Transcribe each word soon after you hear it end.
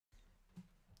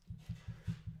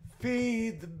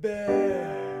Feed the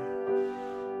bear.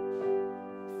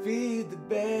 Feed the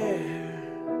bear.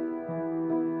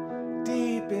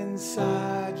 Deep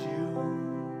inside you.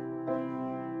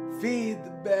 Feed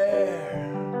the bear.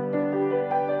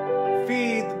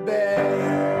 Feed the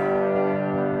bear.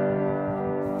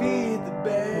 Feed the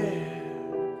bear.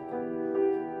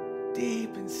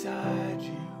 Deep inside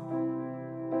you.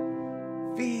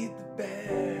 Feed the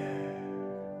bear.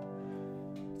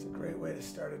 It's a great way to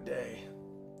start a day.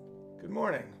 Good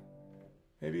morning.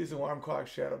 Maybe his alarm clock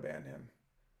shadow banned him.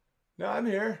 No, I'm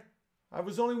here. I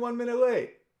was only 1 minute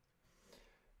late.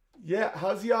 Yeah,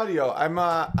 how's the audio?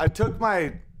 I took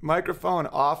my microphone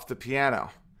off the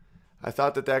piano. I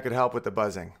thought that could help with the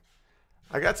buzzing.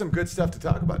 I got some good stuff to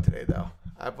talk about today, though.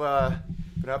 I've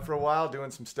been up for a while doing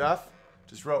some stuff.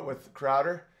 Just wrote with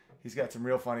Crowder. He's got some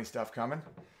real funny stuff coming.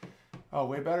 Oh,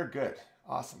 way better? Good.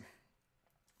 Awesome.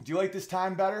 Do you like this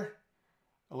time better?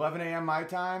 11 a.m. my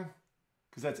time?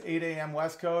 Because that's 8 a.m.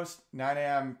 West Coast, 9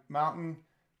 a.m. Mountain,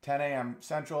 10 a.m.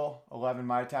 Central, 11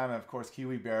 my time. And of course,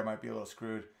 Kiwi Bear might be a little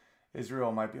screwed.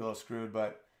 Israel might be a little screwed,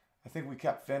 but I think we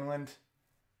kept Finland.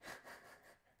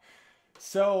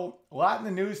 So, a lot in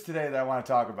the news today that I want to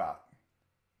talk about.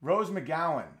 Rose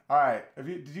McGowan. All right.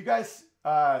 Did you guys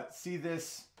see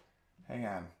this? Hang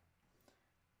on.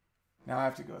 Now I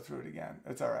have to go through it again.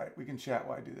 It's all right. We can chat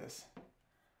while I do this.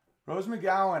 Rose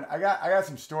McGowan. I got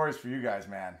some stories for you guys,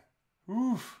 man.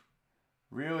 Oof.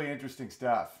 Really interesting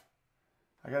stuff.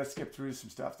 I got to skip through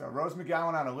some stuff, though. Rose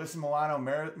McGowan on Alyssa Milano,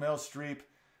 Meryl Streep.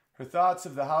 Her thoughts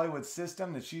of the Hollywood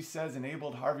system that she says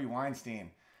enabled Harvey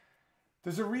Weinstein.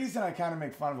 There's a reason I kind of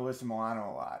make fun of Alyssa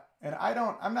Milano a lot. And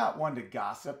I'm not one to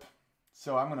gossip.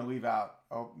 So I'm going to leave out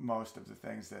most of the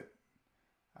things that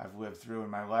I've lived through in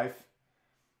my life.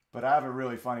 But I have a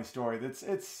really funny story.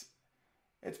 It's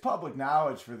public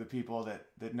knowledge for the people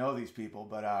that know these people.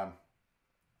 But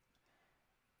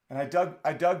and I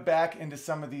dug back into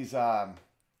some of these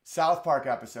South Park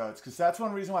episodes, because that's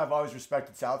one reason why I've always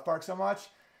respected South Park so much,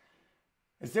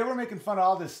 is they were making fun of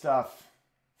all this stuff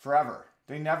forever.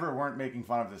 They never weren't making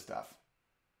fun of this stuff.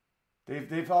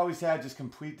 They've always had just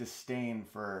complete disdain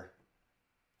for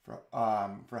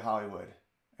Hollywood.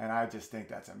 And I just think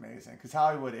that's amazing, because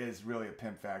Hollywood is really a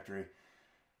pimp factory.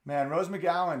 Man, Rose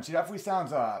McGowan, she definitely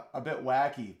sounds a bit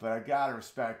wacky, but I gotta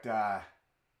respect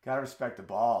the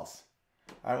balls.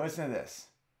 All right, listen to this.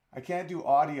 I can't do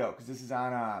audio because this is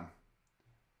on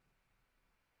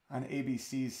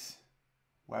ABC's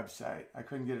website. I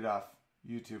couldn't get it off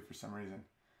YouTube for some reason.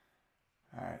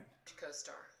 All right.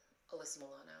 Co-star Alyssa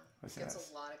Milano Listen gets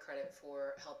a lot of credit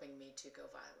for helping Me Too go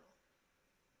viral.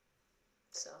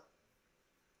 So,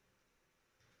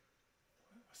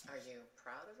 are you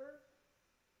proud of her?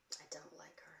 I don't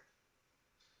like her.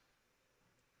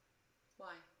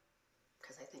 Why?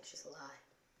 Because I think she's a lie.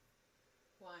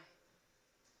 Why?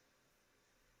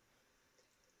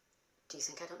 Do you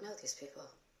think I don't know these people?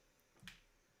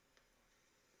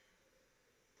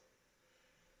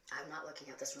 I'm not looking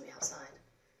at this from the outside.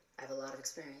 I have a lot of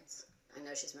experience. I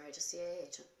know she's married to a CIA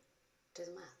agent. Do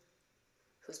the math.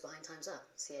 Who's behind Time's Up?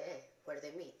 CIA. Where do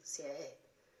they meet? CIA.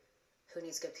 Who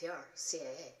needs good PR?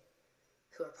 CIA.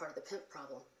 Who are part of the pimp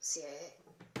problem? CIA.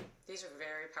 These are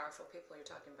very powerful people you're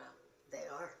talking about. They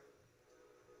are.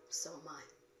 So am I.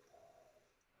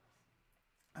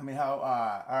 I mean, all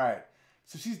right.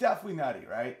 So she's definitely nutty,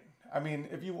 right? I mean,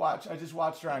 if you watch, I just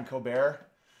watched her on Colbert.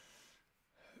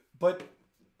 But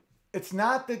it's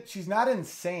not that she's not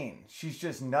insane. She's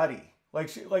just nutty.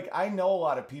 Like I know a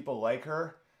lot of people like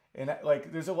her. And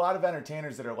like, there's a lot of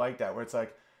entertainers that are like that, where it's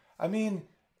like, I mean,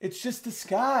 it's just the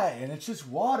sky and it's just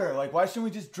water. Like, why shouldn't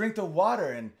we just drink the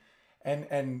water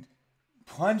and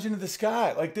plunge into the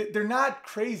sky? Like, they're not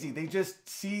crazy. They just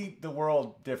see the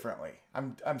world differently.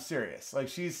 I'm serious. Like,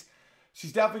 she's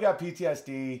definitely got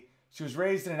PTSD. She was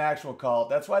raised in an actual cult.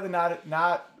 That's why the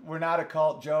we're not a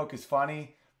cult joke is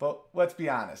funny. But let's be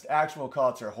honest, actual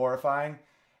cults are horrifying.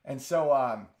 And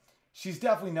so she's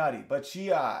definitely nutty. But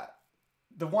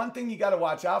the one thing you got to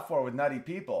watch out for with nutty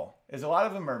people is a lot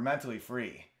of them are mentally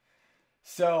free.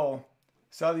 So,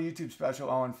 saw the YouTube special,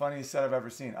 Owen, funniest set I've ever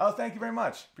seen. Oh, thank you very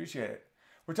much. Appreciate it.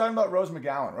 We're talking about Rose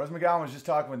McGowan. Rose McGowan was just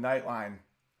talking with Nightline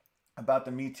about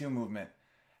the Me Too movement.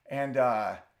 And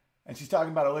she's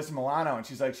talking about Alyssa Milano, and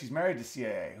she's like, she's married to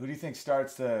CIA. Who do you think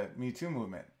starts the Me Too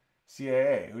movement?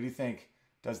 CIA. Who do you think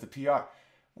does the PR?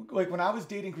 Like, when I was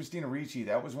dating Christina Ricci,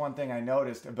 that was one thing I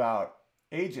noticed about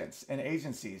agents and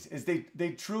agencies, is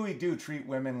they truly do treat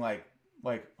women like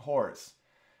whores.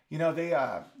 You know,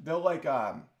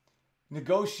 they'll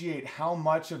negotiate how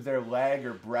much of their leg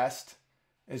or breast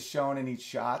is shown in each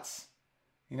shots.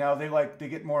 You know, they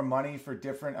get more money for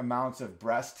different amounts of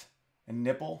breast and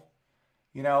nipple.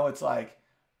 You know, it's like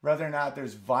whether or not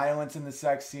there's violence in the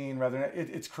sex scene, whether or not,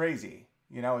 it's crazy.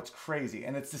 You know, it's crazy.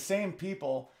 And it's the same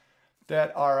people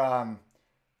that are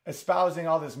espousing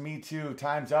all this Me Too,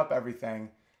 time's up everything.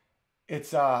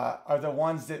 It's are the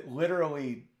ones that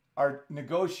literally are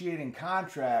negotiating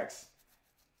contracts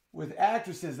with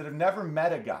actresses that have never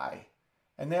met a guy,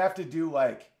 and they have to do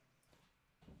like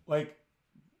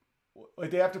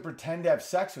they have to pretend to have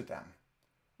sex with them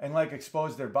and like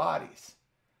expose their bodies,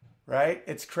 right?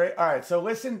 It's crazy. All right, so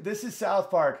listen, this is South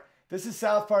Park. This is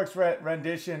South Park's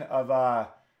rendition of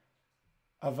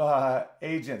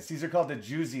agents. These are called the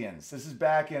Jewsians. This is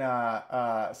back in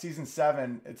season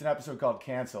 7. It's an episode called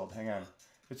Canceled. Hang on.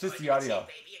 It's just the audio.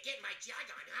 Baby, you're getting my jag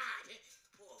on hard.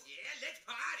 Oh, yeah, let's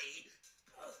party.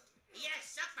 Oh, yeah,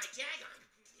 suck my jag on.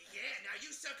 Yeah, now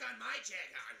you suck on my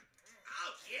jag on.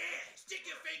 Oh, yeah, stick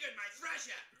your finger in my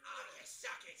thresher. Oh, yeah,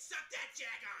 suck it. Suck that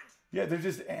jag on. Yeah, they're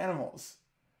just animals.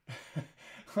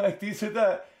 Like these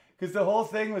are because the whole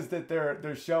thing was that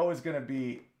their show was going to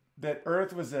be that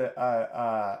Earth was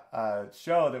a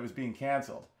show that was being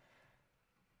canceled.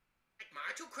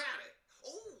 Marshall Crowder.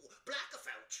 Oh,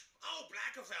 Blackerfelch. Oh,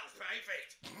 Blackerfelch,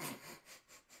 perfect.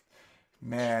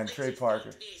 Man, Trey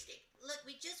Parker. Look,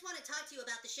 we just want to talk to you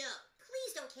about the show.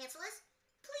 Please don't cancel us.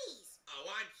 Please. Oh,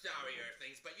 I'm sorry,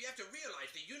 Earthlings, but you have to realize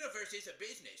the universe is a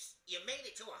business. You made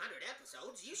it to 100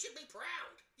 episodes. You should be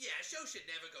proud. Yeah, a show should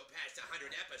never go past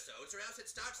 100 episodes, or else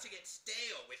it starts to get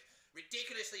stale with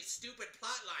ridiculously stupid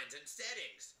plot lines and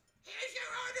settings. Here's your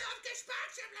order of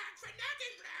dispatcher, Black, for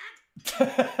nothing,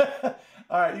 Black.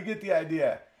 All right, you get the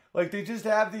idea. Like they just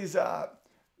have these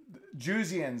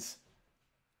Jewsians.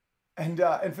 And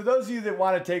for those of you that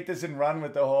want to take this and run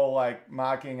with the whole like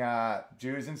mocking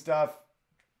Jews and stuff,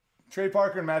 Trey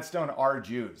Parker and Matt Stone are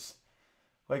Jews.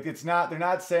 Like they're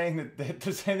not saying that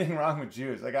there's anything wrong with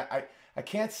Jews. Like I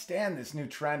can't stand this new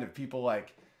trend of people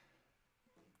like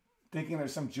thinking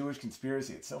there's some Jewish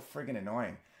conspiracy. It's so friggin'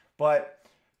 annoying. But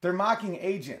they're mocking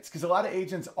agents because a lot of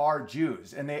agents are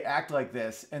Jews and they act like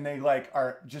this and they like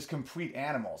are just complete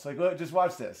animals. Like look, just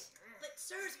watch this. But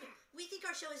sirs, we think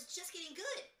our show is just getting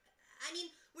good. I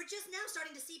mean, we're just now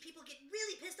starting to see people get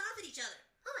really pissed off at each other.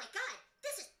 Oh my God,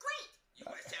 this is great. You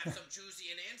must have some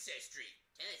Jewsian ancestry.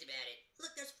 Tell us about it.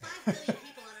 Look, there's 5 billion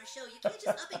people on our show. You can't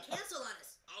just up and cancel on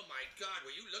us. Oh my God,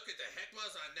 will you look at the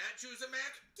Heckmas on that,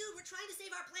 Jewsamac? Dude, we're trying to save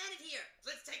our planet here.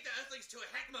 Let's take the Earthlings to a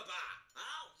Heckma bar.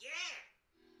 Oh,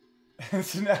 yeah.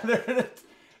 So now they're at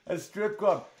a strip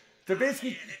club. They're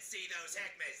basically... Yeah, let's see those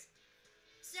Heckmas.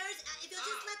 Sirs, if you'll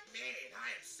just let... Man, I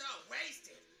am so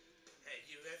wasted. Hey,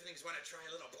 you Earthlings want to try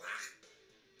a little black?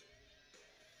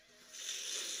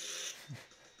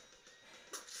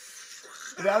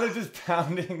 Now they're just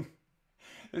pounding.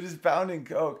 They're just pounding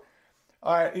coke.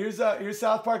 All right, here's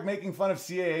South Park making fun of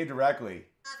CAA directly.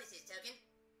 Offices, Token.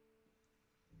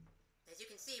 As you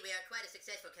can see, we are quite a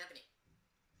successful company.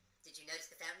 Did you notice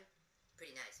the fountain?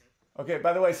 Pretty nice, huh? Okay,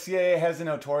 by the way, CAA has a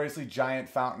notoriously giant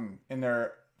fountain in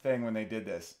their thing when they did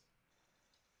this.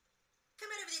 Come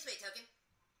right over this way, Token.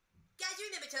 Guys, you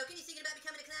remember Token? He's thinking about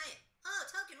becoming a client. Oh,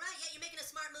 Token, right? Yeah, you're making a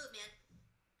smart move, man.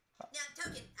 Now,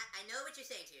 Token, I know what you're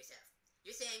saying to yourself.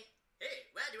 You're saying,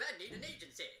 hey, why do I need an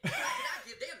agency? Why should I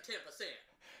give them 10%?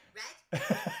 Right?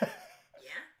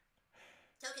 Yeah?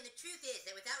 Token, the truth is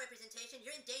that without representation,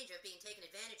 you're in danger of being taken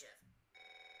advantage of.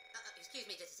 Excuse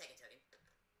me just a second, Token.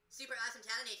 Super awesome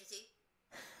talent agency.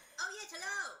 Oh, yes,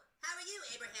 hello. How are you,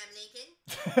 Abraham Lincoln?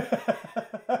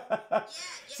 Yeah.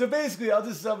 So basically, I'll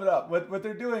just sum it up. What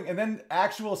they're doing, and then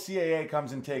actual CAA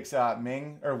comes and takes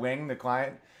Wing, the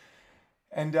client,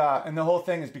 and the whole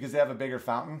thing is because they have a bigger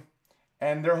fountain.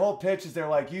 And their whole pitch is they're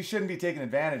like, you shouldn't be taken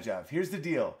advantage of. Here's the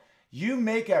deal. You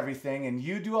make everything and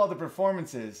you do all the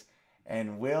performances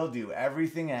and we'll do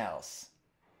everything else.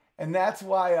 And that's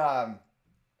why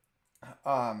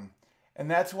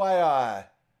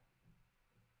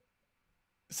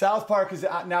South Park has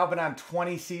now been on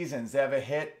 20 seasons. They have a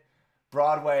hit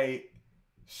Broadway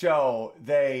show.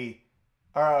 They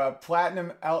are a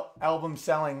platinum album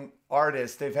selling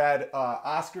artists. They've had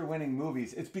Oscar-winning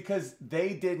movies. It's because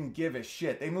they didn't give a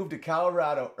shit. They moved to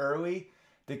Colorado early.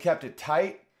 They kept it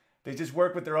tight. They just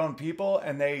worked with their own people,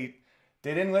 and they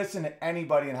didn't listen to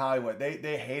anybody in Hollywood.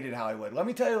 They hated Hollywood. Let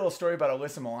me tell you a little story about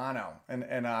Alyssa Milano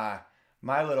and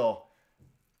my little.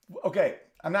 Okay,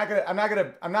 I'm not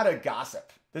a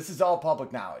gossip. This is all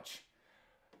public knowledge.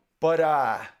 But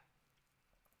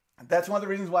that's one of the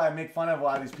reasons why I make fun of a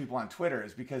lot of these people on Twitter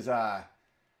is because I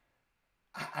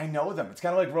know them. It's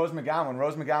kind of like Rose McGowan. When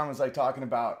Rose McGowan was like talking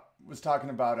about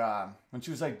when she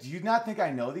was like, "Do you not think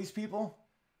I know these people?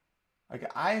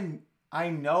 Like I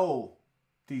know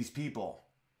these people."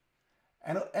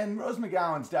 And Rose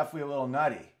McGowan's definitely a little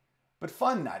nutty, but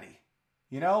fun nutty.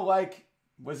 You know, like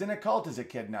was in a cult as a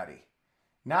kid nutty.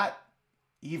 Not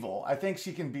evil. I think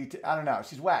she can be, I don't know,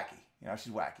 she's wacky. You know,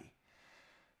 she's wacky.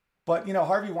 But, you know,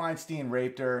 Harvey Weinstein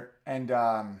raped her. And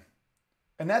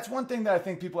that's one thing that I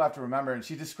think people have to remember. And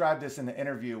she described this in the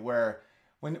interview where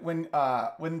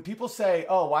when people say,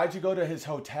 oh, why'd you go to his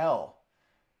hotel?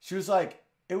 She was like,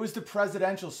 it was the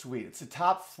presidential suite. It's the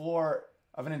top floor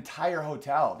of an entire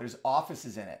hotel. There's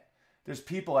offices in it. There's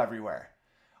people everywhere.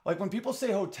 Like when people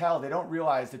say hotel, they don't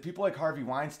realize that people like Harvey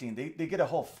Weinstein, they get a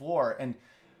whole floor. And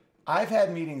I've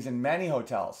had meetings in many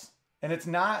hotels. And it's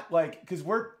not like, because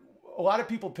a lot of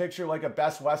people picture like a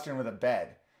Best Western with a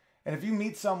bed. And if you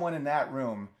meet someone in that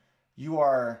room, you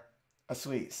are a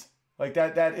sleaze. Like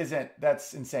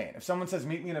that's insane. If someone says,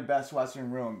 meet me in a Best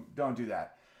Western room, don't do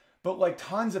that. But like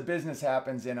tons of business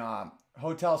happens in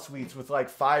hotel suites with like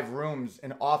 5 rooms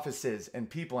and offices and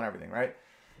people and everything, right?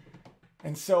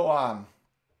 And so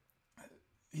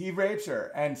he rapes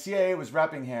her, and CIA was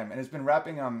repping him and has been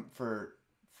repping him for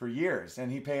years.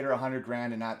 And he paid her $100,000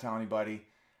 and not tell anybody.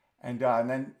 And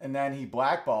then he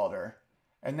blackballed her.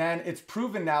 And then it's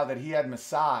proven now that he had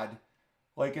Mossad,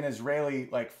 like an Israeli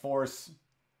like force,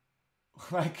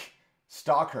 like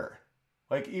stalk her.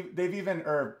 Like they've even,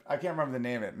 or I can't remember the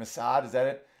name of it. Mossad, is that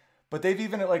it? But they've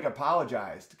even like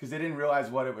apologized because they didn't realize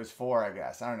what it was for, I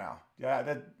guess. I don't know.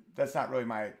 Yeah, that's not really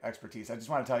my expertise. I just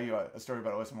want to tell you a story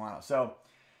about Alyssa Milano. So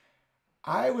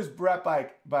I was bred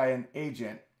by an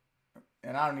agent,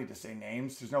 and I don't need to say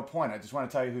names. There's no point. I just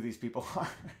want to tell you who these people are.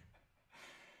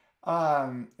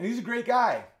 And he's a great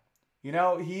guy. You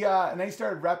know, and then he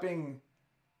started repping.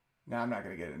 No, I'm not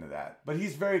going to get into that. But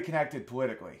he's very connected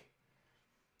politically.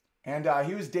 And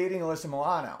he was dating Alyssa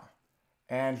Milano.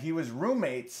 And he was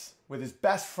roommates with his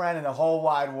best friend in the whole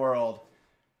wide world,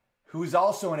 who's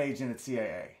also an agent at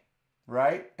CIA,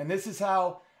 right? And this is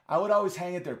how I would always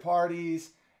hang at their parties.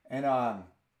 And I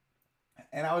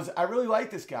really like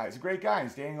this guy. He's a great guy.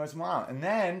 He's dating Alyssa Milano. And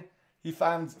then he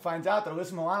finds out that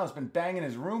Alyssa Milano's been banging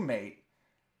his roommate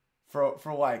for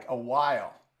like a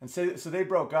while. And so they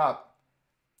broke up.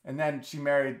 And then she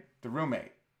married the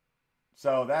roommate.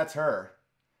 So that's her.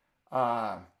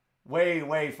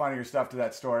 Way funnier stuff to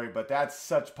that story, but that's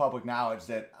such public knowledge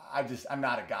that I'm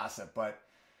not a gossip, but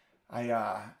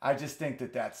I just think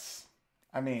that's,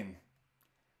 I mean,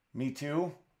 me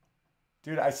too.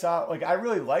 Dude, I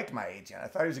really liked my agent. I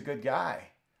thought he was a good guy.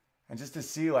 And just to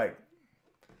see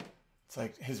it's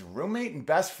like his roommate and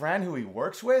best friend who he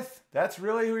works with, that's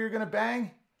really who you're going to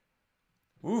bang?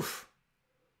 Oof.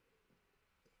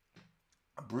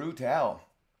 Brutal.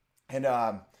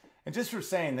 And just for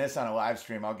saying this on a live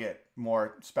stream, I'll get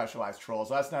more specialized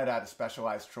trolls. Last night I had a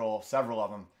specialized troll, several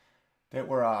of them, that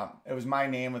were, it was my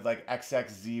name with like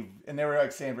XXZ, and they were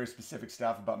like saying very specific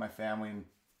stuff about my family.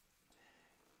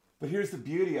 But here's the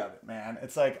beauty of it, man.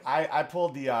 It's like I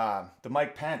pulled the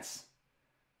Mike Pence.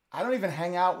 I don't even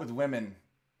hang out with women.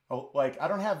 Like I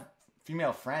don't have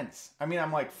female friends. I mean,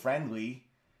 I'm like friendly,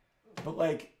 but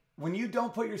like when you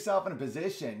don't put yourself in a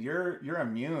position, you're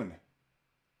immune.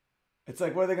 It's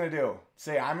like, what are they going to do?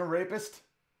 Say I'm a rapist?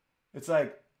 It's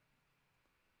like,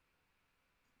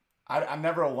 I'm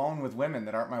never alone with women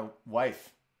that aren't my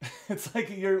wife. It's like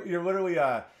you're literally,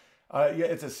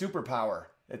 it's a superpower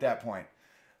at that point.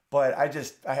 But I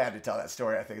had to tell that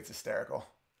story. I think it's hysterical.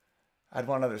 I had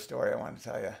one other story I wanted to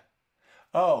tell you.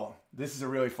 Oh, this is a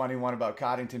really funny one about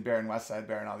Coddington Bear and Westside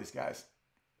Bear and all these guys.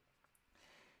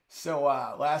 So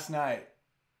last night,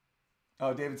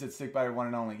 oh, David said stick by your one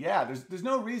and only. Yeah, there's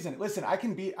no reason. Listen,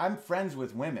 I'm friends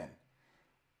with women.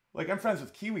 Like I'm friends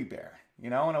with Kiwi Bear, you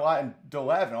know, and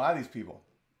Dolev and a lot of these people.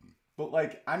 But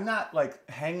like, I'm not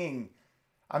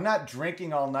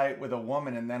drinking all night with a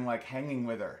woman and then like hanging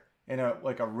with her in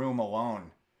a room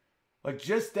alone. Like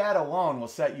just that alone will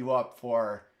set you up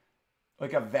for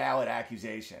like a valid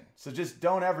accusation. So just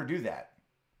don't ever do that.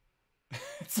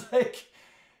 It's like,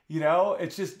 you know,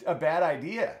 it's just a bad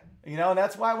idea. You know, and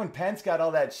that's why when Pence got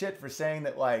all that shit for saying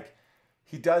that, like,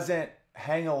 he doesn't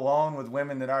hang alone with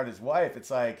women that aren't his wife, it's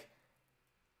like,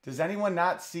 does anyone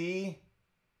not see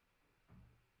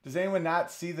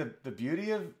the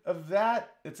beauty of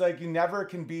that? It's like you never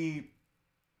can be,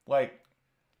 like,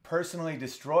 personally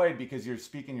destroyed because you're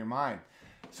speaking your mind.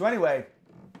 So anyway,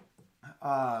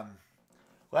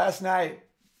 last night,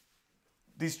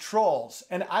 these trolls,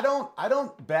 and I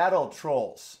don't battle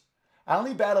trolls. I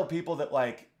only battle people that,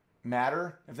 like,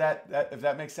 matter, if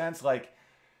that makes sense. Like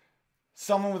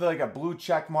someone with like a blue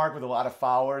check mark with a lot of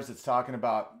followers that's talking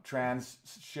about trans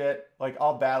shit, like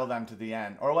I'll battle them to the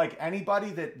end. Or like anybody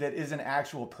that is an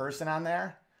actual person on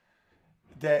there,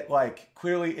 that like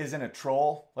clearly isn't a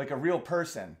troll, like a real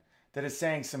person that is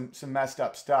saying some messed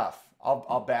up stuff,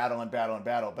 I'll battle and battle and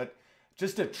battle. But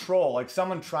just a troll, like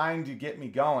someone trying to get me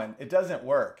going, it doesn't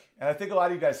work. And I think a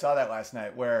lot of you guys saw that last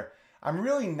night, where I'm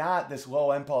really not this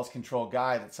low impulse control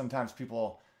guy that sometimes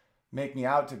people make me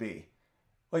out to be.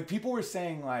 Like people were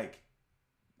saying like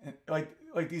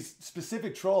these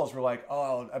specific trolls were like,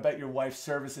 oh, I bet your wife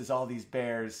services all these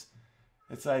bears.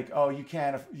 It's like, oh, you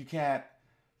can't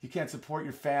support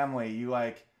your family. You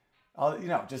like, all,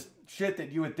 just shit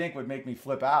that you would think would make me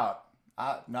flip out.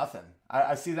 Nothing.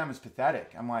 I see them as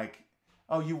pathetic. I'm like,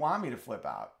 oh, you want me to flip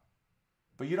out,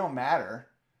 but you don't matter.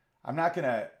 I'm not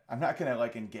gonna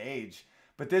like engage.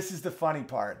 But this is the funny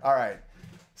part. All right,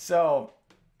 so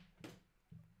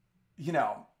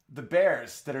the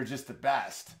bears that are just the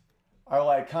best are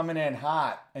like coming in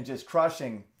hot and just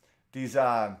crushing these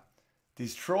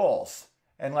trolls.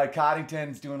 And like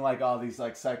Coddington's doing like all these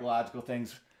like psychological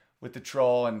things with the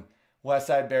troll, and West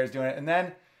Side Bear's doing it. And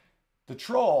then the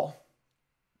troll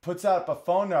puts up a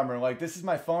phone number, like, this is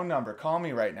my phone number, call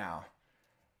me right now.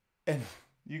 And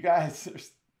you guys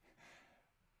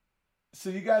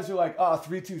are like, oh,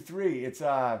 323, it's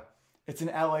an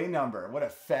LA number. What a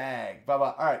fag. Blah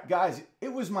blah. All right, guys,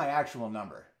 it was my actual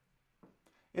number.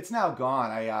 It's now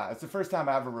gone. It's the first time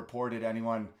I ever reported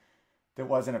anyone that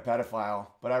wasn't a pedophile,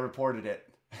 but I reported it.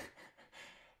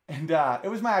 And it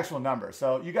was my actual number.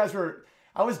 So you guys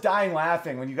I was dying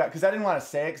laughing when you because I didn't want to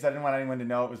say it because I didn't want anyone to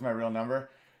know it was my real number.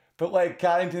 But like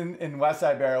Coddington and West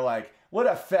Side Bear are like, what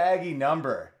a faggy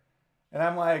number. And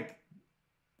I'm like,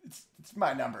 it's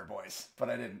my number, boys. But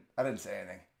I didn't say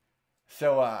anything.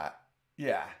 So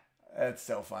yeah, that's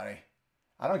so funny.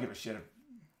 I don't give a shit if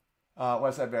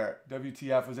West Side Bear,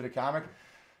 WTF, was it a comic?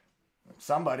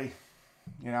 Somebody,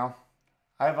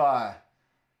 I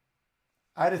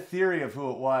had a theory of who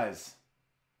it was,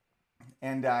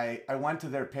 and I went to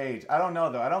their page. I don't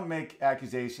know though. I don't make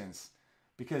accusations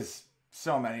because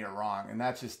so many are wrong, and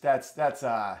that's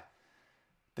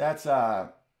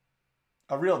a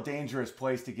real dangerous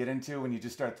place to get into when you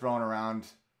just start throwing around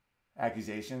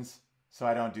accusations. So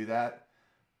I don't do that.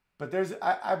 But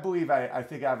I believe I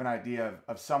think I have an idea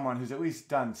of someone who's at least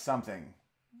done something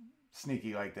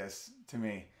sneaky like this to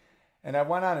me, and I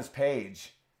went on his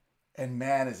page. And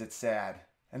man, is it sad.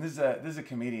 And this is a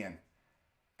comedian.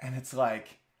 And it's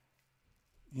like,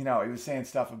 he was saying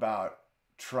stuff about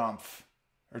Trump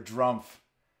or Drumpf.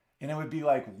 And it would be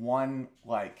like it'd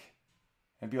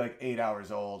be like 8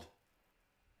 hours old.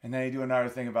 And then he'd do another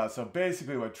thing about, so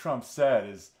basically what Trump said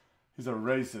is he's a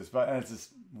racist. And it's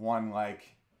just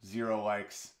 0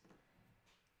 likes.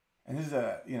 And this is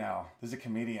a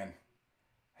comedian.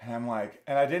 And I'm like,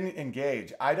 and I didn't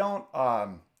engage. I don't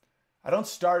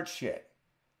start shit,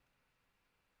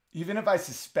 even if I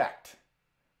suspect,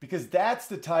 because that's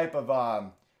the type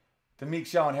of the meek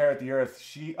shall inherit the earth,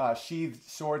 sheathed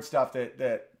sword stuff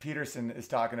that Peterson is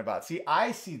talking about. See,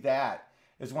 I see that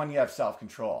as when you have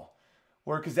self-control,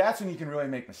 because that's when you can really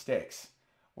make mistakes,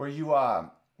 where you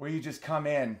just come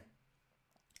in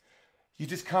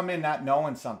not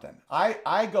knowing something.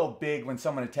 I go big when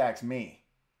someone attacks me,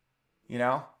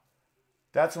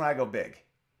 that's when I go big,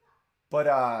 but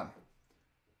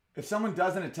if someone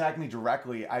doesn't attack me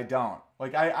directly, I don't.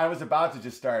 Like, I was about to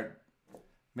just start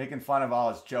making fun of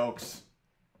all his jokes.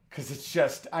 Because it's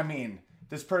just,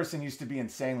 this person used to be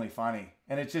insanely funny.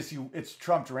 And it's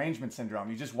Trump derangement syndrome.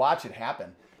 You just watch it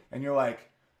happen. And you're like,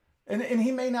 and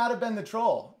he may not have been the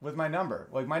troll with my number.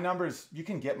 Like, my numbers, you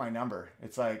can get my number.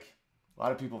 It's like, a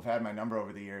lot of people have had my number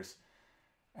over the years.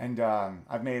 And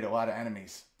I've made a lot of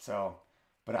enemies. So,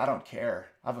 but I don't care.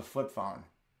 I have a flip phone.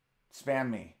 Spam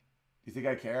me. Do you think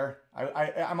I care?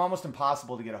 I'm almost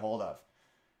impossible to get a hold of.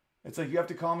 It's like you have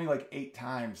to call me like 8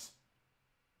 times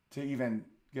to even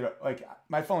get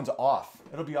my phone's off.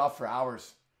 It'll be off for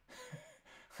hours.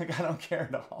 Like, I don't care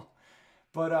at all.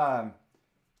 But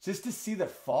just to see the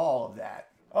fall of that.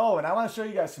 Oh, and I want to show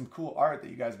you guys some cool art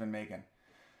that you guys have been making.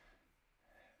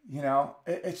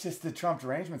 It's just the Trump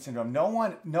derangement syndrome. No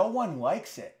one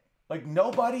likes it. Like,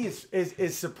 nobody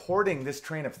is supporting this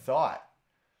train of thought.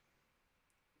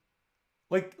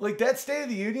 Like that State of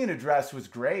the Union address was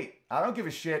great. I don't give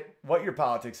a shit what your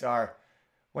politics are.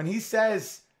 When he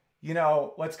says,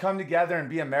 let's come together and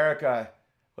be America.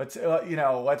 Let's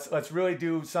really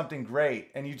do something great.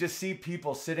 And you just see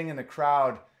people sitting in the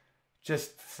crowd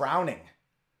just frowning.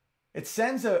 It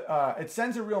sends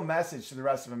a real message to the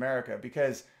rest of America,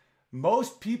 because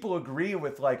most people agree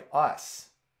with like us.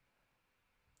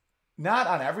 Not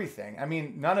on everything.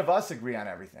 None of us agree on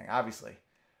everything, obviously.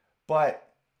 But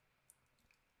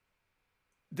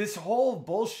this whole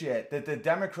bullshit that the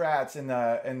Democrats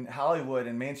and Hollywood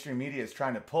and mainstream media is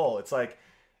trying to pull, it's like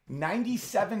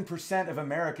 97% of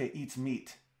America eats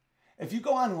meat. If you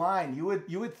go online,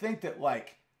 you would think that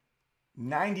like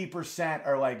 90%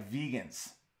 are like vegans.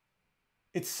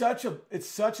 It's such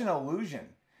an illusion.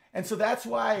 And so that's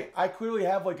why I clearly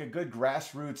have like a good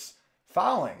grassroots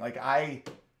following. Like I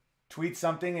tweet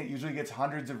something, it usually gets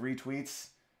hundreds of retweets.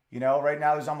 You know, right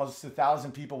now there's almost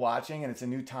 1,000 people watching and it's a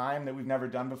new time that we've never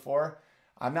done before.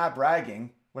 I'm not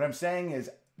bragging. What I'm saying is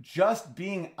just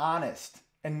being honest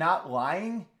and not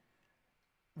lying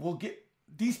will get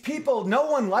these people, no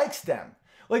one likes them.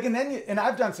 Like, and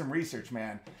I've done some research,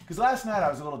 man, because last night I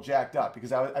was a little jacked up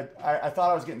because I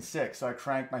thought I was getting sick. So I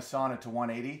cranked my sauna to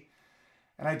 180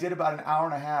 and I did about an hour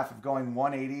and a half of going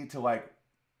 180 to like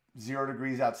 0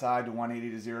 degrees outside to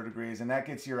 180 to 0 degrees. And that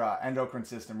gets your endocrine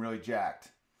system really jacked.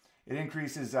 It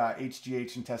increases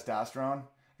HGH and testosterone,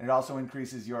 and it also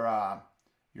increases your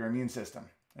immune system.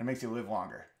 And it makes you live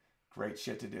longer. Great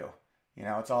shit to do. You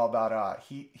know, it's all about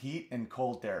heat and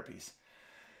cold therapies.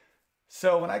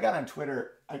 So when I got on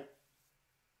Twitter,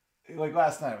 like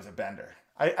last night was a bender.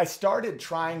 I started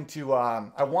trying to,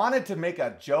 I wanted to make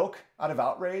a joke out of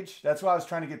outrage. That's why I was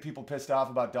trying to get people pissed off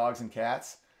about dogs and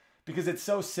cats, because it's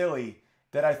so silly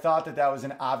that I thought that was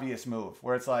an obvious move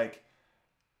where it's like,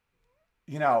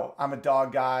 you know, I'm a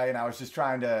dog guy and I was just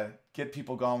trying to get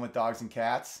people going with dogs and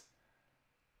cats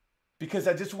because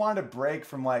I just wanted to break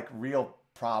from like real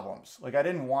problems. Like I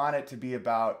didn't want it to be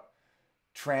about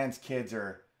trans kids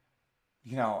or,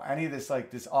 you know, any of this, like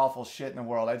this awful shit in the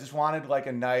world. I just wanted like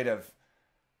a night of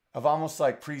almost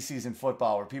like preseason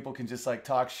football where people can just like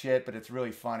talk shit, but it's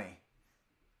really funny.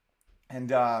 And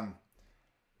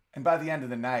by the end of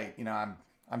the night, you know,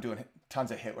 I'm doing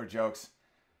tons of Hitler jokes.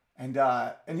 And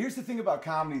here's the thing about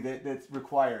comedy that's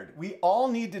required. We all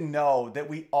need to know that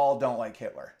we all don't like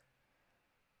Hitler.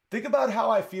 Think about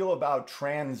how I feel about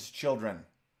trans children.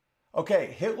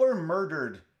 Okay, Hitler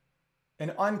murdered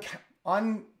you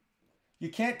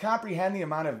can't comprehend the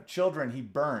amount of children he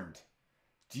burned.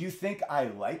 Do you think I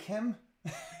like him?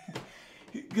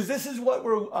 Because this is what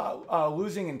we're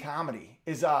losing in comedy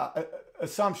is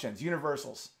assumptions,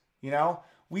 universals. You know,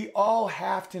 we all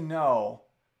have to know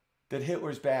that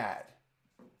Hitler's bad,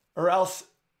 or else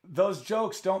those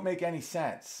jokes don't make any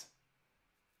sense.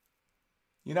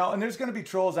 You know, and there's going to be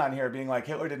trolls on here being like,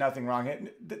 Hitler did nothing wrong.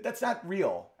 That's not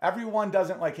real. Everyone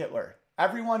doesn't like Hitler.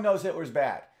 Everyone knows Hitler's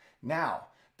bad. Now,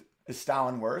 is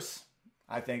Stalin worse?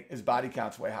 I think his body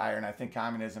count's way higher, and I think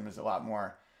communism is a lot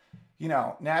more, you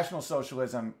know, National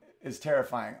Socialism is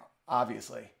terrifying,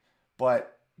 obviously,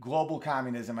 but global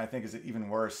communism, I think, is even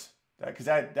worse because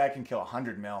that can kill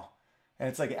 100 mil. And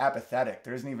it's like apathetic.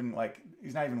 There isn't even like,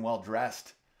 he's not even well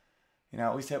dressed. You know,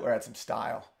 at least Hitler had some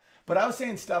style. But I was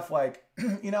saying stuff like,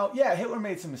 you know, yeah, Hitler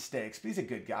made some mistakes, but he's a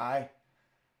good guy.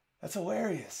 That's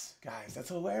hilarious, guys. That's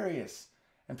hilarious.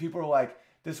 And people are like,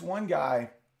 this one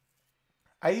guy,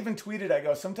 I even tweeted, I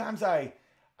go, sometimes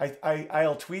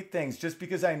I'll tweet things just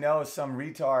because I know some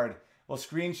retard will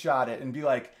screenshot it and be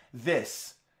like,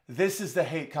 this is the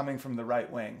hate coming from the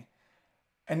right wing.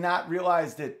 And not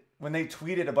realize that when they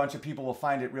tweet it, a bunch of people will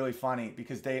find it really funny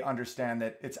because they understand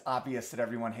that it's obvious that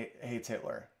everyone hates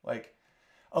Hitler. Like,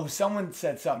 oh, someone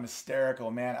said something hysterical,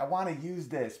 man. I want to use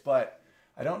this, but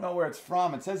I don't know where it's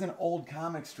from. It says an old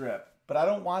comic strip, but I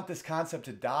don't want this concept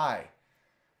to die.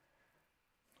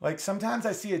 Like, sometimes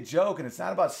I see a joke and it's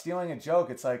not about stealing a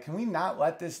joke. It's like, can we not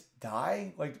let this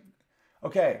die? Like,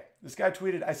 okay, this guy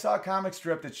tweeted, I saw a comic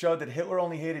strip that showed that Hitler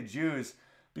only hated Jews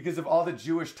because of all the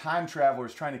Jewish time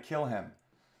travelers trying to kill him.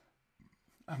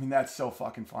 I mean, that's so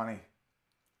fucking funny.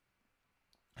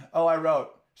 Oh, I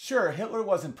wrote, sure, Hitler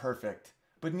wasn't perfect,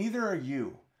 but neither are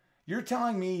you. You're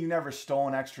telling me you never stole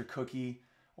an extra cookie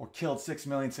or killed 6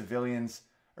 million civilians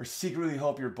or secretly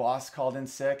hope your boss called in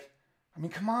sick? I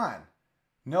mean, come on.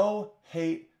 No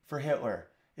hate for Hitler.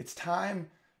 It's time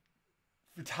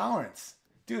for tolerance.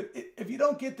 Dude, if you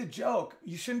don't get the joke,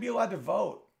 you shouldn't be allowed to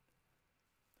vote.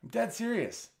 I'm dead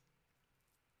serious.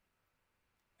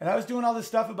 And I was doing all this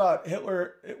stuff about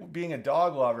Hitler being a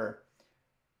dog lover,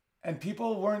 and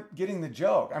people weren't getting the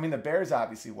joke. I mean, the Bears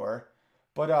obviously were,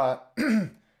 but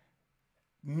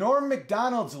Norm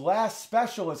Macdonald's last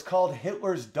special is called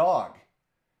Hitler's Dog.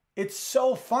 It's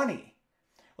so funny.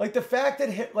 Like the fact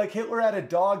that Hitler had a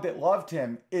dog that loved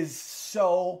him is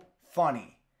so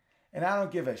funny. And I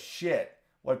don't give a shit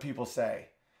what people say.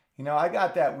 You know, I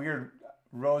got that weird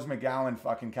Rose McGowan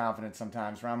fucking confidence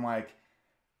sometimes where I'm like,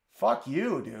 fuck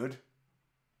you, dude.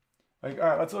 Like, all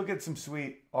right, let's look at some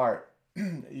sweet art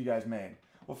that you guys made.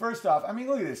 Well, first off, I mean,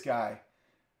 look at this guy.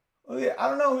 I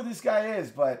don't know who this guy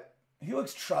is, but he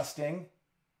looks trusting.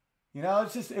 You know,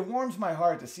 it's just, it warms my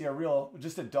heart to see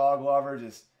just a dog lover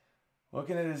just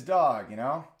looking at his dog, you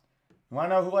know? You want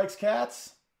to know who likes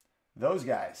cats? Those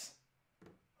guys.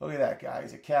 Look at that guy.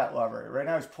 He's a cat lover. Right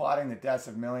now he's plotting the deaths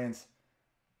of millions.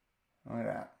 Look at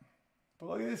that. But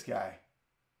look at this guy.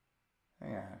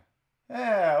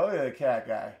 Yeah, look at the cat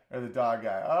guy. Or the dog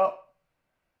guy. Oh,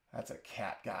 that's a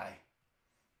cat guy.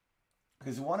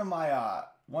 Because one of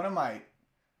my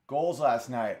goals last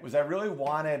night was I really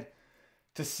wanted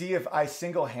to see if I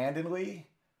single-handedly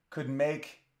could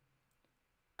make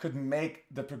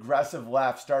the progressive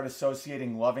left start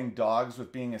associating loving dogs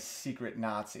with being a secret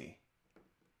Nazi.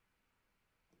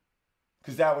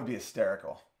 Because that would be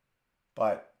hysterical.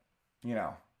 But, you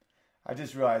know, I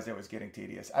just realized it was getting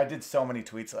tedious. I did so many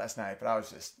tweets last night, but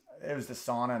it was the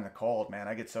sauna and the cold, man.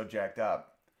 I get so jacked up.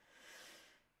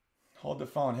 Hold the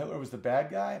phone. Hitler was the bad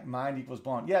guy. Mind equals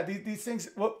blown. Yeah, these things,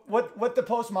 what the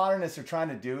postmodernists are trying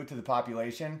to do to the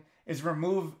population is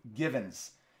remove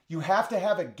givens. You have to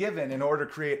have a given in order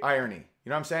to create irony. You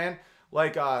know what I'm saying?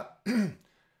 Like, like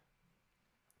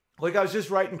I was just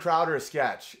writing Crowder a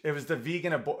sketch. It was the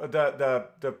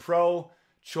the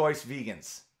pro-choice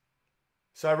vegans.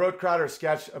 So I wrote Crowder a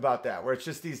sketch about that, where it's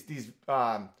just these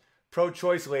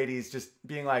pro-choice ladies just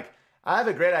being like, I have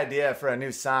a great idea for a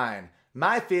new sign.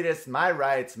 My fetus, my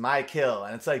rights, my kill.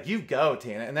 And it's like, you go,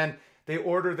 Tina. And then they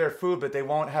order their food, but they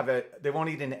won't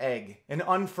eat an egg, an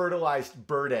unfertilized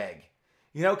bird egg.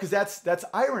 You know, because that's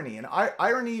irony. And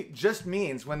irony just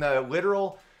means when the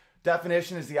literal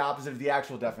definition is the opposite of the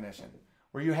actual definition.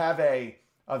 Where you have a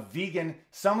vegan,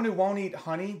 someone who won't eat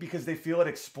honey because they feel it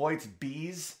exploits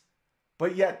bees,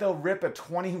 but yet they'll rip a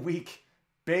 20-week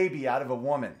baby out of a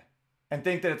woman and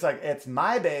think that it's like, it's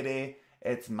my baby,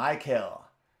 it's my kill.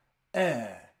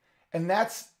 And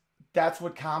that's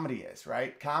what comedy is,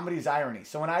 right? Comedy is irony.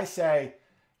 So when I say,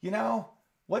 you know,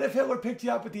 what if Hitler picked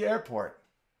you up at the airport?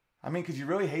 I mean, could you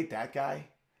really hate that guy?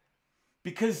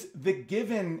 Because the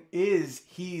given is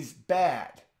he's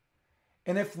bad.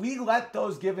 And if we let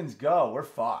those givens go, we're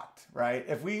fucked, right?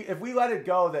 If we let it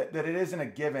go that it isn't a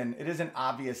given, it isn't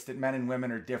obvious that men and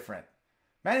women are different.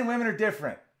 Men and women are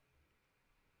different.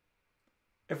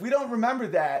 If we don't remember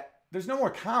that, there's no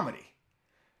more comedy.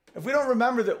 If we don't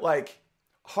remember that, like,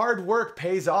 hard work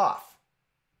pays off,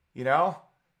 you know?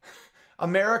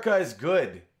 America is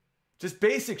good. Just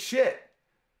basic shit.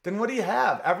 Then what do you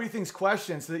have? Everything's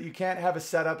questioned so that you can't have a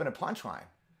setup and a punchline.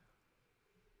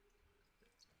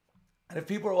 And if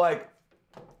people are like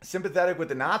sympathetic with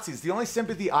the Nazis, the only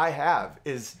sympathy I have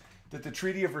is that the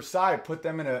Treaty of Versailles put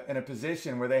them in a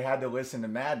position where they had to listen to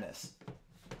madness.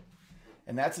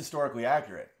 And that's historically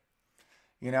accurate.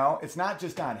 You know, it's not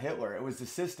just on Hitler. It was the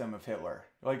system of Hitler.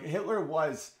 Like, Hitler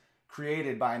was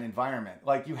created by an environment.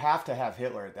 Like, you have to have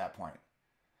Hitler at that point.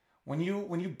 When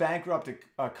you bankrupt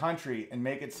a country and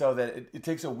make it so that it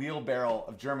takes a wheelbarrow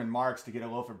of German marks to get a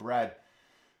loaf of bread,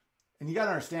 and you got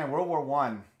to understand, World War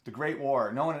I, the Great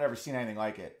War, no one had ever seen anything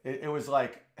like it. It was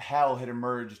like hell had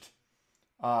emerged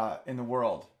in the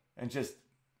world, and just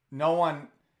no one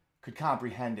could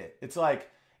comprehend it. It's like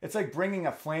bringing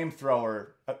a flamethrower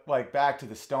like back to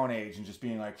the Stone Age and just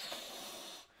being like,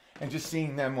 and just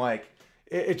seeing them like,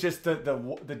 it just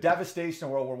the devastation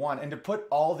of World War I, and to put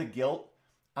all the guilt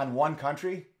on one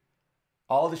country,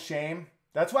 all the shame.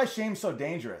 That's why shame's so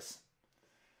dangerous.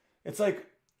 It's like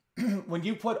when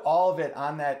you put all of it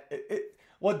on that,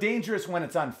 well, dangerous when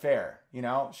it's unfair, you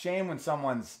know? Shame when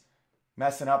someone's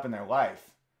messing up in their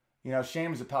life. You know,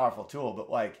 shame is a powerful tool, but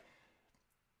like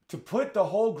to put the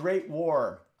whole Great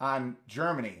War on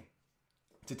Germany,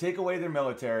 to take away their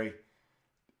military,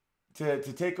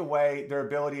 to take away their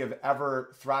ability of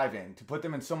ever thriving, to put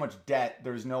them in so much debt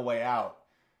there's no way out.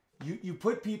 You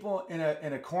put people in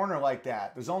a corner like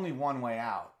that. There's only one way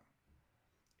out.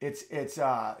 It's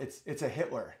a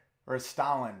Hitler or a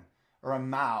Stalin or a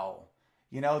Mao.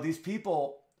 You know, these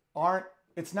people aren't.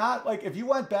 It's not like if you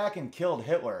went back and killed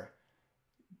Hitler,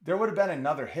 there would have been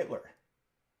another Hitler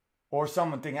or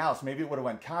something else. Maybe it would have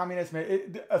went communist.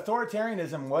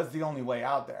 Authoritarianism was the only way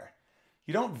out there.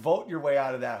 You don't vote your way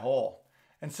out of that hole.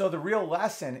 And so the real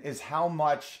lesson is how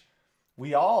much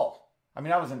we all. I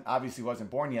mean, I obviously wasn't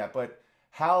born yet, but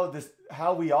how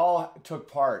we all took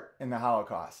part in the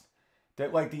Holocaust.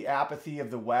 That like the apathy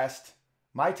of the West.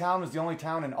 My town was the only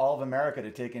town in all of America to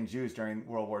take in Jews during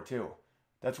World War II.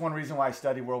 That's one reason why I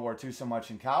studied World War II so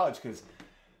much in college, because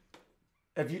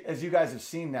as you guys have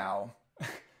seen now,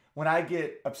 when I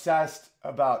get obsessed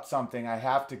about something, I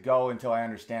have to go until I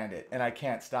understand it, and I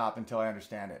can't stop until I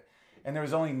understand it. And there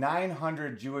was only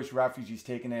 900 Jewish refugees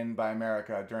taken in by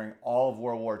America during all of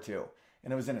World War II.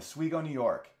 And it was in Oswego, New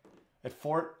York. at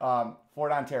Fort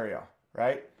Ontario,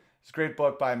 right? It's a great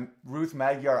book by Ruth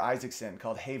Magyar Isaacson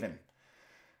called Haven.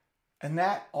 And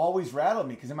that always rattled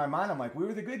me because in my mind, I'm like, we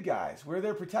were the good guys. We were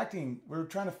there protecting. We were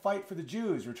trying to fight for the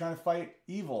Jews. We were trying to fight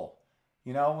evil,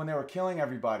 you know, when they were killing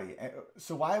everybody.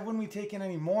 So why wouldn't we take in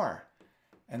any more?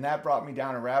 And that brought me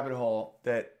down a rabbit hole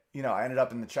that, you know, I ended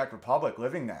up in the Czech Republic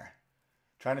living there,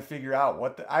 trying to figure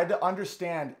out I had to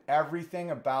understand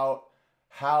everything about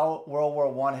how World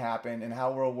War I happened and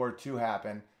how World War II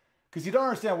happened. Because you don't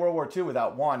understand World War II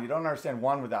without one. You don't understand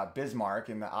one without Bismarck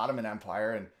and the Ottoman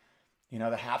Empire and, you know,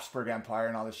 the Habsburg Empire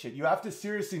and all this shit. You have to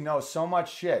seriously know so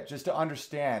much shit just to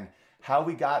understand how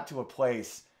we got to a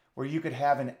place where you could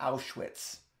have an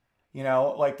Auschwitz, you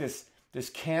know, like this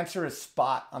cancerous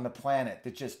spot on the planet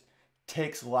that just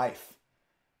takes life,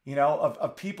 you know,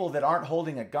 of people that aren't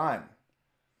holding a gun.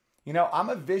 You know,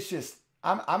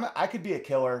 I could be a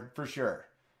killer for sure.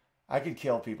 I could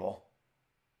kill people,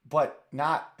 but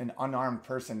not an unarmed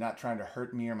person not trying to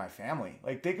hurt me or my family.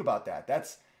 Like, think about that.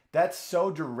 That's so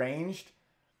deranged.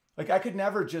 Like, I could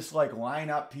never just like line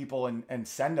up people and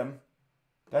send them.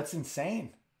 That's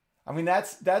insane. I mean,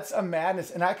 that's a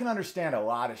madness. And I can understand a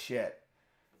lot of shit.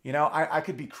 You know, I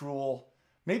could be cruel.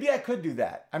 Maybe I could do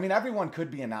that. I mean, everyone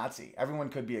could be a Nazi. Everyone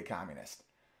could be a communist.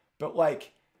 But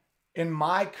like, in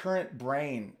my current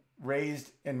brain,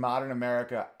 raised in modern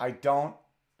America, I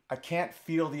can't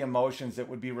feel the emotions that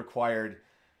would be required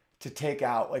to take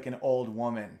out like an old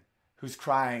woman who's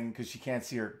crying because she can't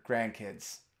see her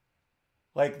grandkids.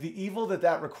 Like, the evil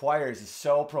that requires is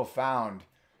so profound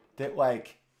that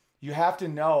like, you have to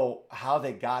know how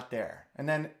they got there. And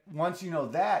then once you know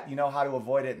that, you know how to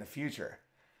avoid it in the future.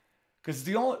 Because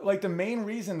the main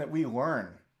reason that we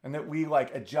learn and that we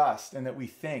like adjust and that we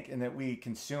think and that we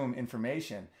consume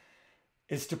information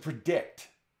is to predict.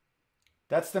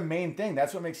 That's the main thing.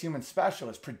 That's what makes humans special,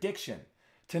 is prediction.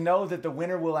 To know that the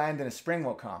winter will end and a spring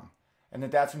will come. And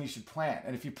that's when you should plant.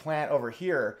 And if you plant over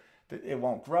here, it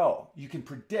won't grow. You can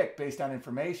predict based on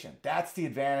information. That's the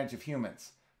advantage of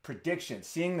humans. Prediction,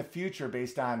 seeing the future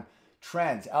based on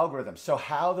trends, algorithms. So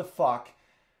how the fuck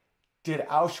did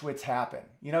Auschwitz happen?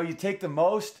 You know, you take the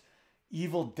most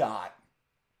evil dot,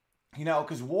 you know,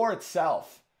 because war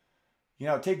itself, you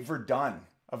know, take Verdun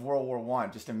of World War I,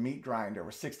 just a meat grinder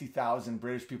where 60,000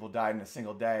 British people died in a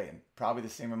single day and probably the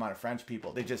same amount of French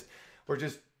people. They just were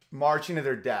just marching to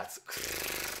their deaths.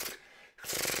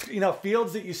 You know,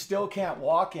 fields that you still can't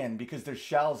walk in because there's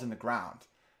shells in the ground.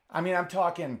 I mean, I'm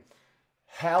talking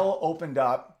hell opened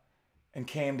up and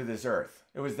came to this earth.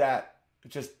 It was that,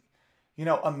 just, you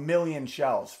know, 1 million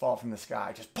shells fall from the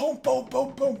sky. Just boom, boom,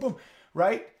 boom, boom, boom,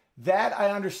 right? That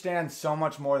I understand so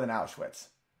much more than Auschwitz.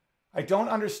 I don't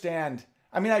understand.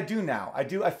 I mean, I do now.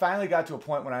 I finally got to a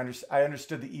point when I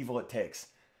understood the evil it takes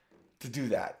to do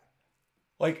that.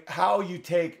 Like how you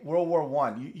take World War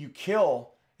I, you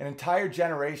kill an entire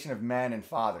generation of men and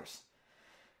fathers.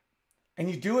 And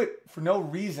you do it for no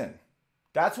reason.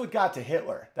 That's what got to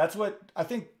Hitler. That's what, I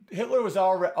think Hitler was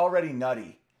already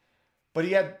nutty. But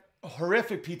he had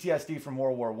horrific PTSD from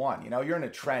World War I. You know, you're in a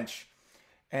trench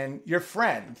and your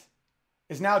friend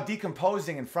is now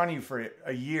decomposing in front of you for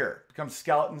a year. Becomes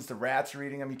skeletons, the rats are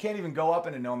eating them. You can't even go up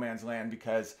into no man's land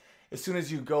because as soon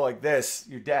as you go like this,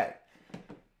 you're dead.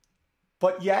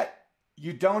 But yet,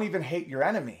 you don't even hate your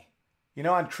enemy. You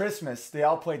know, on Christmas, they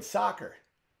all played soccer.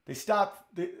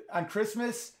 On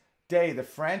Christmas Day, the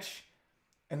French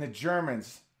and the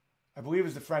Germans, I believe it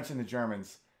was the French and the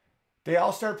Germans, they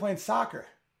all started playing soccer.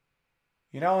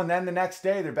 You know, and then the next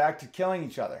day, they're back to killing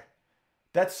each other.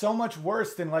 That's so much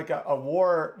worse than like a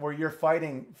war where you're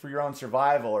fighting for your own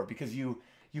survival or because you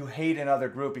hate another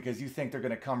group because you think they're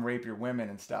going to come rape your women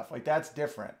and stuff. Like, that's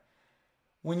different.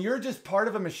 When you're just part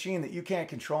of a machine that you can't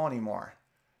control anymore,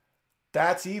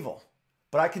 that's evil.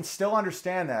 But I can still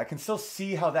understand that. I can still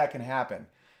see how that can happen.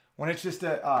 When it's just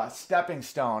a stepping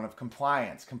stone of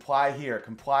compliance. Comply here,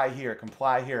 comply here,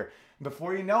 comply here. And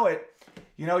before you know it,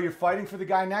 you know, you're fighting for the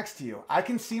guy next to you. I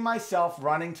can see myself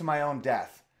running to my own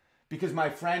death because my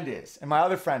friend is, and my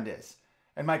other friend is,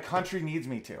 and my country needs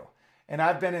me to. And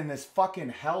I've been in this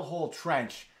fucking hellhole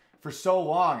trench for so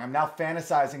long. I'm now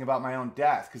fantasizing about my own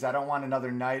death because I don't want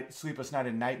another sleepless night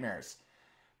of nightmares.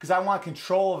 Because I want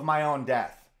control of my own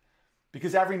death.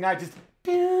 Because every night just,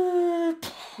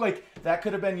 like, that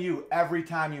could have been you every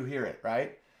time you hear it,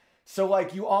 right? So,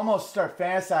 like, you almost start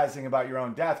fantasizing about your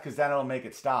own death because then it'll make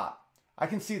it stop. I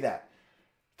can see that.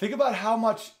 Think about how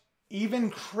much even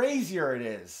crazier it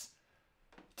is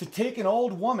to take an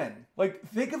old woman. Like,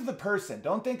 think of the person.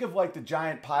 Don't think of, like, the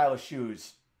giant pile of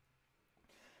shoes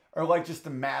or, like, just the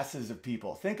masses of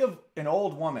people. Think of an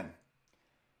old woman,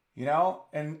 you know,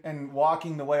 and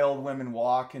walking the way old women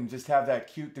walk and just have that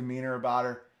cute demeanor about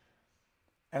her.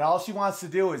 And all she wants to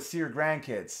do is see her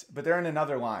grandkids, but they're in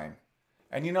another line.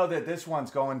 And you know that this one's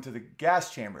going to the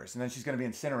gas chambers and then she's going to be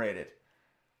incinerated.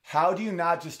 How do you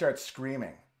not just start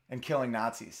screaming and killing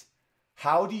Nazis?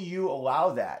 How do you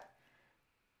allow that?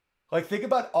 Like, think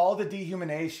about all the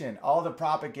dehumanization, all the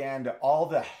propaganda, all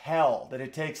the hell that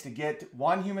it takes to get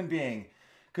one human being.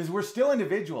 Because we're still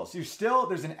individuals.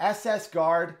 There's an SS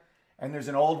guard and there's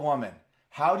an old woman.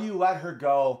 How do you let her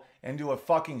go into a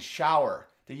fucking shower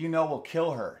that you know will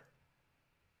kill her?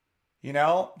 You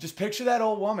know, just picture that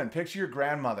old woman. Picture your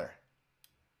grandmother.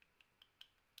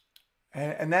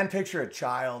 And then picture a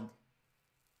child,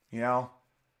 you know.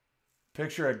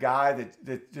 Picture a guy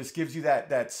that just gives you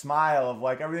that smile of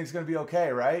like, everything's going to be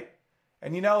okay, right?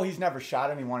 And you know he's never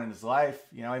shot anyone in his life.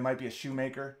 You know, he might be a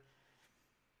shoemaker.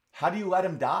 How do you let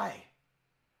him die?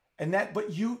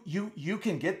 But you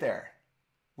can get there.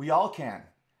 We all can.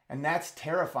 And that's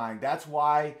terrifying. That's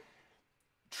why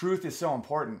truth is so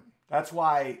important. That's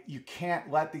why you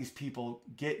can't let these people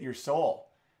get your soul.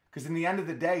 Because in the end of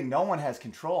the day, no one has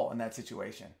control in that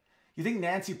situation. You think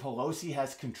Nancy Pelosi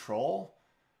has control?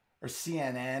 Or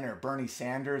CNN or Bernie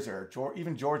Sanders or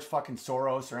even George fucking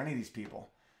Soros or any of these people?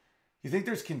 You think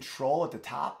there's control at the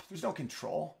top? There's no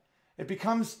control. It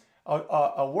becomes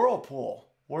a whirlpool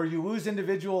where you lose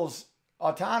individuals'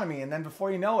 autonomy, and then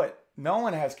before you know it, no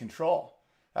one has control.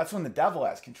 That's when the devil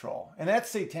has control. And that's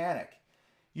satanic.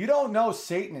 You don't know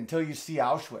Satan until you see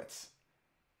Auschwitz.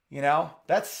 You know,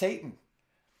 that's Satan.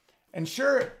 And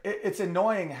sure, it's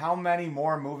annoying how many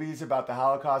more movies about the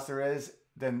Holocaust there is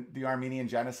than the Armenian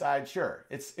genocide. Sure,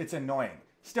 it's annoying.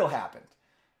 Still happened.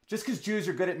 Just because Jews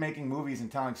are good at making movies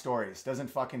and telling stories doesn't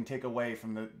fucking take away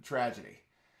from the tragedy.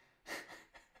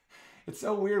 It's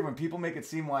so weird when people make it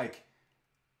seem like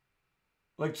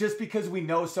just because we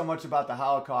know so much about the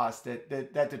Holocaust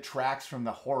that detracts from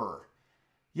the horror.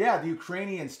 Yeah, the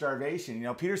Ukrainian starvation. You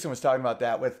know, Peterson was talking about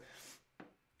that with,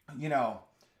 you know,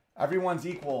 everyone's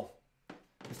equal.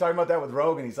 He's talking about that with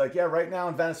Rogan. He's like, yeah, right now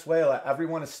in Venezuela,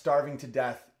 everyone is starving to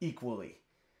death equally.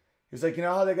 He was like, you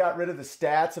know how they got rid of the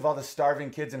stats of all the starving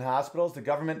kids in hospitals? The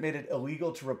government made it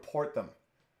illegal to report them.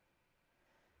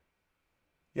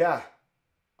 Yeah.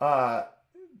 And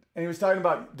he was talking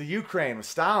about the Ukraine with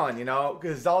Stalin, you know,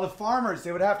 because all the farmers,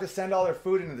 they would have to send all their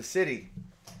food into the city.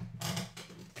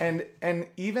 And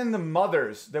even the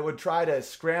mothers that would try to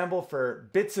scramble for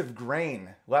bits of grain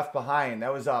left behind,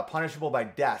 that was punishable by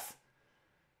death.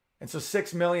 And so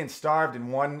 6 million starved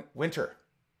in one winter.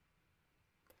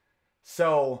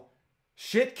 So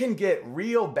shit can get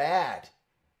real bad.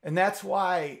 And that's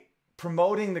why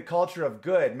promoting the culture of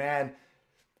good, man,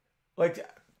 like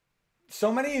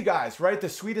so many of you guys write the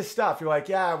sweetest stuff. You're like,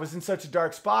 yeah, I was in such a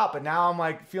dark spot, but now I'm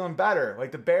like feeling better.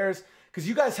 Like the Bears, because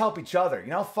you guys help each other. You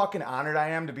know how fucking honored I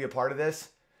am to be a part of this?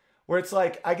 Where it's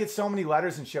like, I get so many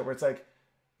letters and shit where it's like,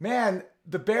 man,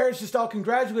 the Bears just all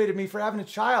congratulated me for having a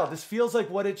child. This feels like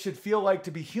what it should feel like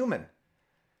to be human.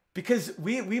 Because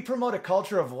we promote a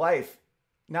culture of life,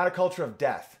 not a culture of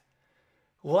death.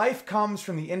 Life comes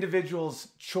from the individual's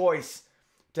choice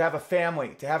to have a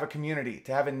family, to have a community,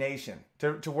 to have a nation,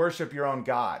 to worship your own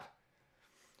God.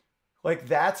 Like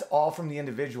that's all from the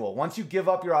individual. Once you give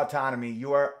up your autonomy,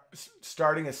 you are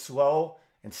starting a slow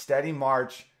and steady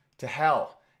march to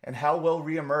hell. And hell will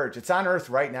reemerge. It's on earth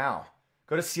right now.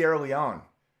 Go to Sierra Leone.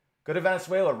 Go to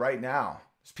Venezuela right now.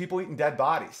 There's people eating dead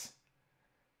bodies.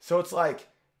 So it's like,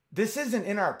 this isn't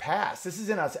in our past. This is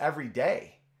in us every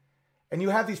day. And you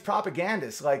have these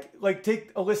propagandists, like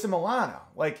take Alyssa Milano.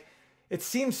 Like, it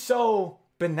seems so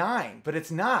benign, but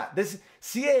it's not. This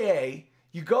CAA,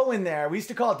 you go in there, we used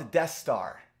to call it the Death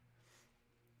Star.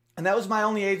 And that was my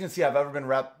only agency I've ever been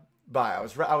rep by. I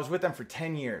was with them for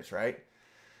 10 years, right?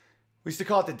 We used to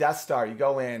call it the Death Star. You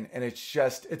go in and it's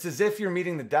as if you're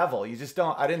meeting the devil. You just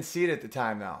don't, I didn't see it at the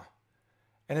time though.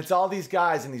 And it's all these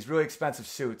guys in these really expensive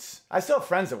suits. I still have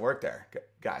friends that work there,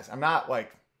 guys. I'm not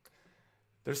like,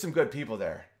 there's some good people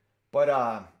there.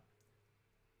 But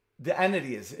the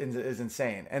entity is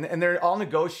insane. And they're all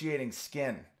negotiating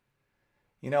skin.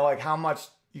 You know, like how much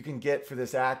you can get for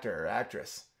this actor or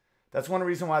actress. That's one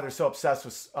reason why they're so obsessed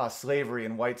with slavery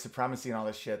and white supremacy and all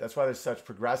this shit. That's why they're such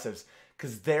progressives.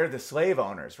 Because they're the slave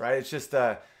owners, right? It's just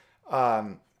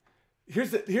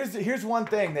here's one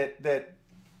thing that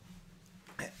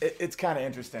it's kind of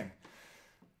interesting.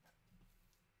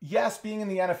 Yes, being in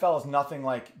the NFL is nothing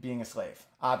like being a slave.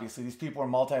 Obviously, these people are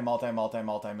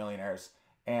multi-millionaires,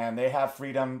 and they have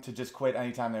freedom to just quit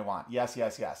anytime they want. Yes.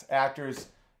 Actors,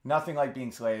 nothing like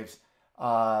being slaves.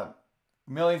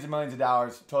 Millions and millions of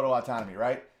dollars, total autonomy,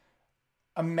 right?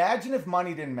 imagine if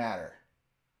money didn't matter,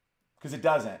 because it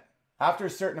doesn't. After a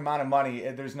certain amount of money,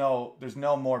 there's no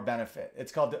more benefit.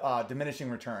 It's called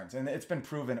diminishing returns, and it's been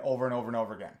proven over and over and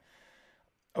over again.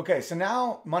 Okay, so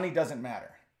now money doesn't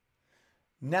matter.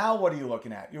 Now what are you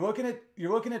looking at? You're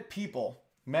looking at people,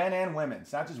 men and women.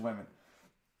 It's not just women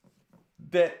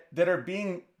that are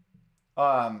being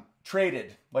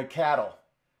traded like cattle,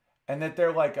 and that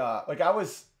they're like I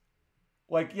was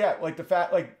like, yeah, like the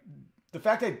fact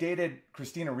I dated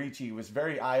Christina Ricci was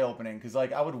very eye-opening, because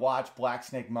like I would watch Black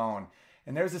Snake Moan,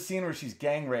 and there's a scene where she's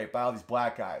gang raped by all these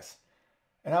black guys,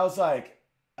 and I was like,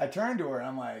 I turned to her and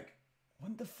I'm like,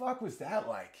 what the fuck was that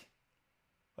like?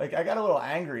 Like, I got a little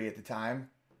angry at the time,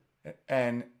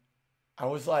 and I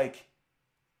was like,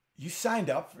 you signed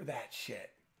up for that shit.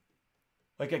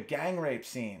 Like a gang rape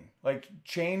scene, like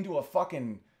chained to a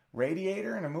fucking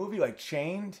radiator in a movie, like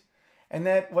chained. And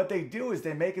that what they do is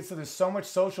they make it so there's so much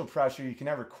social pressure you can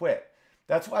never quit.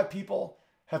 That's why people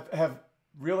have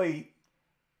really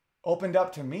opened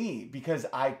up to me, because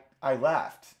I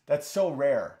left. That's so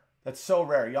rare. That's so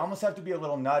rare. You almost have to be a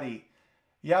little nutty.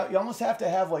 Yeah, you almost have to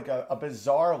have like a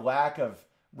bizarre lack of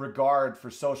regard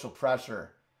for social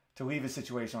pressure to leave a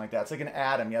situation like that. It's like an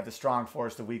atom. You have the strong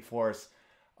force, the weak force.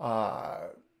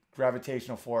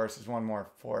 Gravitational force is one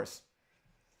more force.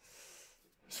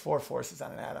 There's 4 forces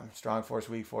on an atom: strong force,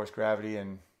 weak force, gravity,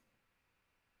 and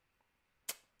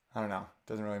I don't know.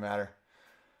 Doesn't really matter.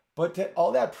 But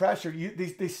all that pressure,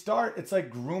 they start. It's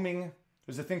like grooming.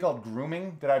 There's a thing called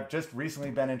grooming that I've just recently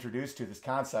been introduced to. This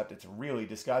concept. It's really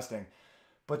disgusting.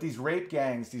 But these rape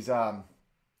gangs, the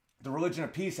Religion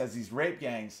of Peace has these rape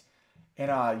gangs in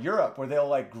Europe where they'll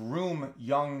like groom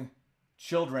young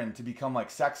children to become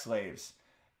like sex slaves,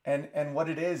 and what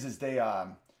it is they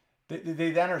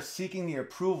then are seeking the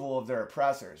approval of their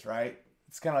oppressors, right?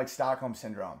 It's kind of like Stockholm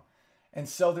syndrome, and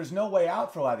so there's no way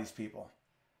out for a lot of these people,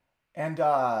 and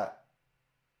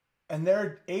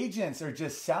their agents are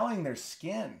just selling their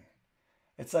skin.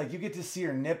 It's like you get to see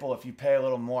your nipple if you pay a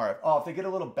little more. Oh, if they get a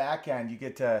little back end, you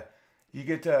get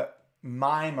to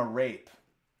mime a rape,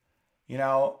 you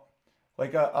know,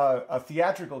 like a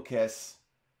theatrical kiss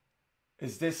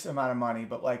is this amount of money,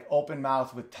 but like open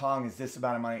mouth with tongue is this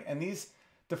amount of money. And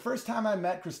the first time I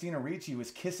met Christina Ricci was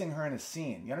kissing her in a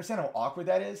scene. You understand how awkward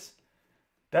that is?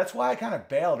 That's why I kind of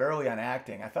bailed early on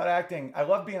acting. I thought acting, I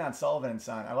loved being on Sullivan and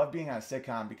Son. I loved being on a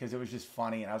sitcom because it was just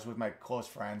funny and I was with my close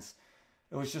friends.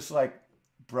 It was just like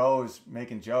bros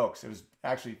making jokes. It was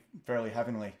actually fairly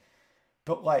heavenly.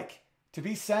 But like to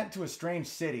be sent to a strange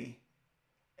city,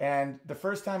 and the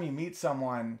first time you meet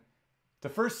someone, the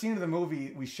first scene of the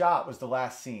movie we shot was the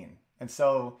last scene. And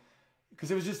so,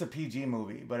 because it was just a PG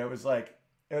movie, but it was like,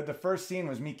 the first scene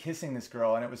was me kissing this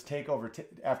girl, and it was take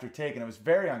after take, and it was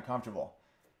very uncomfortable.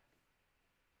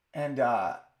 And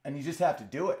you just have to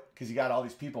do it because you got all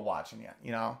these people watching you,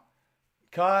 you know?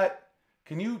 Cut.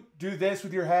 Can you do this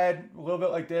with your head? A little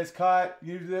bit like this. Cut.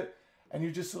 You do it. And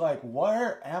you're just like,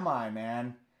 where am I,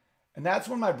 man? And that's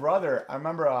when my brother, I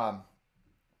remember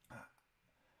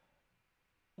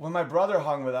when my brother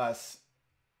hung with us,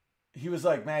 he was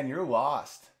like, man, you're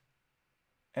lost.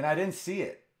 And I didn't see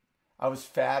it. I was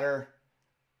fatter.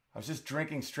 I was just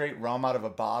drinking straight rum out of a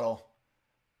bottle.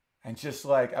 And just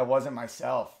like, I wasn't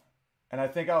myself. And I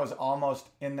think I was almost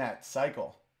in that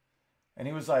cycle. And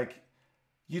he was like,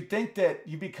 you'd think that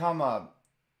you become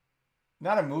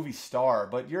not a movie star,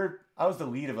 but I was the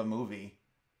lead of a movie.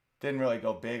 Didn't really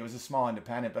go big. It was a small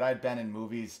independent, but I'd been in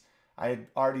movies. I had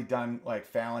already done like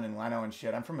Fallon and Leno and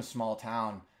shit. I'm from a small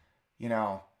town, you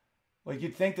know. Like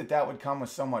you'd think that would come with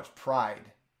so much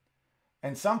pride.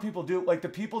 And some people do, like the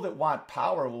people that want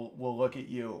power will look at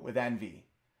you with envy.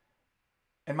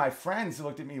 And my friends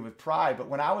looked at me with pride, but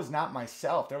when I was not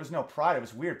myself, there was no pride. It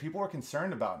was weird. People were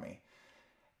concerned about me.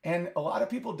 And a lot of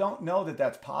people don't know that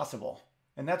that's possible.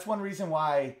 And that's one reason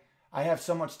why I have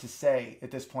so much to say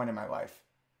at this point in my life.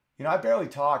 You know, I barely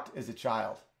talked as a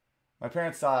child. My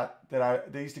parents thought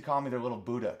that they used to call me their little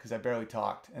Buddha because I barely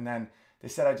talked. And then they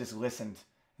said I just listened.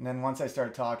 And then once I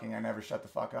started talking, I never shut the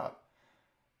fuck up.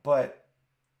 But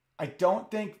I don't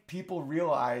think people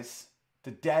realize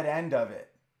the dead end of it.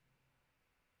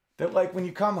 That like when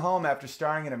you come home after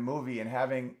starring in a movie and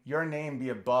having your name be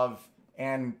above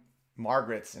Anne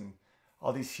Margaret's and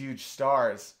all these huge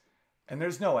stars, and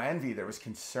there's no envy, there was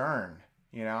concern,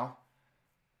 you know?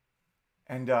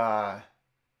 And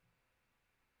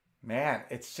man,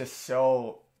 it's just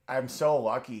I'm so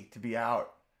lucky to be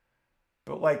out.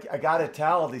 But like, I gotta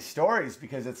tell these stories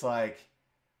because it's like,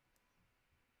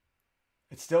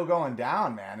 it's still going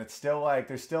down, man. It's still like,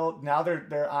 now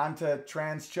they're on to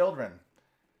trans children.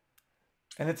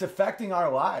 And it's affecting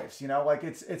our lives, you know, like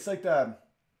it's like the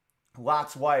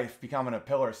Lot's wife becoming a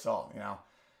pillar of salt, you know.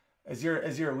 As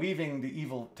you're leaving the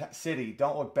evil city,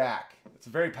 don't look back. It's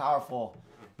a very powerful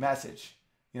message.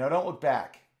 You know, don't look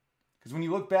back. Because when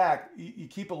you look back, you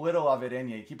keep a little of it in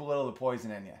you. You keep a little of the poison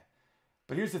in you.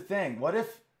 But here's the thing. What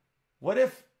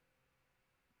if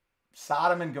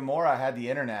Sodom and Gomorrah had the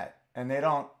internet and they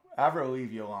don't ever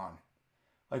leave you alone?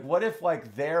 Like, what if,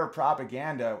 like, their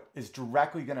propaganda is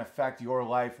directly going to affect your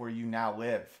life where you now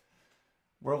live?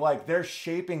 Where, like, they're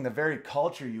shaping the very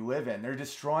culture you live in. They're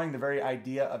destroying the very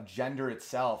idea of gender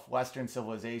itself, Western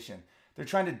civilization. They're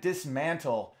trying to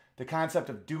dismantle the concept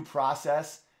of due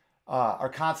process, our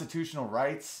constitutional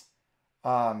rights,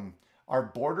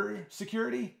 our border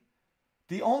security.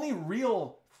 The only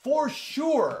real, for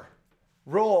sure,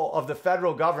 role of the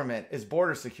federal government is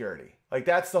border security. Like,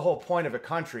 that's the whole point of a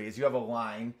country, is you have a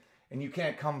line and you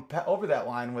can't come over that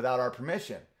line without our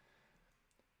permission.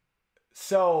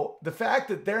 So the fact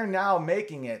that they're now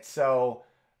making it so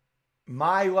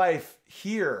my life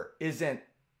here isn't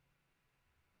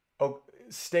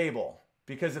stable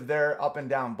because of their up and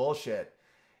down bullshit,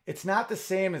 it's not the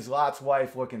same as Lot's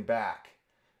wife looking back.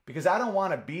 Because I don't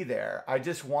want to be there. I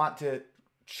just want to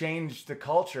change the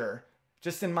culture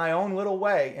just in my own little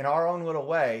way, in our own little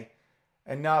way,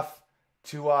 enough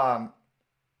to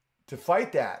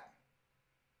fight that.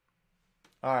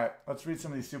 All right, let's read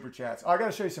some of these super chats. Oh, I got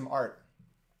to show you some art.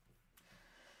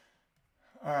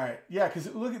 All right, yeah,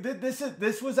 because look at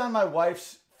this was on my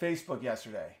wife's Facebook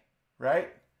yesterday, right?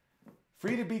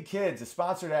 Free to Be Kids, a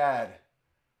sponsored ad.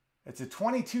 It's a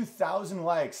 22,000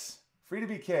 likes. Free to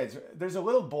Be Kids. There's a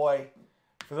little boy.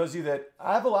 For those of you that,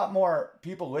 I have a lot more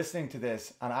people listening to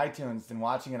this on iTunes than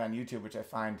watching it on YouTube, which I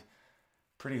find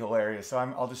pretty hilarious. So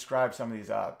I'll describe some of these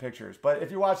pictures. But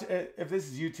if you're watching, if this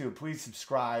is YouTube, please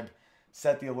subscribe,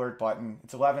 set the alert button.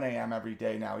 It's 11 a.m. every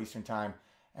day now, Eastern time.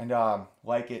 And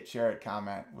like it, share it,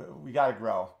 comment. We got to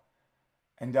grow.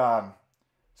 And so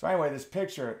anyway, this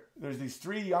picture, there's these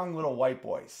 3 young little white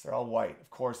boys. They're all white. Of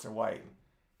course they're white.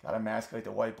 Got to emasculate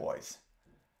the white boys.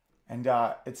 And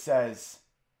it says,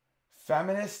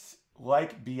 feminists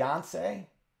like Beyonce.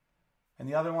 And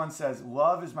the other one says,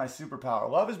 love is my superpower.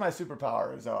 Love is my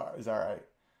superpower is all right.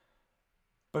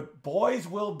 But boys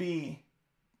will be,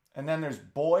 and then there's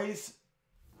boys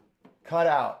cut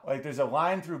out. Like there's a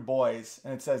line through boys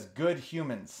and it says good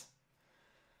humans.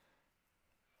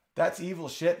 That's evil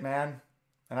shit, man.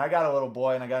 And I got a little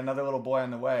boy and I got another little boy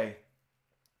on the way.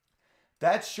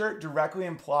 That shirt directly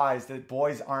implies that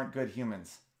boys aren't good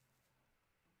humans.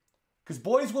 Because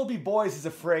boys will be boys is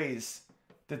a phrase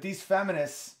that these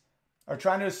feminists are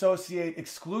trying to associate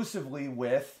exclusively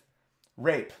with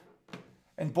rape.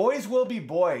 And boys will be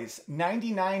boys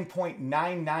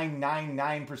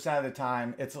 99.9999% of the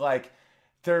time. It's like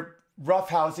they're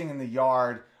roughhousing in the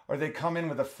yard, or they come in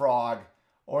with a frog,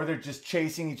 or they're just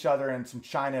chasing each other and some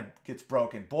china gets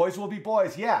broken. Boys will be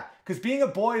boys, yeah. Because being a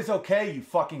boy is okay, you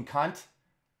fucking cunt.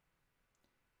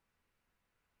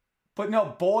 But no,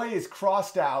 boy is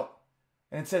crossed out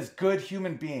and it says good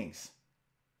human beings.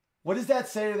 What does that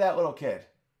say to that little kid?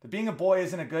 That being a boy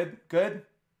isn't a good?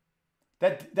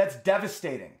 That's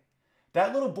devastating.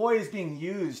 That little boy is being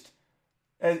used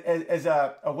as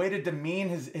a way to demean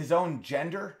his own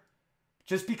gender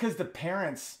just because the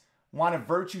parents want a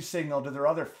virtue signal to their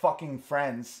other fucking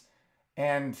friends.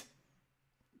 And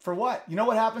for what? You know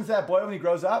what happens to that boy when he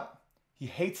grows up? He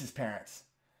hates his parents.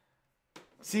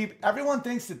 See, everyone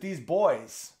thinks that these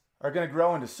boys are going to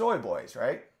grow into soy boys,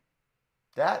 right?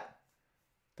 That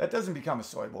doesn't become a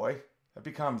soy boy. That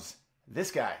becomes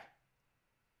this guy.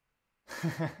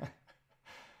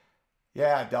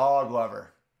 Yeah, dog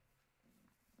lover.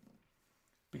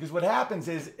 Because what happens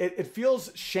is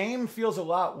shame feels a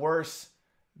lot worse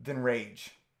than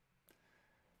rage.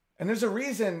 And there's a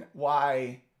reason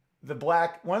why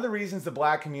one of the reasons the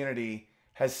black community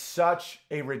has such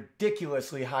a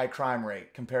ridiculously high crime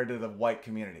rate compared to the white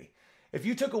community. If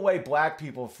you took away black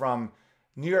people from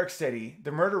New York City,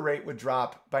 the murder rate would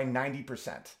drop by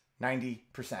 90%.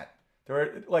 90%. There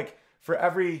were, like, for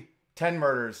every 10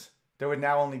 murders, there would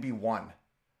now only be 1.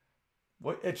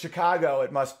 At Chicago,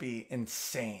 it must be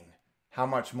insane how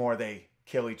much more they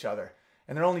kill each other.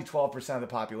 And they're only 12% of the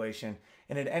population.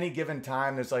 And at any given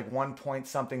time, there's like 1 point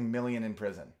something million in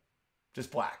prison.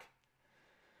 Just black.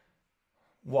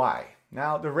 Why?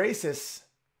 Now, the racists,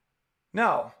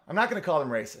 no, I'm not going to call them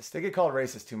racist. They get called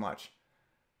racist too much.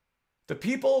 The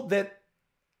people that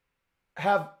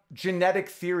have genetic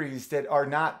theories that are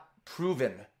not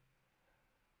proven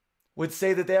would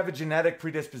say that they have a genetic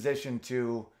predisposition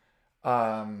to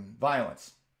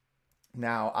violence.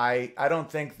 Now, I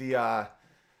don't think the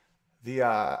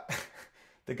the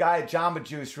the guy at Jamba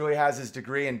Juice really has his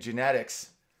degree in genetics.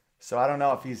 So I don't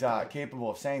know if he's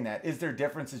capable of saying that. Is there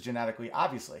differences genetically?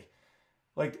 Obviously.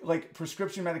 Like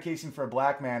prescription medication for a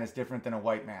black man is different than a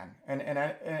white man.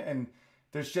 And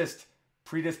there's just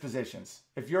predispositions.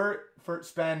 If you're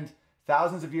spend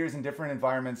thousands of years in different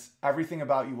environments, everything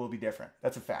about you will be different.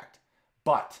 That's a fact.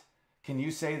 But can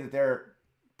you say that they're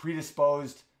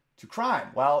predisposed to crime?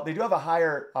 Well, they do have a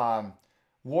higher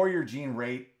warrior gene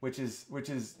rate, which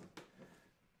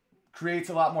creates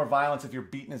a lot more violence if you're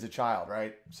beaten as a child,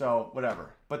 right? So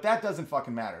whatever. But that doesn't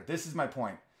fucking matter. This is my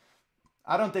point.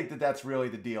 I don't think that that's really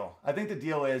the deal. I think the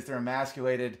deal is they're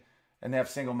emasculated and they have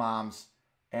single moms,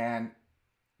 and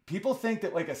people think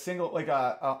that like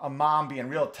a mom being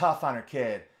real tough on her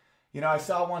kid. You know, I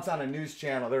saw once on a news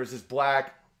channel, there was this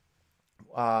black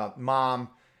mom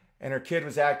and her kid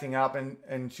was acting up,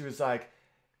 and she was like,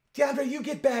 "DeAndre, you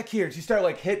get back here." And she started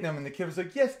like hitting him, and the kid was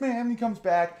like, "Yes, ma'am." And he comes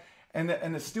back, and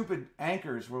the stupid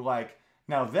anchors were like,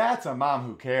 "Now that's a mom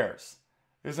who cares.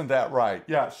 Isn't that right?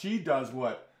 Yeah, she does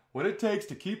what it takes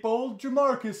to keep old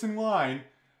Jamarcus in line.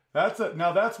 That's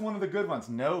one of the good ones."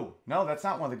 No, that's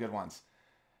not one of the good ones.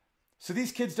 So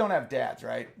these kids don't have dads,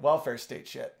 right? Welfare state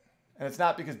shit. And it's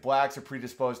not because blacks are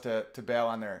predisposed to bail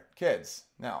on their kids.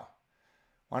 No.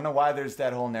 Want to know why there's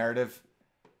that whole narrative?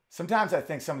 Sometimes I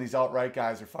think some of these alt-right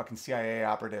guys are fucking CIA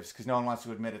operatives because no one wants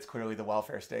to admit it's clearly the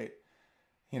welfare state.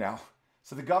 You know?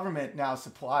 So the government now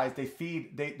supplies, they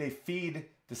feed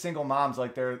the single moms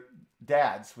like their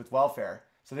dads with welfare.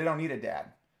 So they don't need a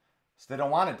dad. So they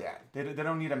don't want a dad. They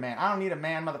don't need a man. I don't need a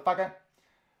man, motherfucker.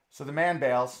 So the man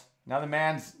bails. Now the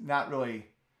man's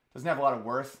doesn't have a lot of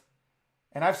worth.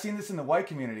 And I've seen this in the white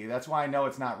community. That's why I know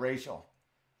it's not racial.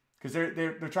 Because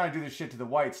they're trying to do this shit to the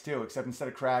whites too, except instead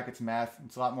of crack, it's meth.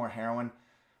 It's a lot more heroin.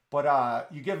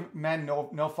 But you give men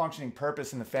no functioning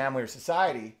purpose in the family or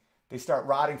society, they start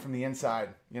rotting from the inside,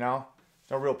 you know?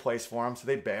 There's no real place for them, so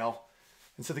they bail.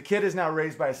 And so the kid is now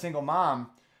raised by a single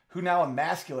mom who now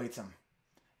emasculates him.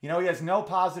 You know, he has no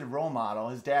positive role model.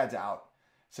 His dad's out.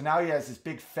 So now he has this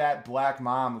big fat black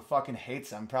mom who fucking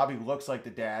hates him, probably looks like the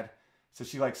dad. So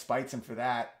she like spites him for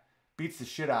that, beats the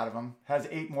shit out of him, has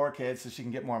 8 more kids so she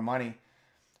can get more money.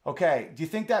 Okay, do you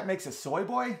think that makes a soy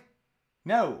boy?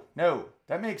 No.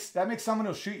 That makes someone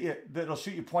that'll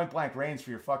shoot you point blank range for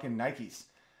your fucking Nikes.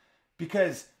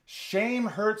 Because shame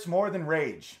hurts more than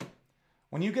rage.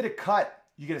 When you get a cut,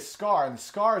 you get a scar, and the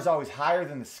scar is always higher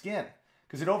than the skin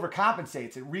because it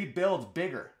overcompensates. It rebuilds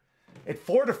bigger. It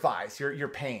fortifies your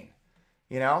pain,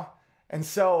 you know? And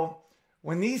so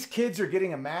when these kids are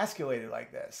getting emasculated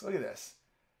like this, look at this.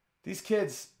 These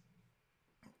kids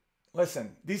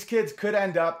could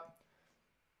end up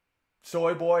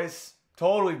soy boys,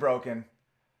 totally broken,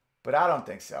 but I don't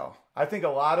think so. I think a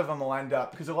lot of them will end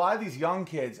up, because a lot of these young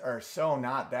kids are so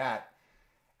not that,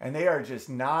 and they are just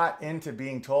not into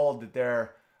being told that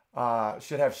they're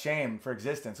should have shame for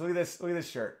existence. Look at this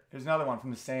shirt. Here's another one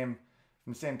from the same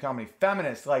company.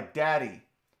 Feminist like daddy.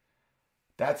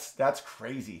 That's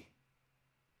crazy.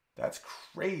 That's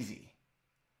crazy.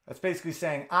 That's basically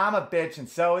saying I'm a bitch and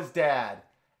so is dad.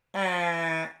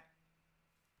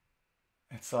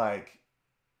 It's like,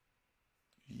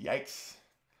 yikes.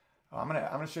 Oh, I'm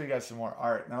gonna show you guys some more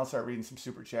art, and then I'll start reading some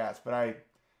super chats. But I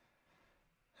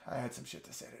had some shit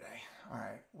to say today. All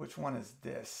right, which one is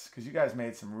this? Because you guys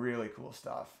made some really cool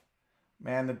stuff.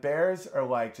 Man, the bears are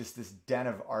like just this den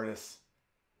of artists.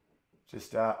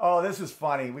 Just, oh, this was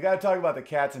funny. We got to talk about the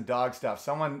cats and dog stuff.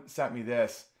 Someone sent me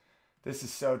this. This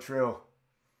is so true.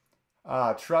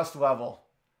 Trust level.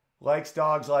 Likes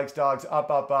dogs,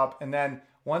 up. And then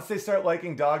once they start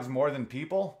liking dogs more than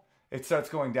people, it starts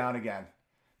going down again.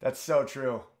 That's so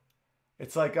true.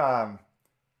 It's like, I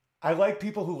like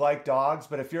people who like dogs,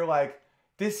 but if you're like,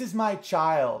 this is my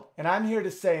child, and I'm here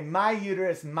to say my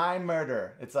uterus, my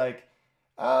murder. It's like,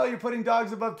 oh, you're putting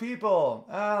dogs above people.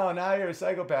 Oh, now you're a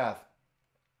psychopath.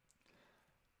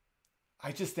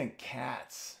 I just think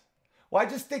cats. Well, I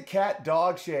just think cat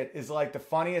dog shit is like the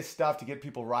funniest stuff to get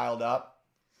people riled up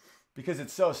because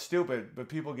it's so stupid, but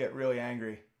people get really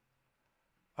angry.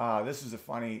 This is the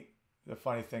funny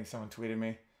thing someone tweeted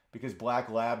me. Because black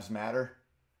labs matter.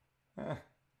 I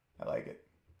like it.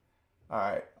 All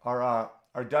right.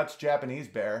 Our Dutch Japanese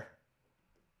bear,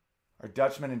 our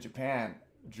Dutchman in Japan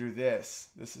drew this.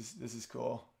 This is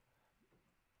cool.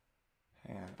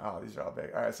 And oh, these are all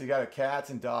big. All right, so you got cats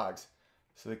and dogs.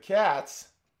 So the cats,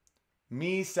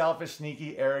 me, selfish,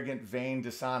 sneaky, arrogant, vain,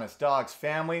 dishonest. Dogs,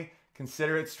 family,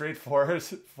 considerate,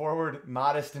 straightforward,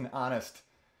 modest, and honest.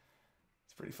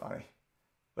 It's pretty funny.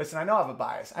 Listen, I know I have a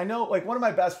bias. I know, like, one of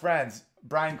my best friends,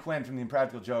 Brian Quinn from the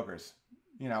Impractical Jokers.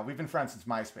 we've been friends since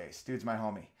MySpace. Dude's my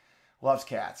homie. Loves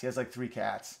cats. He has like 3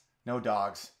 cats. No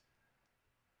dogs.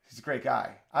 He's a great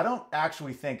guy. I don't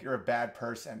actually think you're a bad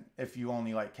person if you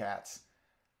only like cats.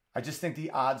 I just think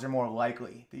the odds are more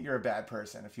likely that you're a bad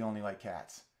person if you only like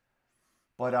cats.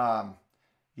 But,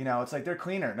 it's like they're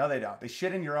cleaner. No, they don't. They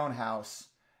shit in your own house,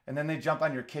 and then they jump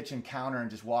on your kitchen counter and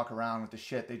just walk around with the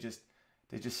shit they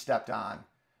just stepped on.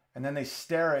 And then they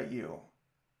stare at you,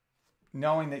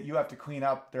 knowing that you have to clean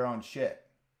up their own shit.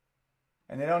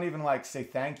 And they don't even like say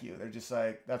thank you. They're just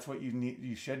like, that's what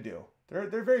you should do.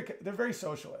 They're very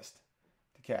socialist,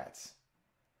 the cats.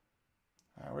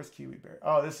 Where's Kiwi Bear?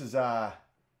 Oh, this is there's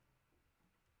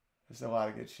a lot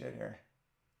of good shit here.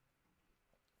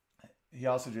 He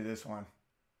also drew this one.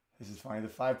 This is funny. The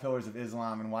 5 pillars of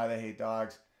Islam and why they hate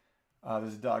dogs.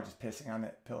 There's a dog just pissing on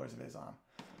the pillars of Islam.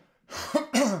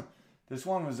 This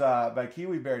one was by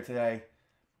Kiwi Bear today.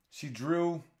 She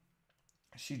drew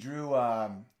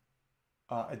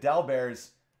Adele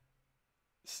Bear's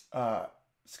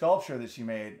sculpture that she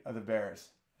made of the bears.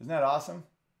 Isn't that awesome?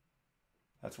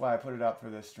 That's why I put it up for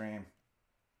this stream.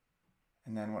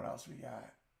 And then what else we got?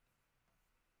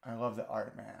 I love the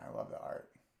art, man. I love the art.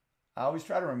 I always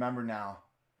try to remember now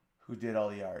who did all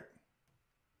the art,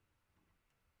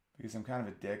 because I'm kind of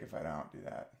a dick if I don't do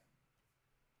that.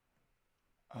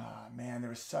 Man, there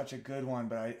was such a good one,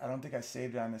 but I don't think I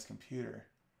saved it on this computer.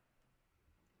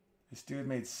 This dude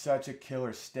made such a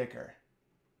killer sticker.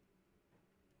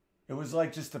 It was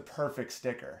like just the perfect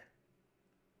sticker.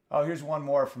 Oh, here's one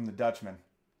more from the Dutchman.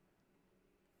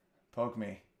 Poke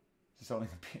me. Just holding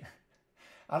a beer.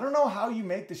 I don't know how you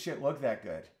make the shit look that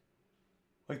good.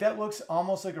 Like, that looks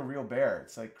almost like a real bear.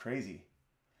 It's like crazy.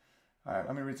 All right,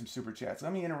 let me read some super chats.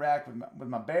 Let me interact with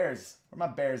my bears. Where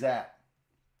my bears at?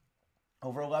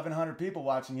 Over 1,100 people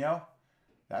watching, yo.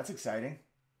 That's exciting.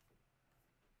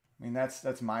 I mean,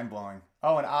 that's mind-blowing.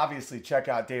 Oh, and obviously check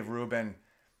out Dave Rubin.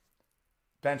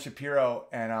 Ben Shapiro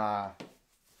and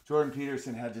Jordan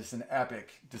Peterson had just an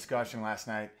epic discussion last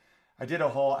night. I did a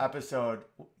whole episode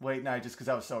late night just because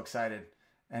I was so excited.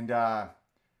 And,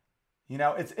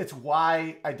 it's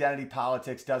why identity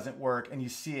politics doesn't work. And you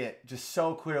see it just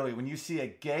so clearly when you see a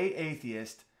gay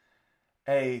atheist,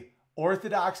 a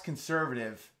Orthodox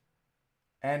conservative,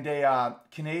 and a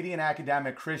Canadian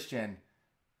academic Christian,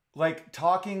 like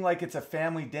talking like it's a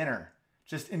family dinner,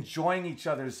 just enjoying each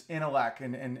other's intellect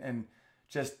and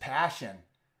just passion.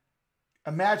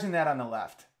 Imagine that on the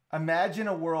left. Imagine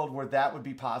a world where that would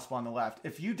be possible on the left.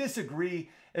 If you disagree,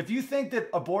 if you think that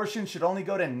abortion should only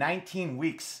go to 19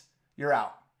 weeks, you're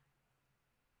out.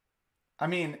 I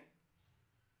mean,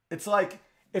 it's like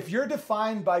if you're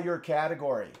defined by your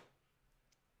category,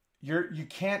 you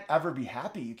can't ever be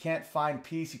happy. You can't find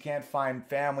peace. You can't find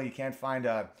family. You can't find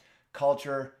a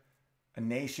culture, a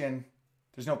nation.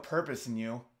 There's no purpose in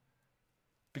you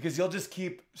because you'll just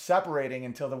keep separating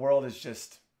until the world is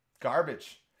just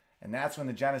garbage. And that's when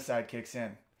the genocide kicks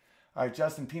in. All right,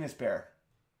 Justin Penis Bear.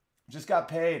 Just got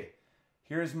paid.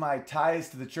 Here's my ties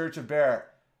to the Church of Bear.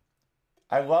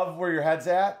 I love where your head's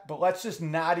at, but let's just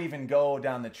not even go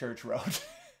down the church road.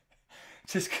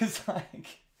 Just because,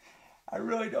 I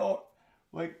really don't,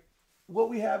 what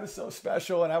we have is so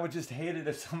special, and I would just hate it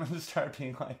if someone would start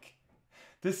being like,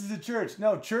 this is a church.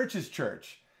 No, church is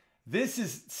church. This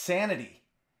is sanity.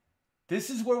 This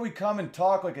is where we come and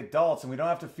talk like adults, and we don't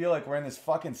have to feel like we're in this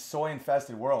fucking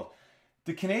soy-infested world.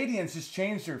 The Canadians just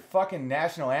changed their fucking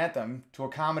national anthem to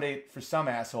accommodate for some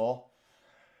asshole.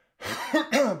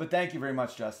 But thank you very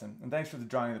much, Justin. And thanks for the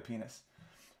drawing of the penis.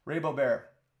 Rainbow Bear.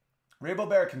 Rainbow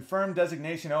Bear, confirmed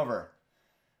designation over.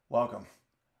 Welcome.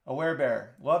 Aware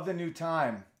Bear. Love the new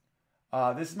time.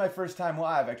 This is my first time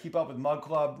live. I keep up with Mug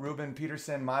Club, Ruben,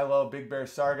 Peterson, Milo, Big Bear,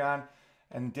 Sargon,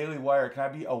 and Daily Wire. Can I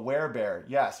be Aware Bear?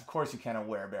 Yes, of course you can,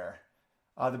 Aware Bear.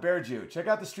 The Bear Jew. Check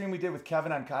out the stream we did with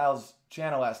Kevin on Kyle's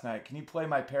channel last night. Can you play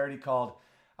my parody called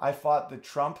I Fought the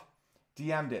Trump?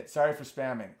 DM'd it. Sorry for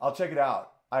spamming. I'll check it out.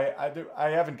 I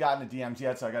haven't gotten the DMs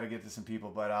yet, so I got to get to some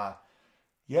people. But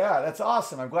yeah, that's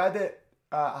awesome. I'm glad that.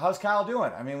 How's Kyle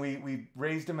doing? I mean, we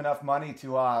raised him enough money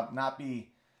to not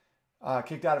be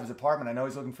kicked out of his apartment. I know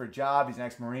he's looking for a job. He's an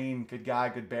ex-Marine. Good guy,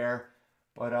 good bear.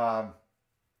 But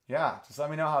yeah, just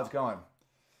let me know how it's going.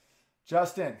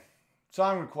 Justin,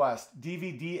 song request.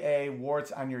 DVDA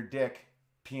warts on your dick,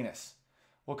 penis.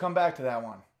 We'll come back to that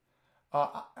one.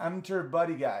 Enter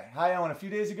Buddy Guy. Hi, Owen. A few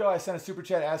days ago, I sent a super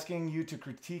chat asking you to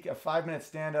critique a 5-minute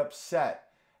stand-up set.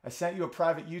 I sent you a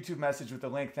private YouTube message with the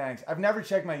link. Thanks. I've never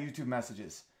checked my YouTube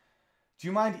messages. Do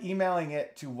you mind emailing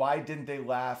it to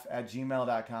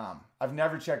whydidn'ttheylaugh@gmail.com? I've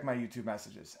never checked my YouTube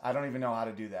messages. I don't even know how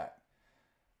to do that.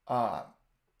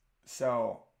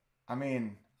 So, I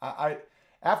mean,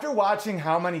 After watching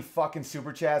how many fucking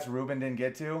super chats Ruben didn't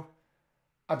get to,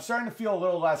 I'm starting to feel a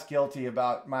little less guilty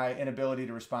about my inability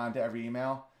to respond to every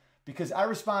email because I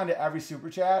respond to every super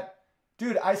chat.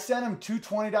 Dude, I sent him two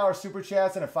 $20 super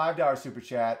chats and a $5 super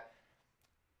chat.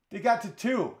 They got to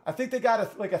 2. I think they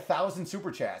got like 1,000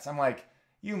 super chats. I'm like,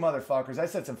 you motherfuckers. I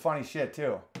said some funny shit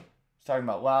too. I was talking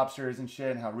about lobsters and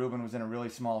shit and how Ruben was in a really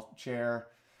small chair.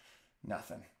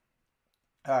 Nothing.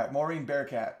 All right, Maureen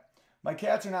Bearcat. My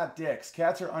cats are not dicks.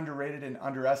 Cats are underrated and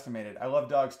underestimated. I love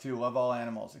dogs too. Love all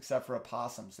animals except for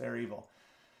opossums. They're evil.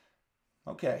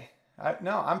 Okay.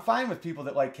 I'm fine with people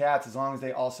that like cats as long as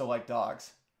they also like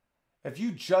dogs. If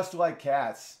you just like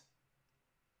cats,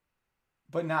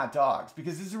 but not dogs,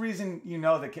 because this is the reason you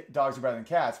know that dogs are better than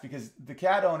cats, because the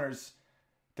cat owners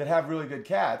that have really good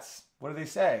cats, what do they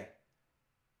say?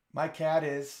 My cat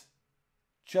is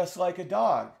just like a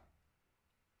dog.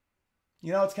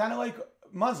 You know, it's kind of like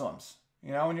Muslims,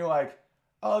 you know, when you're like,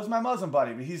 oh, it's my Muslim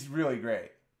buddy, but he's really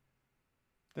great.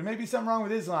 There may be something wrong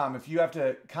with Islam if you have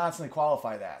to constantly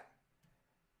qualify that.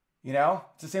 You know,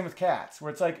 it's the same with cats,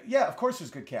 where it's like, yeah, of course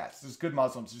there's good cats, there's good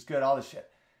Muslims, there's good all this shit.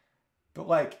 But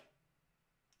like,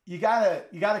 you gotta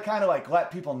kind of like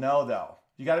let people know though.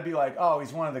 You gotta be like, oh,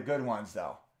 he's one of the good ones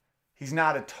though. He's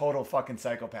not a total fucking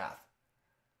psychopath.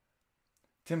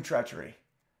 Tim Treachery.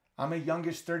 I'm a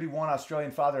youngish 31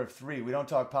 Australian father of 3. We don't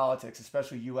talk politics,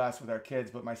 especially US with our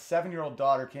kids, but my 7-year-old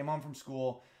daughter came home from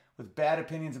school with bad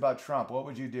opinions about Trump. What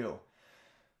would you do?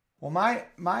 Well,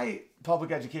 my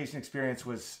public education experience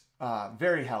was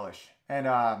very hellish. And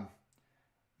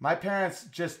my parents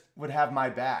just would have my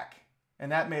back.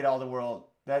 And that made all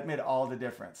the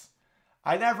difference.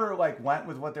 I never like went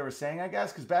with what they were saying, I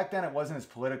guess, because back then it wasn't as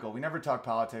political. We never talked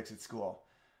politics at school,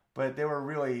 but they were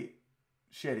really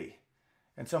shitty.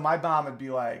 And so my mom would be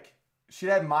like, she'd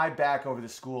have my back over the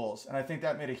schools. And I think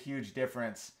that made a huge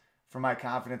difference for my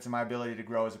confidence and my ability to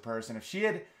grow as a person. If she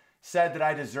had said that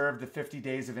I deserved the 50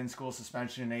 days of in-school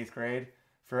suspension in 8th grade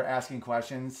for asking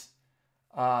questions,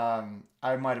 I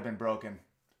might have been broken.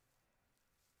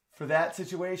 For that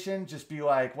situation, just be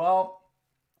like, well,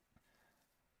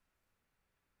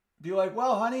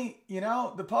 honey, you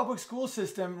know, the public school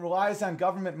system relies on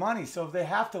government money. So if they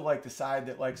have to like the side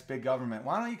that likes big government,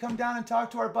 why don't you come down and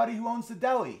talk to our buddy who owns the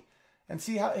deli and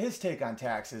see how his take on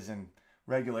taxes and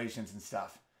regulations and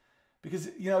stuff? Because,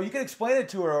 you know, you can explain it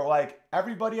to her like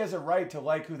everybody has a right to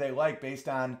like who they like based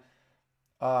on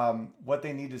what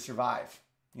they need to survive.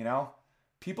 You know,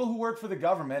 people who work for the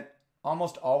government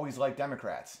almost always like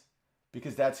Democrats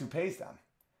because that's who pays them.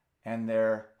 And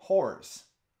they're whores.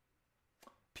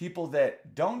 People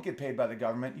that don't get paid by the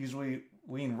government usually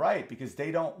lean right because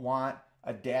they don't want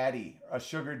a daddy, a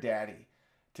sugar daddy,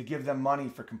 to give them money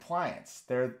for compliance.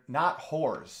 They're not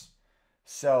whores.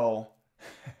 So,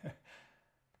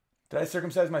 did I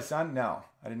circumcise my son? No,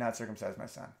 I did not circumcise my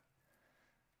son.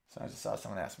 So I just saw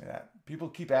someone ask me that. People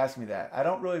keep asking me that. I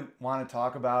don't really want to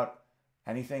talk about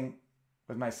anything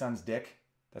with my son's dick.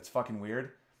 That's fucking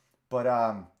weird. But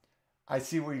I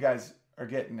see where you guys are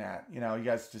getting at. You know, you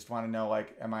guys just want to know,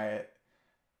 like,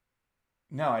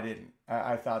 No, I didn't.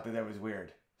 I thought that was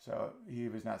weird. So he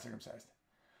was not circumcised.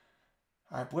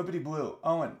 All right, Blippity Blue.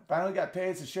 Owen, finally got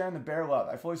paid, so sharing the bear love.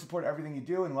 I fully support everything you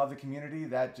do and love the community.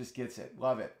 That just gets it.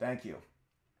 Love it. Thank you.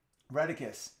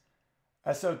 Redicus.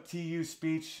 SOTU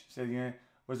speech said, you know,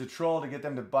 was a troll to get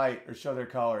them to bite or show their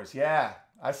colors. Yeah,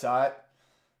 I saw it.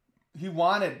 He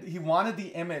wanted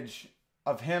the image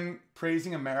of him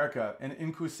praising America and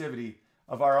inclusivity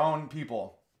of our own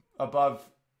people above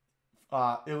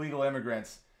illegal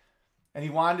immigrants. And he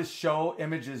wanted to show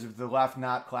images of the left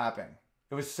not clapping.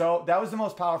 That was the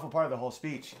most powerful part of the whole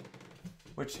speech,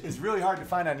 which is really hard to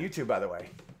find on YouTube, by the way.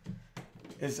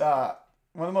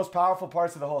 One of the most powerful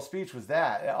parts of the whole speech was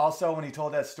that. Also, when he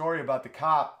told that story about the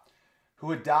cop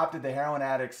who adopted the heroin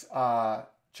addict's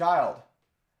child.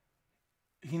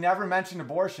 He never mentioned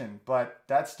abortion, but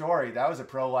that was a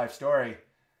pro-life story.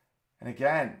 And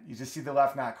again, you just see the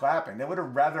left not clapping. They would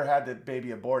have rather had the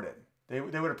baby aborted. They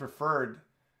would have preferred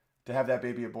to have that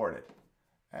baby aborted.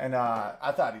 And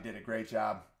I thought he did a great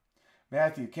job.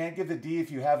 Matthew, can't give the D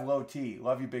if you have low T.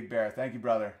 Love you, Big Bear. Thank you,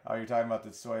 brother. Oh, you're talking about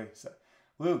the soy.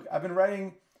 Luke, I've been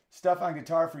writing stuff on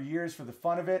guitar for years for the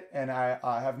fun of it, and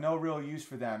I have no real use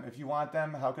for them. If you want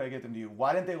them, how can I get them to you?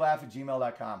 Why didn't they laugh at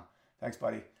gmail.com? Thanks,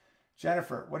 buddy.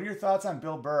 Jennifer, what are your thoughts on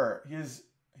Bill Burr?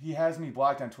 He has me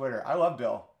blocked on Twitter. I love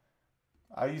Bill.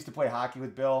 I used to play hockey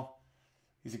with Bill.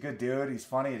 He's a good dude. He's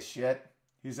funny as shit.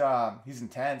 He's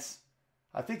intense.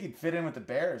 I think he'd fit in with the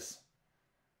Bears.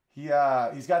 He's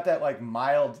got that like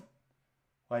mild,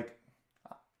 like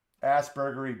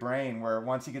Aspergery brain where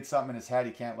once he gets something in his head,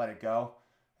 he can't let it go.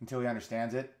 until he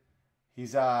understands it.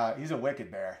 He's a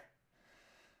wicked bear.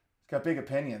 He's got big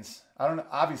opinions.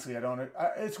 Obviously I don't,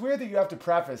 it's weird that you have to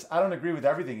preface, I don't agree with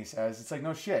everything he says. It's like,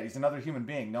 no shit, he's another human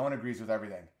being. No one agrees with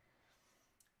everything.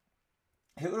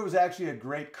 Hitler was actually a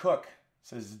great cook,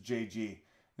 says JG.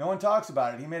 No one talks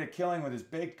about it. He made a killing with his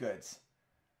baked goods.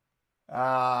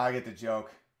 I get the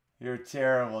joke. You're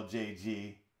terrible,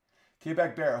 JG.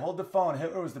 Quebec Bear, hold the phone.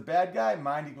 Hitler was the bad guy.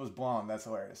 Mind equals blown. That's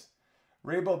hilarious.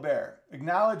 Rainbow Bear,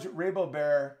 acknowledge Rainbow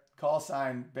Bear. Call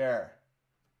sign Bear.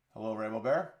 Hello, Rainbow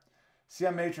Bear.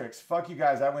 CM Matrix, fuck you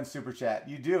guys. I win Super Chat.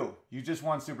 You do. You just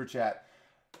won Super Chat.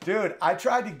 Dude,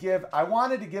 I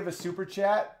wanted to give a Super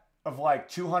Chat of like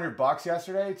 $200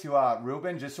 yesterday to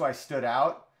Ruben just so I stood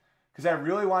out. Because I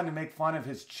really wanted to make fun of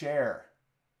his chair.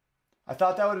 I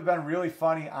thought that would have been really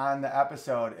funny on the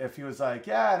episode if he was like,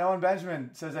 yeah, and Owen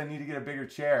Benjamin says I need to get a bigger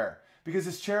chair. Because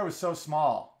his chair was so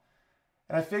small.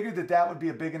 And I figured that would be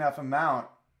a big enough amount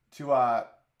to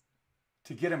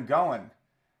get him going.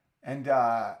 And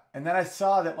then I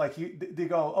saw that like they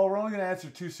go, oh, we're only going to answer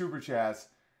 2 Super Chats.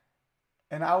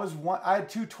 And I had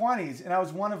 2 20s and I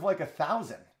was one of like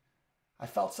 1,000. I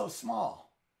felt so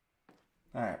small.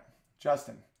 All right,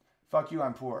 Justin. Fuck you,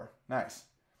 I'm poor. Nice.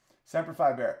 Semper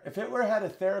Fi Bear. If Hitler had a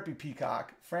therapy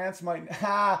peacock, France might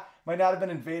not have been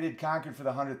invaded, conquered for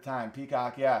the 100th time.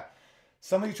 Peacock, yeah.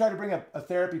 Somebody tried to bring a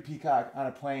therapy peacock on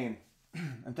a plane,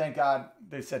 and thank God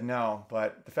they said no,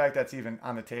 but the fact that's even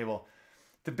on the table.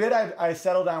 The bit I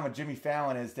settled on with Jimmy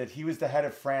Fallon is that he was the head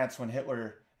of France when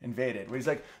Hitler invaded, where he's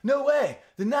like, no way,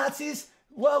 the Nazis,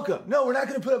 welcome. No, we're not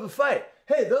going to put up a fight.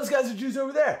 Hey, those guys are Jews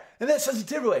over there. And that's Justin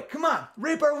Timberlake. Come on,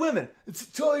 rape our women. It's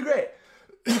totally great.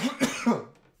 Because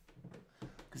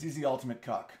he's the ultimate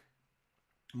cuck.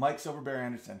 Mike Silverbear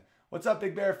Anderson. What's up,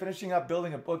 Big Bear? Finishing up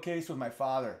building a bookcase with my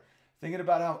father. Thinking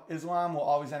about how Islam will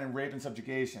always end in rape and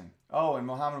subjugation. Oh, and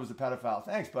Muhammad was a pedophile.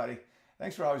 Thanks, buddy.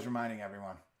 Thanks for always reminding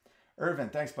everyone. Irvin,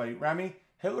 thanks, buddy. Remy,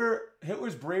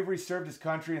 Hitler's bravery served his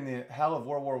country in the hell of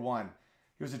World War I.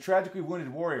 He was a tragically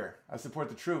wounded warrior. I support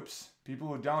the troops. People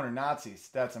who don't are Nazis.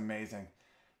 That's amazing.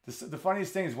 The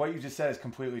funniest thing is what you just said is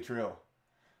completely true.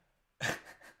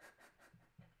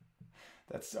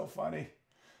 That's so funny.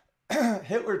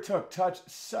 Hitler took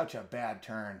such a bad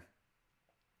turn.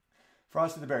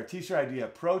 Frosty the Bear, t-shirt idea,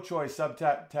 pro-choice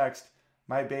subtext,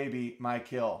 my baby, my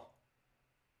kill.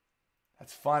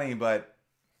 That's funny, but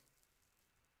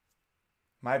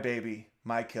my baby,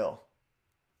 my kill.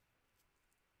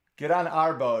 Get on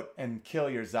our boat and kill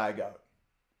your zygote.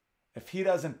 If he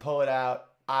doesn't pull it out,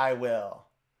 I will.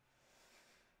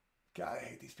 God, I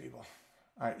hate these people.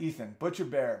 All right, Ethan, Butcher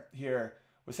Bear here.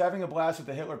 Was having a blast with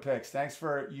the Hitler pics. Thanks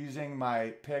for using my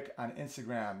pic on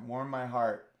Instagram. Warmed my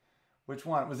heart. Which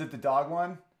one? Was it the dog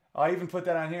one? Oh, I even put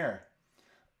that on here.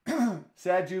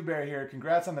 Sad Jew Bear here.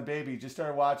 Congrats on the baby. Just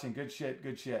started watching. Good shit,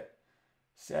 good shit.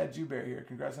 Sad Jew Bear here.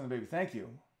 Congrats on the baby. Thank you.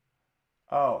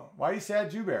 Oh, why are you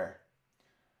sad Jew Bear?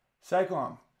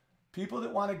 Cyclone. People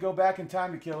that want to go back in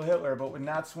time to kill Hitler but would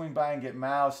not swing by and get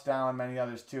Mao, Stalin, many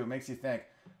others too. It makes you think,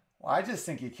 well, I just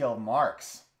think he killed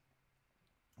Marx.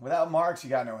 Without Marx, you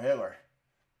got no Hitler.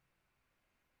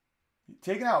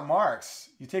 Taking out Marx,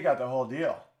 you take out the whole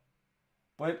deal.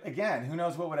 But again, who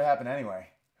knows what would have happened anyway?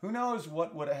 Who knows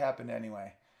what would have happened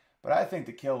anyway? But I think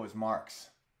the kill was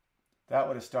Marx. That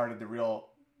would have started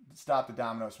stopped the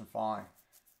dominoes from falling.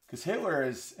 Because Hitler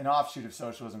is an offshoot of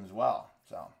socialism as well.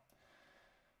 So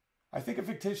I think a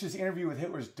fictitious interview with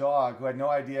Hitler's dog, who had no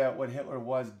idea what Hitler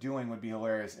was doing, would be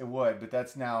hilarious. It would, but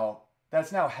that's now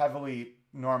heavily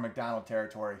Norm Macdonald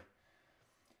territory.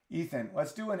 Ethan,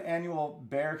 let's do an annual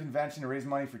bear convention to raise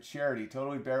money for charity.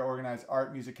 Totally bear organized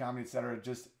art, music, comedy, etc.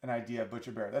 Just an idea.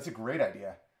 Butcher Bear. That's a great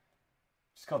idea.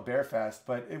 It's called Bear Fest,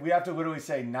 but we have to literally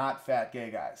say not fat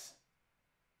gay guys.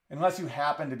 Unless you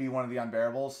happen to be one of the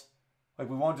unbearables. Like,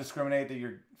 we won't discriminate that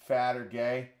you're fat or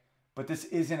gay, but this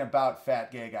isn't about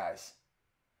fat gay guys.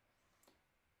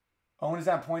 Owen is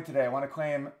on point today. I want to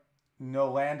claim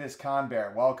Nolandis Con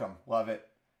Bear. Welcome. Love it.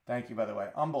 Thank you, by the way.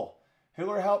 Humble.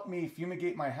 Hitler helped me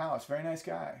fumigate my house. Very nice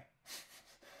guy.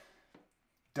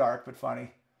 Dark, but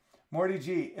funny. Morty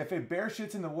G. If a bear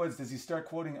shits in the woods, does he start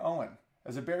quoting Owen?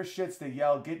 As a bear shits, they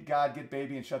yell, get God, get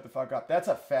baby, and shut the fuck up. That's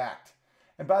a fact.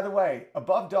 And by the way,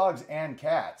 above dogs and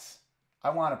cats,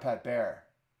 I want a pet bear.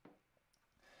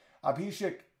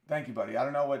 Abhishek, thank you, buddy. I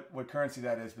don't know what currency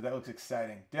that is, but that looks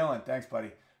exciting. Dylan, thanks,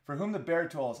 buddy. For whom the bear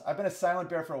tolls. I've been a silent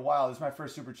bear for a while. This is my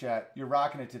first super chat. You're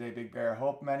rocking it today, Big Bear.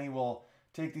 Hope many will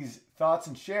take these thoughts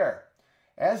and share.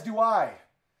 As do I.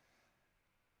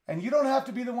 And you don't have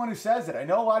to be the one who says it. I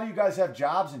know a lot of you guys have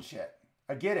jobs and shit.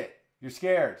 I get it. You're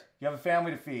scared. You have a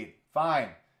family to feed. Fine.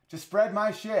 Just spread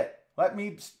my shit. Let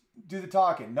me do the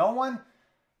talking. No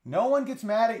one gets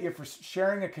mad at you for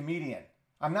sharing a comedian.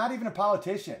 I'm not even a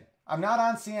politician. I'm not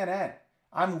on CNN.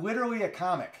 I'm literally a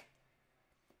comic.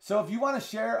 So if you want to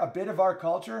share a bit of our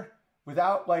culture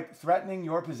without like threatening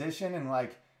your position in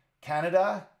like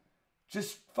Canada,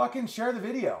 just fucking share the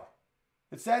video.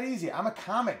 It's that easy. I'm a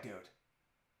comic, dude.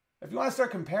 If you want to start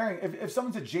comparing, if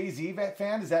someone's a Jay-Z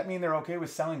fan, does that mean they're okay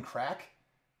with selling crack?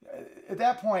 At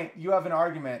that point, you have an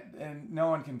argument and no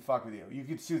one can fuck with you. You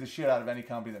could sue the shit out of any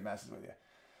company that messes with you.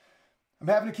 I'm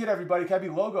having a kid, everybody. Can I be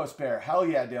Logos Bear? Hell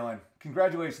yeah, Dylan.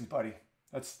 Congratulations, buddy.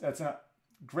 That's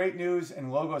great news,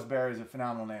 and Logos Bear is a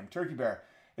phenomenal name. Turkey Bear.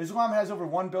 Islam has over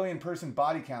 1 billion person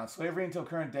body count. Slavery until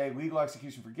current day. Legal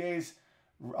execution for gays.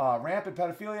 Rampant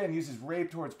pedophilia and uses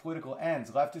rape towards political ends.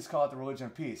 Leftists call it the religion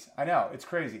of peace. I know, it's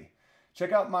crazy.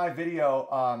 Check out my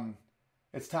video,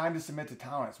 It's Time to Submit to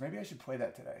Tolerance. Maybe I should play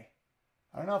that today.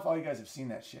 I don't know if all you guys have seen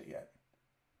that shit yet.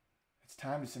 It's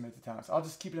time to submit to tolerance. I'll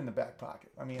just keep it in the back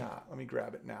pocket. Let me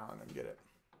grab it now and then get it.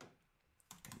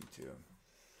 Me too.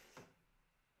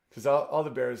 Because all the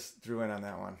bears threw in on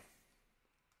that one.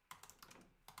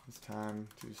 It's time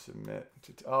to submit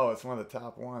to... Oh, it's one of the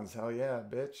top ones. Hell yeah,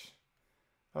 bitch.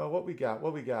 Oh, what we got?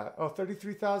 Oh,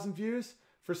 33,000 views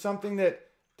for something that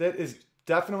is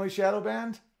definitely shadow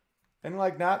banned and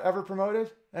like not ever promoted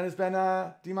and has been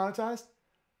demonetized?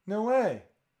 No way.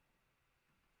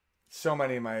 So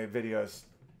many of my videos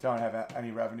don't have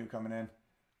any revenue coming in,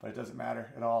 but it doesn't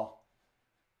matter at all.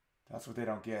 That's what they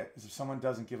don't get, is if someone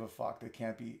doesn't give a fuck, they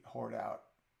can't be whored out.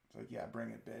 It's like, yeah, bring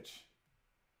it, bitch.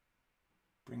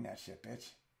 Bring that shit,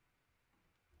 bitch.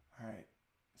 All right.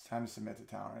 It's time to submit to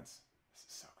tolerance. This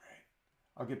is so great.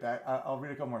 I'll get back. I'll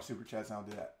read a couple more super chats and I'll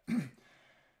do that.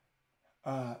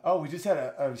 We just had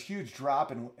a huge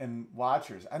drop in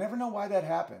watchers. I never know why that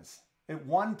happens. At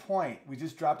one point, we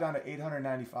just dropped down to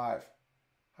 895.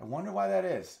 I wonder why that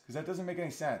is, because that doesn't make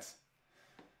any sense.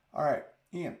 All right,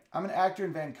 Ian. I'm an actor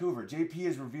in Vancouver. JP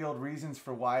has revealed reasons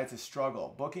for why it's a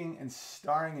struggle. Booking and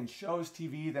starring in shows,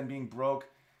 TV, then being broke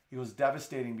equals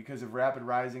devastating because of rapid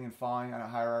rising and falling on a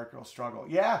hierarchical struggle.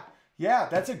 Yeah,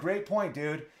 that's a great point,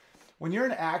 dude. When you're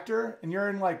an actor and you're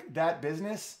in like that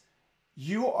business,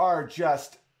 you're a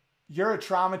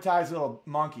traumatized little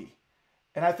monkey.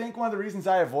 And I think one of the reasons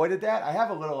I avoided that, I have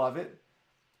a little of it,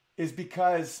 is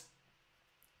because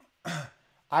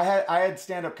I had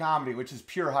stand-up comedy, which is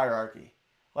pure hierarchy.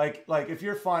 Like if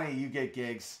you're funny, you get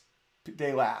gigs,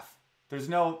 they laugh. There's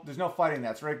no fighting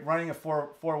that. It's like running a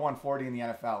 4.140 in the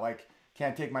NFL. Like,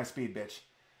 can't take my speed, bitch.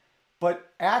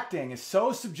 But acting is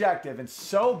so subjective and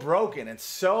so broken and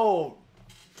so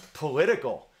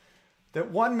political that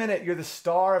one minute you're the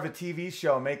star of a TV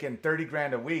show making 30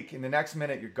 grand a week, and the next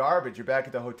minute you're garbage. You're back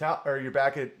at the hotel, or you're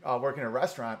back at working in a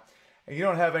restaurant, and you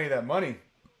don't have any of that money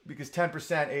because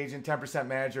 10% agent, 10%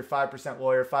 manager, 5%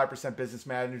 lawyer, 5% business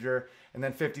manager, and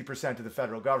then 50% to the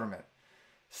federal government.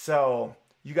 So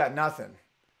you got nothing.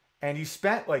 And you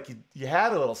spent like you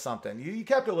had a little something. You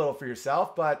kept a little for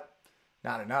yourself, but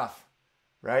not enough,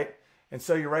 right? And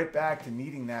so you're right back to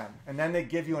needing them. And then they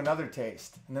give you another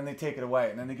taste, and then they take it away.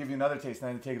 And then they give you another taste, and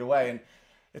then they take it away. And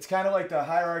it's kind of like the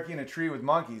hierarchy in a tree with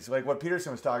monkeys, like what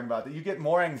Peterson was talking about, that you get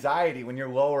more anxiety when you're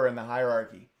lower in the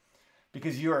hierarchy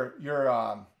because you're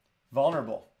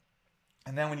vulnerable.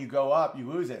 And then when you go up, you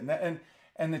lose it.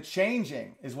 And the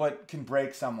changing is what can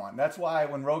break someone. That's why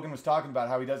when Rogan was talking about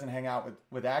how he doesn't hang out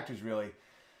with actors really,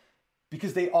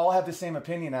 because they all have the same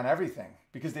opinion on everything,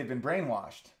 because they've been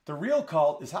brainwashed. The real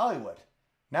cult is Hollywood,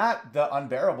 not the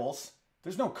unbearables.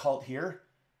 There's no cult here.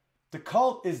 The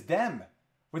cult is them,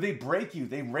 where they break you,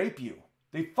 they rape you.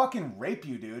 They fucking rape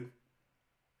you, dude.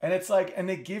 And it's like, and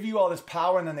they give you all this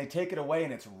power and then they take it away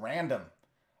and it's random.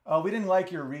 Oh, we didn't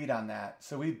like your read on that,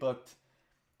 so we booked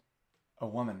a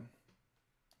woman.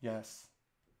 Yes.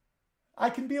 I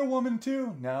can be a woman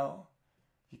too. No,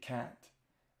 you can't,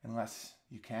 unless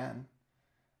you can.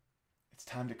 It's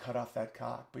time to cut off that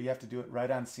cock, but you have to do it right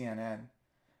on CNN.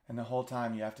 And the whole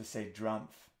time you have to say drumpf.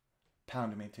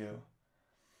 Pound me too.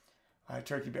 All right,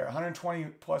 Turkey Bear. 120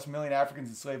 plus million Africans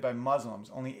enslaved by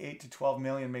Muslims. Only 8 to 12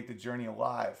 million make the journey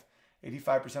alive.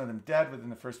 85% of them dead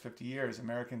within the first 50 years.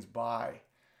 Americans buy.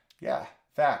 Yeah,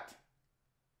 fact.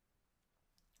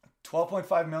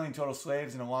 12.5 million total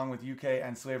slaves, and along with UK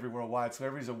and slavery worldwide,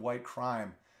 slavery is a white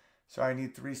crime. Sorry, I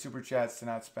need 3 super chats to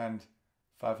not spend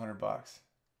 $500.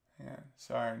 Yeah,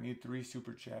 sorry, I need 3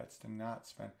 super chats to not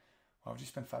spend. Why would you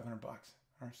spend $500? I don't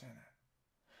understand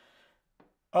that.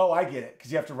 Oh, I get it,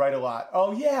 because you have to write a lot.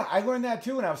 Oh yeah, I learned that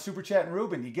too when I was super chatting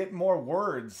Ruben. You get more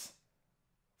words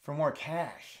for more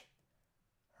cash.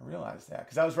 I realized that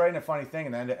because I was writing a funny thing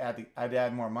and then I had to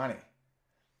add more money.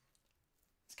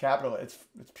 It's capital. It's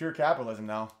pure capitalism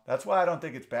now. That's why I don't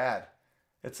think it's bad.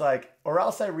 It's like, or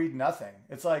else I read nothing.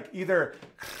 It's like either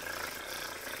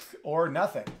or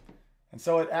nothing. And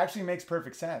so it actually makes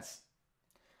perfect sense.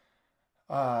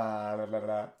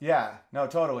 Yeah, no,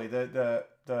 totally.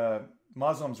 The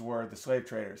Muslims were the slave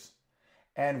traders.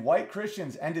 And white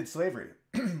Christians ended slavery.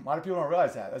 A lot of people don't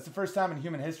realize that. That's the first time in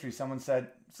human history someone said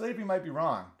slavery might be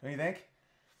wrong. Don't you think?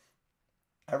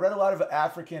 I read a lot of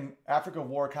Africa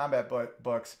war combat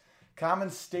books. Common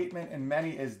statement in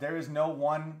many is there is no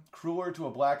one crueler to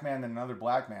a black man than another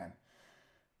black man.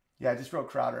 Yeah, I just wrote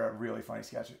Crowder a really funny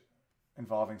sketch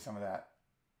involving some of that.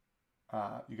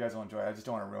 You guys will enjoy it. I just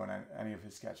don't want to ruin any of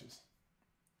his sketches.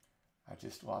 I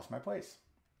just lost my place.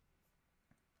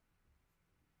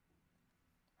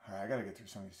 All right, I got to get through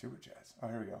some of these super chats. Oh,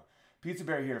 here we go. Pizza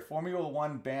Bear here. Formula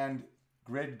One banned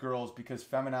grid girls because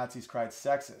feminazis cried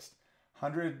sexist.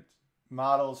 100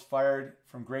 models fired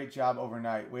from great job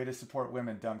overnight. Way to support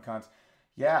women, dumb cunts.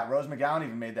 Yeah, Rose McGowan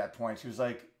even made that point. She was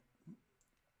like,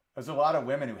 there's a lot of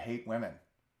women who hate women.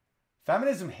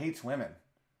 Feminism hates women.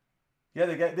 Yeah,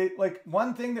 they like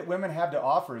one thing that women have to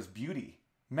offer is beauty.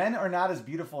 Men are not as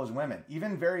beautiful as women.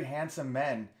 Even very handsome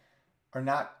men are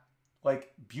not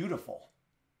like beautiful.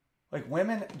 Like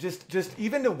women, just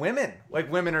even to women,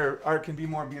 like women can be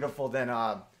more beautiful than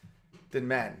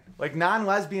men. Like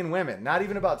non-lesbian women, not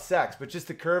even about sex, but just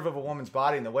the curve of a woman's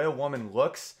body and the way a woman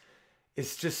looks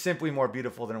is just simply more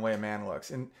beautiful than the way a man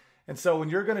looks. And so when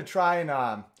you're gonna try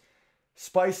and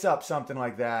spice up something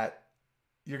like that,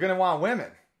 you're gonna want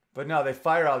women. But no, they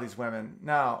fire all these women.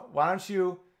 Now, why don't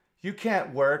you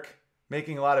can't work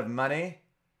making a lot of money.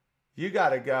 You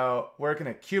gotta go work in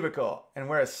a cubicle and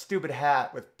wear a stupid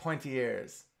hat with pointy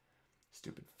ears.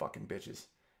 Stupid fucking bitches.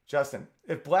 Justin,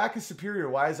 if black is superior,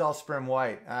 why is all sperm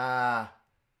white? Ah,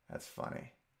 that's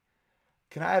funny.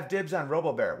 Can I have dibs on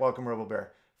RoboBear? Welcome, RoboBear.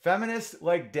 Feminists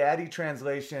like daddy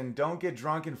translation. Don't get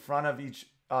drunk in front of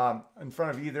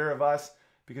either of us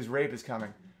because rape is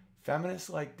coming. Feminists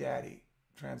like daddy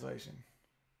translation.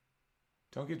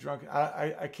 Don't get drunk.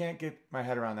 I can't get my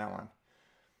head around that one.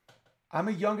 I'm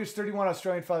a youngest 31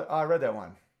 Australian father. Oh, I read that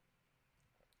one.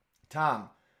 Tom.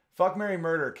 Fuck, marry,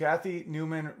 murder. Kathy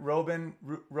Newman, Rogan,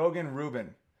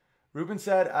 Rubin. Rubin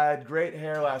said, I had great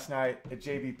hair last night at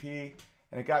JBP,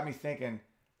 and it got me thinking,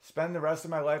 spend the rest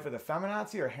of my life with a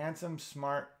feminazi or handsome,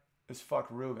 smart as fuck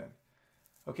Rubin?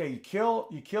 Okay, you kill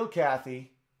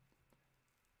Kathy.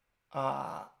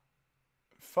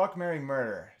 Fuck, marry,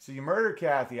 murder. So you murder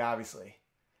Kathy, obviously.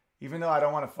 Even though I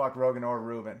don't want to fuck Rogan or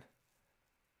Rubin.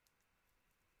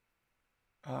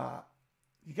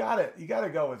 You gotta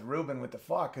go with Rubin with the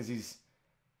fuck, because he's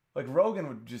like Rogan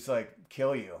would just like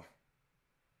kill you.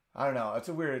 I don't know. It's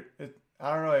a weird.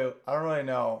 I don't really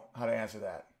know how to answer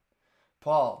that.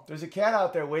 Paul, there's a cat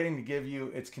out there waiting to give you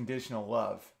its conditional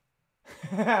love.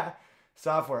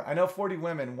 Software. I know 40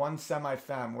 women, one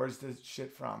semi-femme. Where's this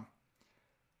shit from?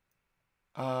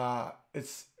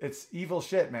 It's evil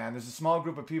shit, man. There's a small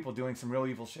group of people doing some real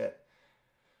evil shit.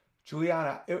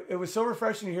 Juliana, it was so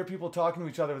refreshing to hear people talking to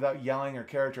each other without yelling or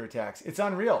character attacks. It's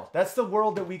unreal. That's the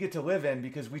world that we get to live in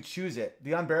because we choose it.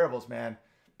 The unbearables, man.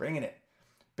 Bringing it.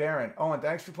 Baron, Owen,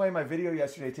 thanks for playing my video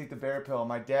yesterday. Take the bear pill.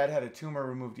 My dad had a tumor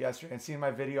removed yesterday, and seeing my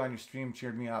video on your stream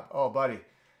cheered me up. Oh, buddy.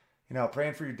 You know,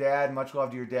 praying for your dad. Much love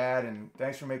to your dad, and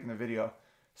thanks for making the video.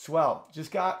 Swell.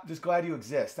 Just glad you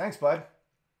exist. Thanks, bud.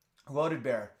 Loaded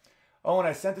Bear. Owen,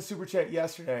 I sent the super chat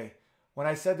yesterday. When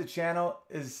I said the channel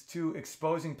is to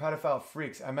exposing pedophile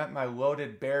freaks, I meant my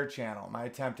Loaded Bear channel, my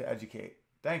attempt to educate.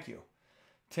 Thank you.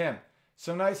 Tim,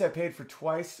 so nice I paid for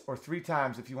twice or 3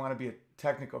 times if you want to be a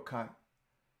technical cunt.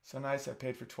 So nice I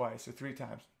paid for twice or 3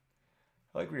 times.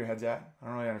 I like where your head's at. I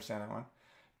don't really understand that one.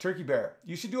 Turkey Bear,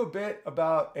 you should do a bit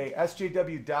about a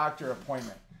SJW doctor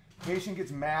appointment. Patient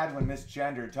gets mad when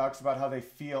misgendered, talks about how they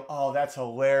feel. Oh, that's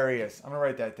hilarious. I'm going to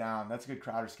write that down. That's a good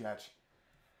Crowder sketch.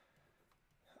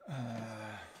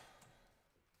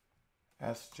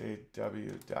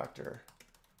 SJW doctor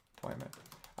appointment.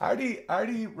 I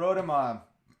already wrote him a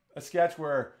sketch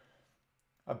where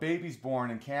a baby's born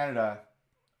in Canada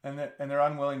and they're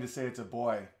unwilling to say it's a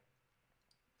boy.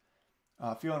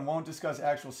 Feeling won't discuss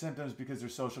actual symptoms because they're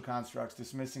social constructs,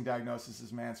 dismissing diagnosis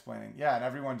as mansplaining. Yeah, and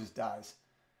everyone just dies.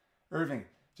 Irving,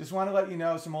 just want to let you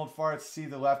know some old farts see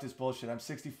the left is bullshit. I'm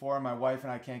 64 and my wife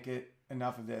and I can't get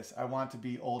enough of this. I want to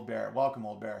be Old Bear. Welcome,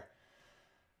 Old Bear.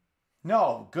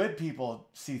 No, good people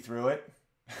see through it.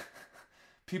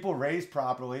 People raised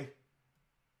properly.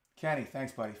 Kenny,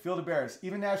 thanks, buddy. Field of Bears.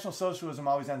 Even National Socialism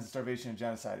always ends in starvation and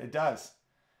genocide. It does.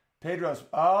 Pedro's.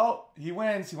 Oh, he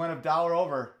wins. He went $1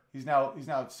 over. He's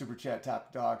now super chat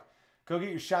top dog. Go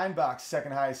get your shine box,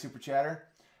 second highest super chatter.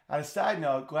 On a side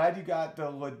note, glad you got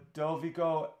the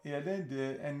Ludovico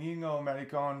and Nino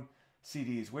Maricon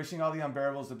CDs. Wishing all the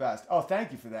unbearables the best. Oh,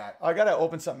 thank you for that. Oh, I got to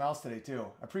open something else today, too.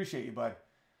 I appreciate you, bud.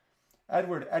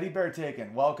 Edward, Eddie Bear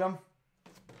Taken. Welcome.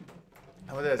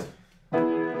 How about this?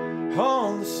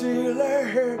 On the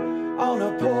ceiling, on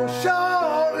a porch,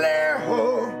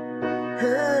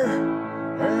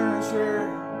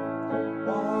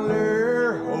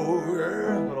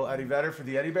 little Eddie Vedder for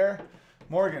the Eddie Bear.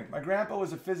 Morgan, my grandpa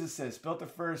was a physicist, built the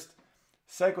first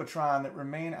cyclotron that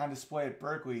remained on display at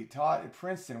Berkeley, taught at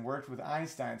Princeton, worked with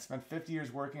Einstein, spent 50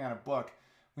 years working on a book.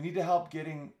 We need to help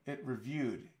getting it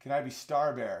reviewed. Can I be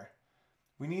Star Bear?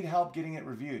 We need help getting it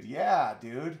reviewed. Yeah,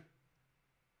 dude.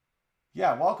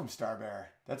 Yeah, welcome, Star Bear.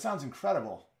 That sounds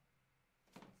incredible.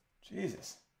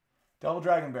 Jesus. Double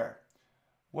Dragon Bear.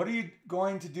 What are you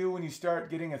going to do when you start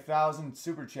getting 1,000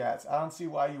 super chats? I don't see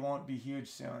why you won't be huge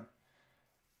soon.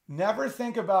 Never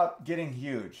think about getting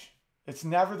huge. It's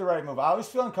never the right move. I always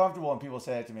feel uncomfortable when people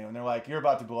say it to me, when they're like, you're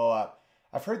about to blow up.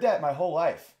 I've heard that my whole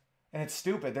life, and it's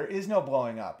stupid. There is no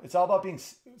blowing up. It's all about being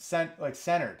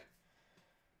centered.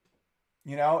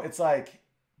 You know, it's like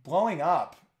blowing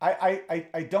up.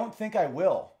 I don't think I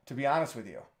will, to be honest with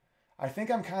you. I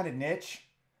think I'm kind of niche.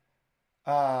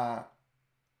 And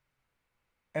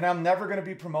I'm never going to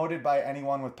be promoted by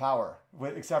anyone with power,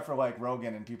 except for like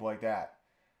Rogan and people like that.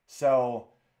 So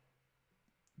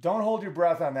don't hold your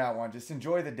breath on that one. Just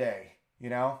enjoy the day,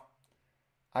 you know?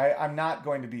 I'm not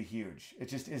going to be huge. It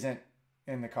just isn't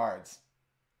in the cards.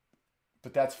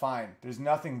 But that's fine. There's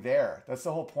nothing there. That's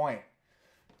the whole point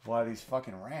of a lot of these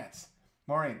fucking rants.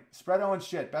 Maureen, spread Owen's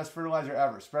shit. Best fertilizer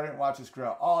ever. Spread it and watch us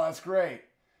grow. Oh, that's great.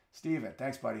 Steven,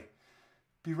 thanks, buddy.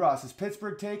 B. Ross, is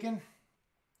Pittsburgh taken?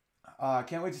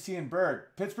 Can't wait to see you in Berg.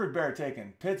 Pittsburgh Bear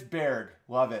taken. Pittsburgh,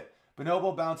 love it.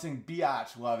 Bonobo bouncing,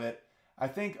 biatch, love it. I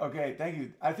think, okay, thank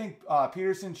you. I think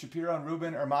Peterson, Shapiro, and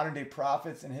Rubin are modern day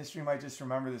prophets, and history might just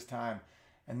remember this time.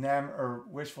 And them are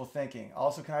wishful thinking.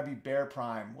 Also, can I be Bear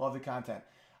Prime? Love the content.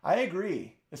 I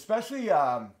agree, especially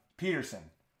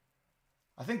Peterson.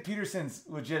 I think Peterson's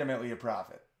legitimately a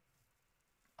prophet.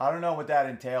 I don't know what that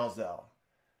entails, though.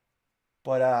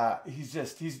 But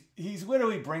he's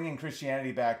literally bringing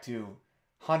Christianity back to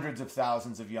hundreds of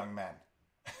thousands of young men.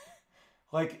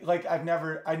 like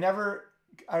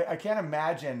I can't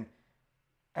imagine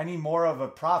any more of a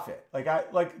prophet.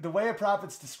 Like the way a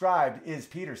prophet's described is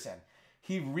Peterson.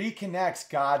 He reconnects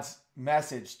God's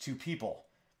message to people.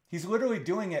 He's literally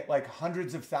doing it like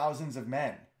hundreds of thousands of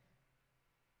men.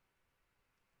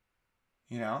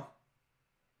 You know?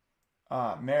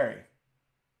 Mary.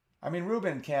 I mean,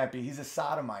 Reuben can't be. He's a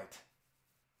sodomite.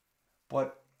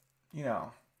 But, you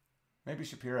know, maybe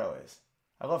Shapiro is.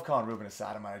 I love calling Reuben a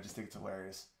sodomite. I just think it's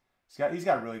hilarious. He's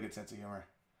got a really good sense of humor.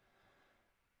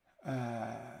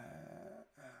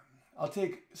 I'll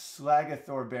take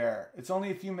Slagathor Bear. It's only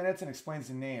a few minutes and explains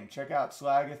the name. Check out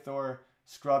Slagathor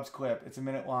Scrubs clip. It's a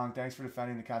minute long. Thanks for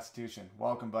defending the Constitution.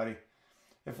 Welcome, buddy.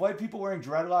 If white people wearing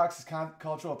dreadlocks is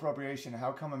cultural appropriation,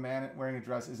 how come a man wearing a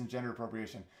dress isn't gender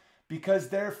appropriation? Because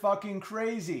they're fucking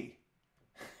crazy.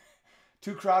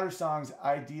 2 Crowder songs,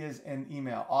 ideas, and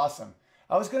email. Awesome.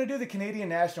 I was going to do the Canadian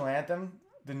National Anthem,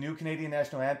 the new Canadian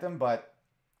National Anthem, but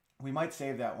we might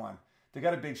save that one. They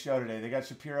got a big show today. They got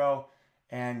Shapiro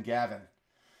and Gavin.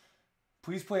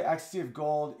 Please play Ecstasy of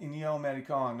Gold, Inyo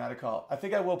Medicon, not a call. I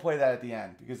think I will play that at the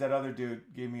end because that other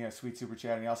dude gave me a sweet super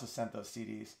chat and he also sent those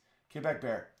CDs. Quebec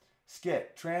Bear.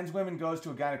 Skit. Trans women goes to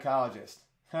a gynecologist.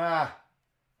 Ha!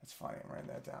 That's funny. I'm writing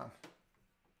that down.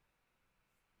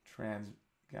 Trans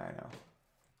gyno.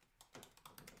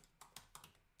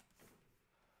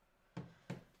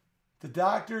 The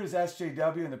doctor is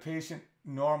SJW and the patient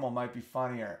normal might be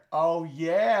funnier. Oh,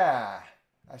 yeah.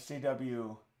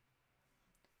 SJW.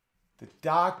 The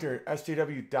doctor.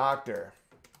 SJW doctor.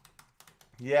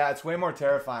 Yeah, it's way more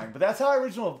terrifying. But that's how I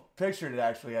originally pictured it,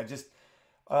 actually. I just...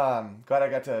 glad I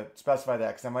got to specify that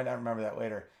because I might not remember that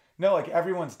later. No, like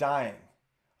everyone's dying.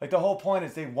 Like the whole point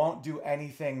is they won't do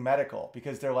anything medical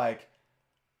because they're like,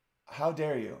 how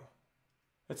dare you?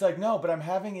 It's like, no, but I'm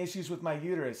having issues with my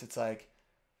uterus. It's like,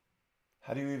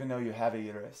 how do you even know you have a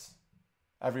uterus?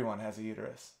 Everyone has a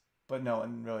uterus, but no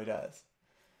one really does.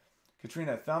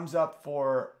 Katrina, thumbs up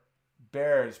for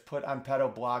Bears put on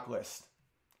pedo block list.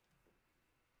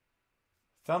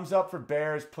 Thumbs up for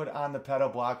Bears put on the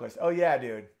pedo block list. Oh yeah,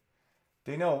 dude.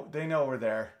 They know we're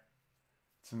there.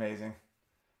 It's amazing.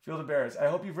 Field of Bears. I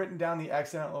hope you've written down the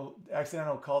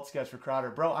accidental cult sketch for Crowder.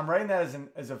 Bro, I'm writing that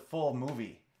as a full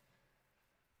movie.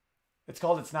 It's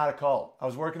called It's Not a Cult. I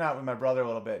was working out with my brother a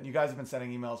little bit, and you guys have been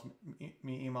sending me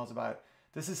emails about it.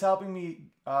 This is helping me.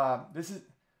 This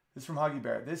This is from Huggy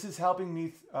Bear. This is helping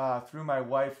me through my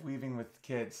wife leaving with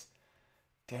kids.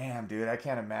 Damn, dude, I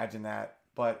can't imagine that.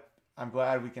 But I'm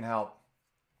glad we can help.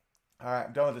 All right,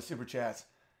 I'm done with the super chats.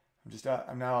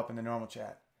 I'm now up in the normal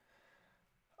chat.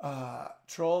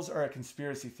 Trolls are a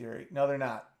conspiracy theory. No, they're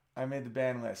not. I made the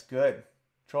ban list. Good.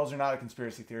 Trolls are not a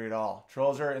conspiracy theory at all.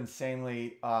 Trolls are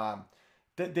insanely...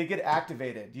 they get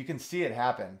activated. You can see it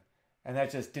happen. And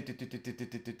that just...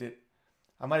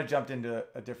 I might have jumped into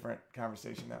a different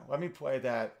conversation now. Let me play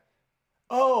that.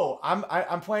 Oh,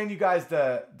 I'm playing you guys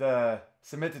the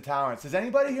Submit to Tolerance. Has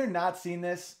anybody here not seen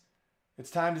this?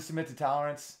 It's time to submit to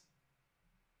tolerance.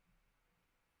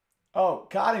 Oh,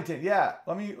 Coddington, yeah.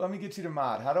 Let me get you to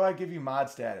mod. How do I give you mod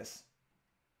status?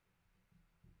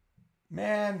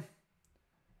 Man,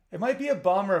 it might be a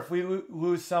bummer if we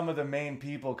lose some of the main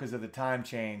people because of the time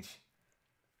change.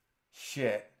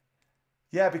 Shit.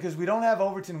 Yeah, because we don't have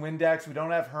Overton Windex, we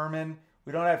don't have Herman,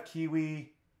 we don't have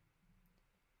Kiwi.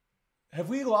 Have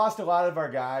we lost a lot of our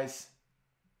guys?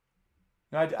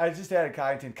 No, I just added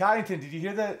Coddington. Coddington, did you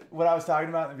hear what I was talking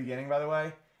about in the beginning, by the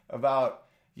way? About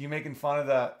you making fun of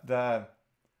the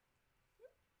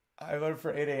I voted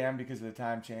for 8 a.m. because of the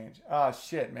time change. Oh,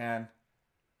 shit, man.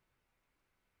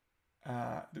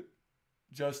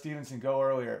 Joe Stevenson, go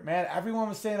earlier. Man, everyone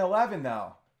was saying 11,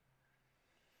 though.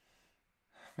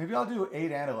 Maybe I'll do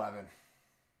 8 and 11.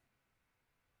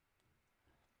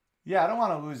 Yeah, I don't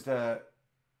want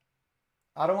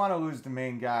to lose the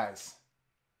main guys.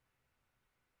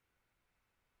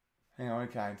 Hang on,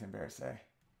 what did Kyington Bear say?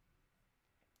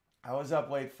 I was up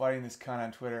late fighting this cunt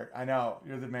on Twitter. I know,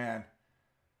 you're the man.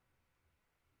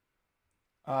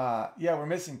 Yeah, we're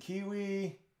missing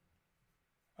Kiwi.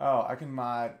 Oh, I can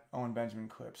mod Owen Benjamin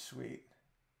clips. Sweet.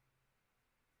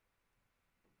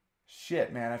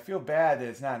 Shit, man, I feel bad that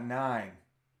it's not 9.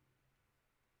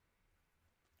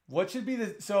 What should be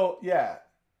the... So, yeah.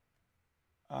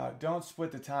 Don't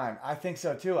split the time. I think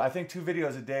so, too. I think 2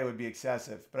 videos a day would be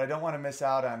excessive. But I don't want to miss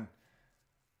out on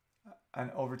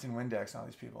Overton Windex and all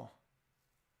these people.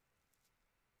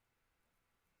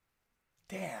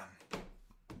 Damn.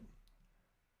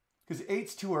 Because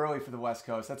 8's too early for the West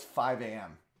Coast. That's 5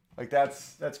 a.m. Like,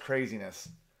 that's craziness.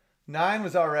 9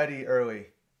 was already early.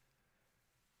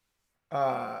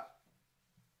 I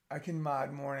can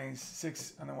mod mornings.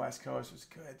 6 on the West Coast was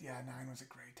good. Yeah, 9 was a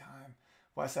great time.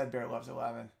 Westside Bear loves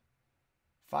 11.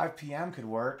 5 p.m. could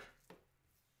work.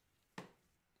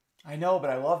 I know, but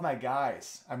I love my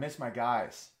guys. I miss my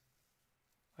guys.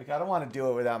 Like, I don't want to do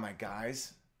it without my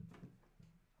guys.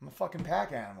 I'm a fucking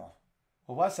pack animal.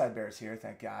 Well, Westside Bear's here,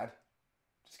 thank God.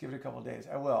 Just give it a couple days.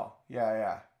 I will.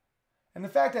 Yeah. And the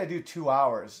fact that I do 2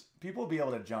 hours, people will be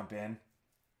able to jump in.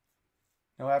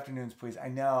 No afternoons, please. I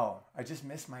know. I just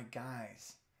miss my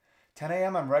guys. 10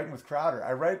 a.m. I'm writing with Crowder.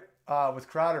 I write with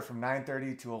Crowder from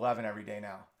 9:30 to 11 every day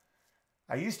now.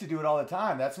 I used to do it all the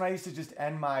time. That's when I used to just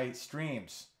end my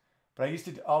streams. But I used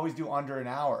to always do under an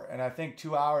hour. And I think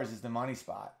 2 hours is the money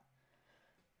spot.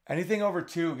 Anything over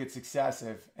 2 gets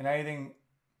excessive. And anything,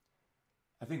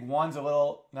 I think 1's a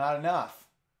little not enough.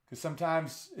 Because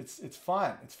sometimes it's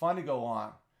fun. It's fun to go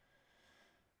long.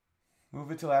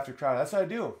 Move it till after Crowder. That's what I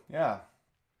do. Yeah.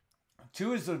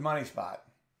 2 is the money spot.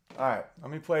 All right,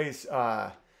 let me play.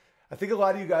 I think a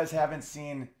lot of you guys haven't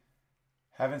seen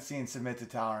Submit to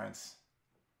Tolerance.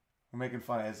 We're making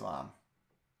fun of Islam.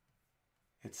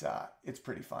 It's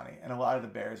pretty funny, and a lot of the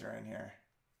bears are in here.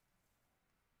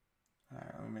 All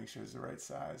right, let me make sure it's the right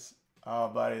size. Oh,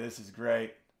 buddy, this is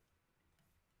great.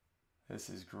 This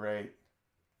is great.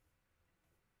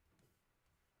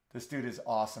 This dude is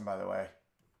awesome, by the way.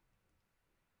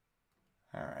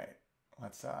 All right,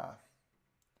 let's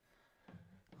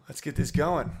get this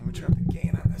going. Let me turn up the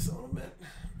gain on this a little bit.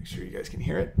 Make sure you guys can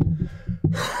hear it.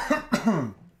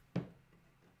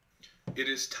 It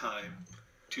is time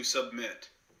to submit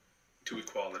to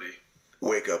equality.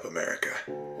 Wake up, America.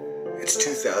 It's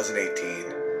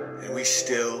 2018, and we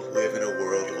still live in a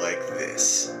world like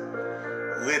this.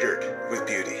 Littered with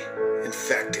beauty,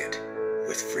 infected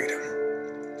with freedom.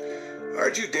 Our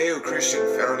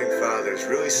Judeo-Christian founding fathers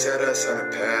really set us on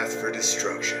a path for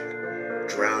destruction,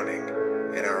 drowning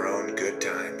in our own good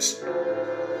times.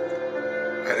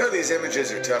 I know these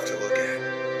images are tough to look at,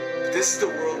 but this is the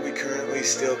world we currently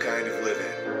still kind of live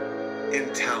in.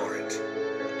 Intolerant,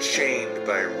 chained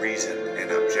by reason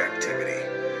and objectivity,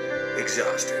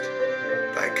 exhausted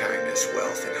by kindness,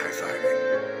 wealth, and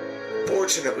high-fiving.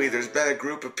 Fortunately, there's been a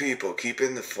group of people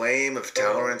keeping the flame of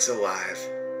tolerance alive.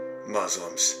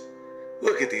 Muslims.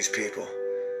 Look at these people,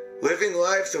 living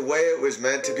life the way it was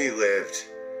meant to be lived,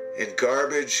 in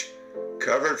garbage,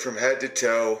 covered from head to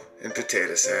toe in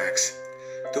potato sacks.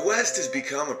 The West has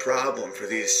become a problem for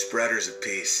these spreaders of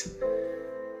peace.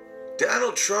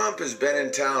 Donald Trump has been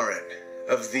intolerant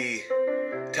of the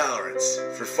tolerance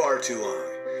for far too long.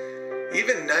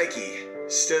 Even Nike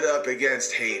stood up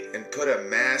against hate and put a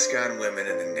mask on women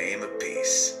in the name of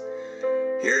peace.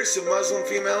 Here's some Muslim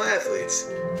female athletes.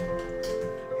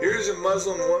 Here's a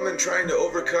Muslim woman trying to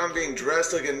overcome being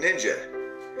dressed like a ninja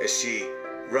as she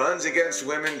runs against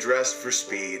women dressed for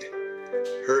speed.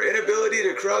 Her inability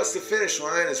to cross the finish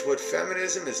line is what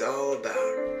feminism is all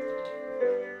about.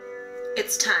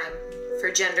 It's time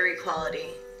for gender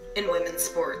equality in women's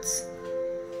sports.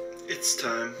 It's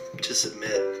time to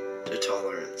submit to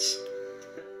tolerance.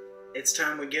 It's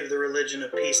time we give the religion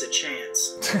of peace a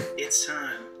chance. It's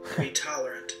time to be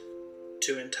tolerant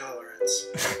to intolerance.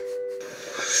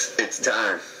 It's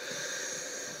time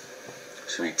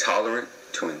to be tolerant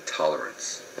to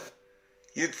intolerance.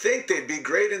 You'd think they'd be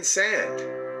great in sand,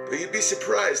 but you'd be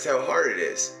surprised how hard it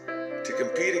is to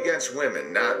compete against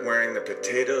women not wearing the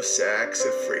potato sacks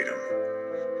of freedom.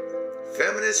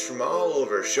 Feminists from all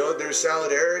over showed their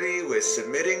solidarity with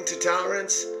submitting to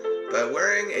tolerance by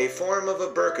wearing a form of a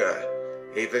burqa,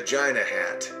 a vagina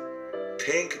hat,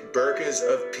 pink burqas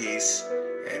of peace,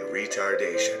 and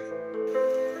retardation.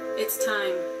 It's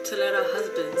time to let our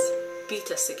husbands beat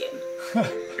us again.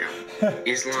 Now,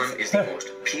 Islam is the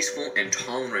most peaceful and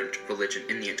tolerant religion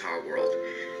in the entire world.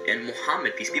 And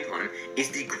Muhammad, peace be upon him, is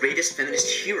the greatest feminist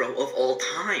hero of all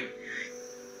time.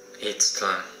 It's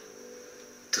time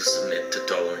to submit to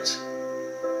tolerance.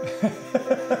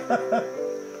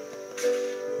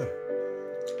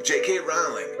 J.K.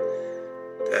 Rowling,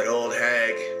 that old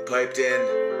hag, piped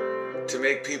in to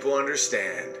make people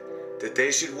understand that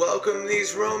they should welcome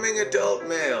these roaming adult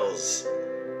males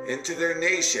into their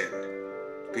nation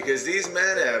because these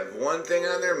men have one thing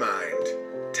on their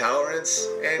mind: tolerance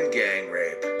and gang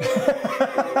rape.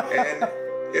 And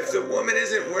if the woman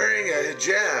isn't wearing a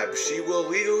hijab, she will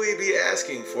legally be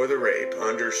asking for the rape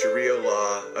under Sharia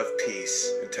law of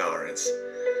peace and tolerance.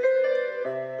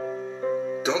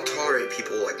 Don't tolerate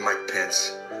people like Mike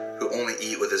Pence, who only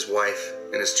eat with his wife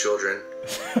and his children.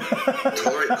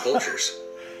 Tolerate cultures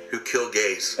who kill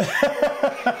gays.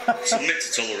 Submit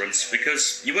to tolerance,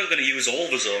 because you weren't going to use all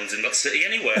the zones in that city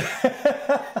anyway.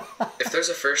 If there's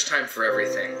a first time for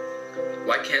everything,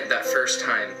 why can't that first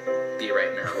time be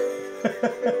right now?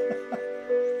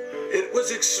 It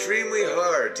was extremely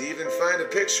hard to even find a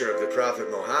picture of the Prophet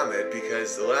Muhammad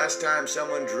because the last time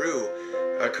someone drew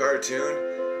a cartoon,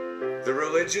 the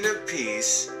religion of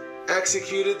peace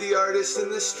executed the artist in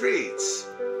the streets.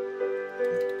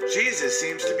 Jesus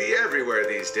seems to be everywhere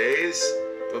these days,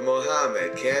 but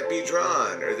Muhammad can't be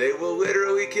drawn or they will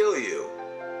literally kill you.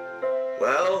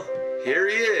 Well, here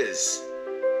he is.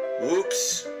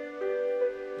 Whoops.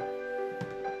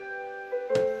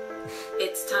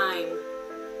 It's time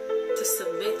to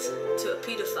submit to a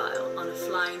pedophile on a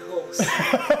flying horse.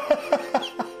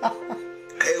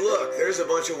 Hey look, there's a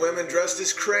bunch of women dressed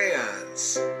as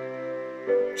crayons.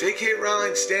 J.K.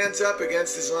 Rowling stands up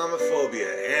against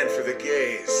Islamophobia and for the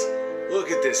gays.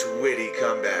 Look at this witty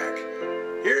comeback.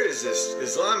 Here is this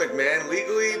Islamic man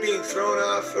legally being thrown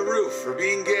off a roof for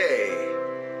being gay.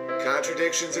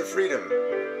 Contradictions are freedom.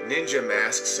 Ninja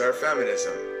masks are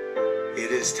feminism.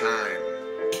 It is time.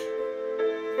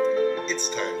 It's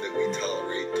time that we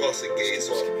tolerate tossing gays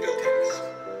off buildings.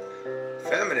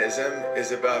 Feminism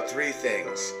is about three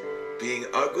things: being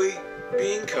ugly,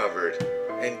 being covered,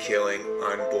 and killing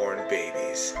unborn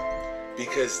babies.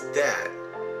 Because that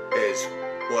is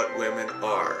what women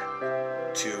are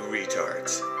to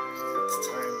retards. It's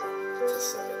time to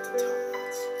submit to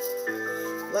tolerance.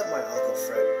 Let my Uncle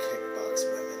Fred kickbox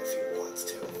women if he wants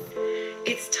to.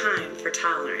 It's time for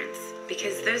tolerance,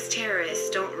 because those terrorists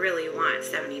don't really want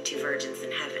 72 virgins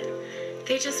in heaven.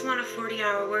 They just want a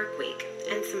 40-hour work week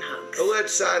and some hugs. Alleged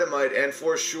sodomite and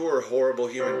for sure horrible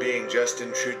human being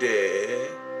Justin Trudeau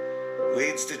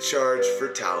leads the charge for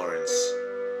tolerance.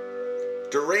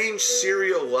 Deranged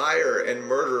serial liar and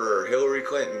murderer Hillary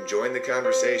Clinton joined the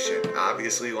conversation,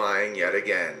 obviously lying yet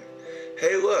again.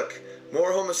 Hey look,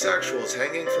 more homosexuals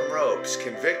hanging from ropes,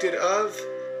 convicted of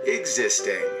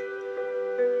existing.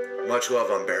 Much love,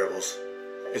 unbearables.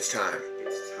 It's time.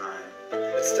 It's time.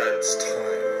 It's time. It's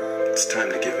time. It's time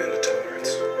to give in to tolerance.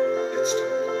 It's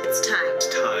time. It's time. It's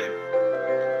time.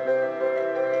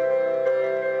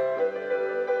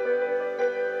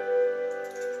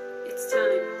 It's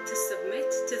time to submit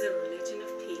to the religion of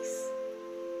peace.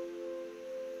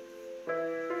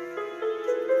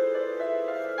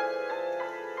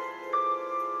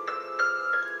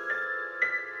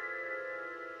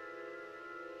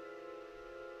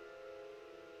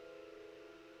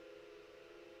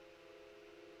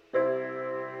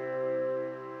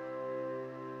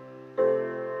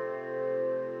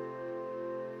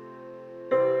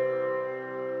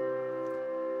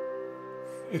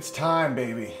 It's time,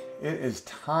 baby. It is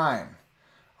time.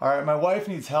 All right, my wife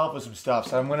needs help with some stuff,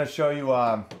 so I'm going to show you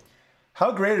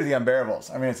how great are the unbearables.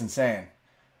 I mean, it's insane.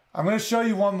 I'm going to show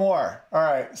you one more. All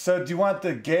right, so do you want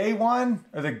the gay one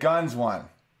or the guns one?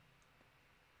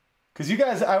 Because you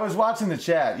guys, I was watching the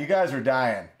chat. You guys were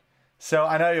dying. So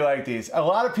I know you like these. A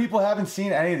lot of people haven't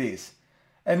seen any of these.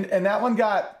 And that one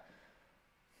got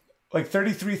like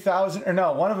 33,000, or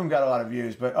no, one of them got a lot of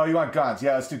views. But, oh, you want guns?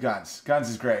 Yeah, let's do guns. Guns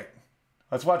is great.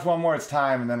 Let's watch one more. It's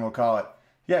time, and then we'll call it.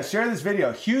 Yeah, share this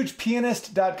video.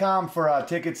 Hugepianist.com for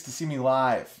tickets to see me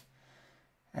live.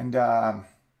 And, yeah,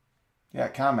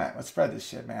 comment. Let's spread this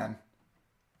shit, man.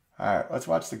 All right, let's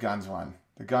watch the guns one.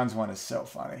 The guns one is so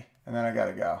funny. And then I got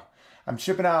to go. I'm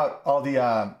shipping out all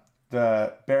the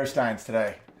Bearsteins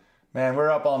today. Man,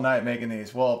 we're up all night making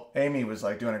these. Well, Amy was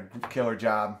like doing a killer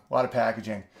job. A lot of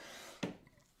packaging.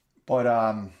 But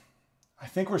I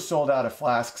think we're sold out of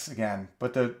flasks again.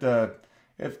 But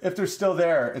if they're still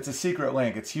there, it's a secret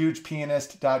link. It's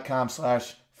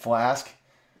hugepianist.com/flask.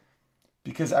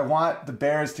 Because I want the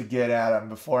Bears to get at them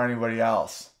before anybody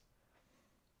else.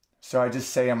 So I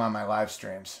just say them on my live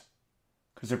streams.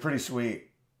 Because they're pretty sweet.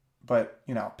 But,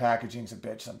 you know, packaging's a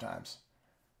bitch sometimes.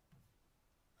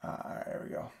 All right, here we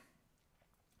go.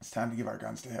 It's time to give our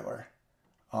guns to Hitler.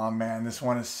 Oh, man, this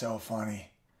one is so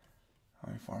funny.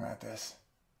 Let me format this.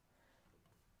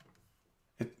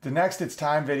 The next It's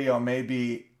Time video may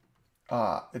be,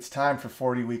 it's time for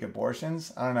 40-week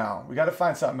abortions. I don't know. We got to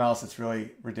find something else that's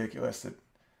really ridiculous that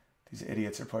these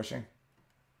idiots are pushing.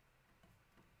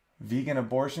 Vegan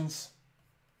abortions.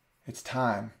 It's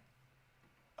time.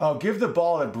 Oh, Give the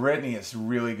Ball to Britney is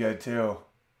really good, too.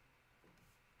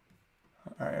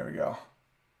 All right, here we go.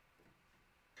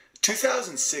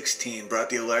 2016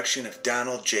 brought the election of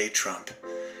Donald J. Trump.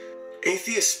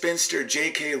 Atheist spinster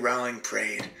J.K. Rowling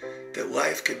prayed that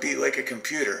life could be like a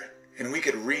computer and we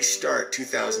could restart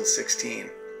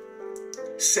 2016.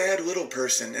 Sad little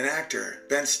person and actor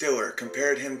Ben Stiller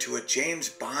compared him to a James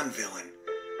Bond villain.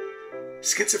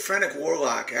 Schizophrenic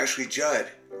warlock Ashley Judd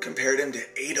compared him to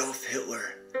Adolf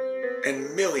Hitler.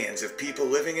 And millions of people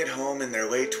living at home in their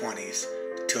late 20s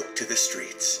took to the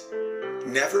streets.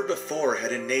 Never before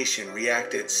had a nation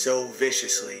reacted so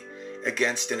viciously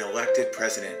against an elected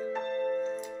president.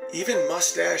 Even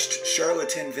mustached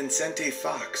charlatan Vicente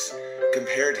Fox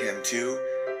compared him to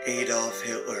Adolf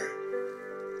Hitler.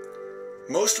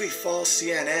 Mostly false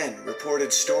CNN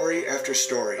reported story after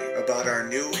story about our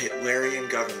new Hitlerian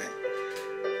government.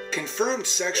 Confirmed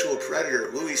sexual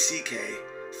predator Louis C.K.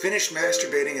 finished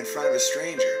masturbating in front of a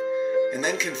stranger and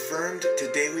then confirmed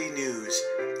to Daily News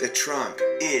that Trump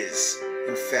is,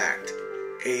 in fact,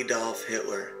 Adolf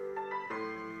Hitler.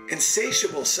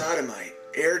 Insatiable sodomite,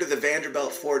 heir to the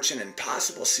Vanderbilt fortune and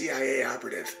possible CIA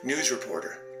operative, news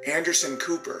reporter Anderson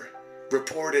Cooper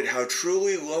reported how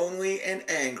truly lonely and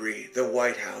angry the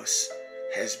White House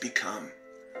has become.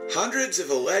 Hundreds of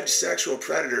alleged sexual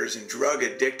predators and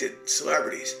drug-addicted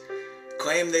celebrities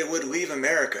claimed they would leave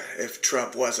America if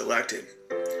Trump was elected.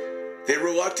 They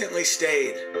reluctantly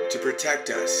stayed to protect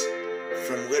us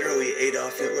from literally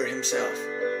Adolf Hitler himself.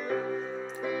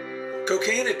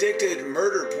 Cocaine-addicted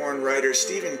murder porn writer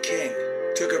Stephen King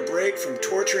took a break from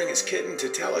torturing his kitten to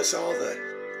tell us all the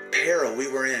peril we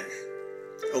were in.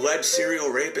 Alleged serial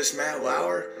rapist Matt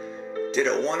Lauer did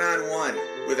a one-on-one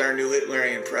with our new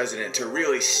Hitlerian president to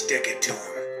really stick it to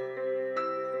him.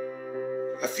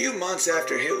 A few months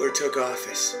after Hitler took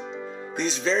office,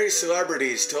 these very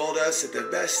celebrities told us that the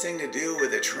best thing to do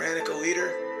with a tyrannical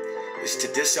leader is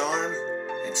to disarm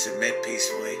and submit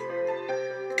peacefully.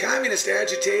 Communist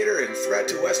agitator and threat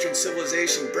to Western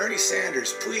civilization Bernie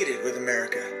Sanders pleaded with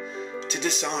America to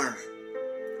disarm.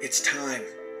 It's time.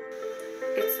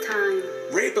 It's time.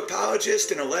 Rape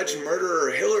apologist and alleged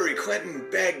murderer Hillary Clinton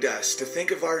begged us to think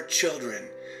of our children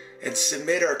and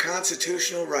submit our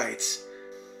constitutional rights.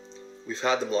 We've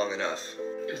had them long enough.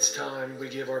 It's time we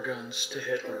give our guns to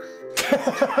Hitler.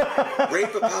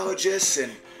 Rape apologists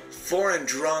and foreign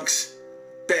drunks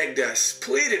begged us,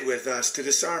 pleaded with us to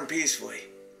disarm peacefully.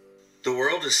 The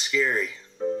world is scary,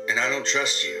 and I don't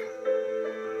trust you.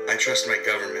 I trust my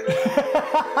government.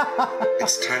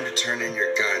 It's time to turn in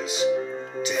your guns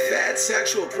to fat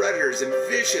sexual predators and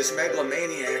vicious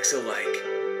megalomaniacs alike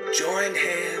joined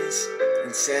hands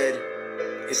and said,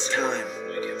 it's time.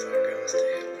 We give our guns to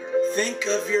Hitler. Think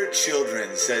of your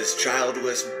children, says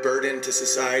childless burden to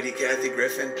society Kathy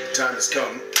Griffin. Time has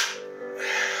come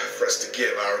for us to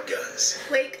give our guns.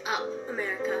 Wake up,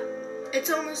 America.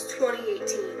 It's almost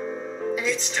 2018. And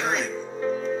it's time.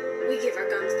 We give our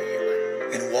guns to Hitler.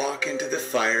 And walk into the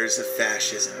fires of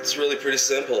fascism. It's really pretty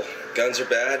simple. Guns are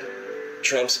bad.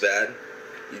 Trump's bad.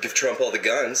 You give Trump all the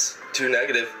guns. 2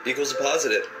 negative equals a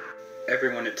positive.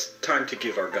 Everyone, it's time to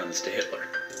give our guns to Hitler.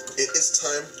 It is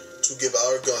time to give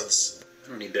our guns I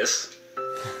don't need this.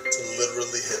 to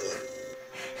literally Hitler.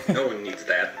 No one needs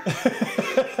that.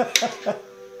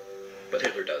 But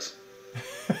Hitler does.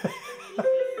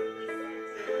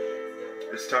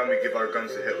 It's time we give our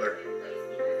guns to Hitler.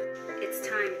 It's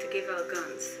time to give our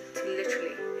guns to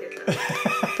literally Hitler.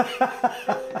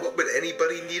 What would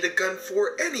anybody need a gun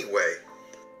for anyway?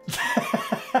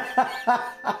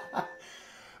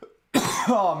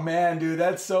 Oh man, dude,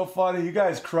 that's so funny. You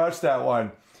guys crushed that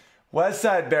one. West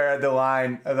Side Bear had the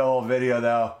line of the whole video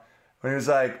though, when he was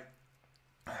like,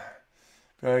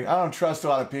 I don't trust a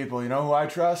lot of people. You know who I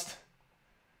trust?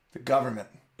 The government.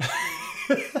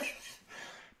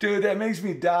 Dude, that makes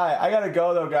me die. I gotta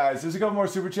go though, guys. There's a couple more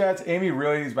super chats. Amy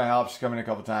really needs my help. She's coming a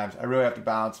couple times. I really have to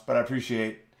bounce, but I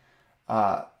appreciate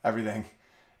everything.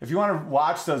 If you want to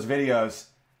watch those videos,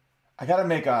 I gotta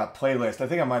make a playlist. I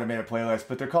think I might have made a playlist,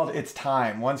 but they're called It's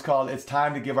Time. One's called It's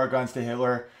Time to Give Our Guns to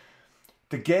Hitler.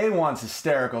 The gay one's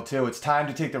hysterical too. It's Time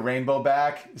to Take the Rainbow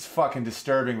Back. It's fucking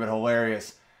disturbing but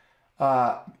hilarious.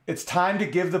 It's Time to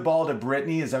Give the Ball to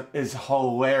Britney is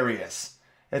hilarious.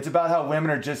 It's about how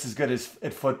women are just as good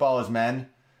at football as men.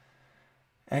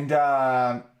 And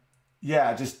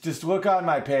yeah, just look on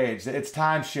my page. It's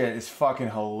Time shit is fucking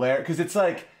hilarious because it's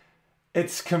like,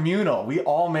 it's communal. We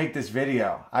all make this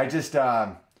video. I just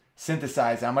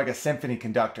synthesize it. I'm like a symphony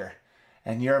conductor.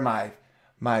 And you're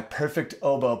my perfect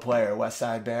oboe player, West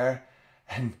Side Bear.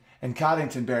 And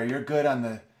Coddington Bear, you're good on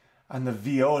the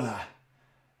viola.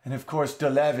 And of course,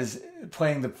 Dolev is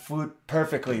playing the flute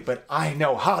perfectly, but I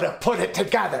know how to put it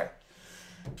together.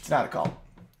 It's not a cult.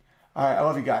 All right, I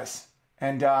love you guys.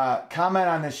 And comment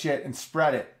on this shit and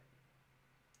spread it.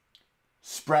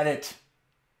 Spread it.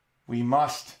 We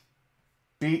must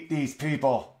beat these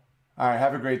people. All right,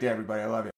 have a great day, everybody. I love you.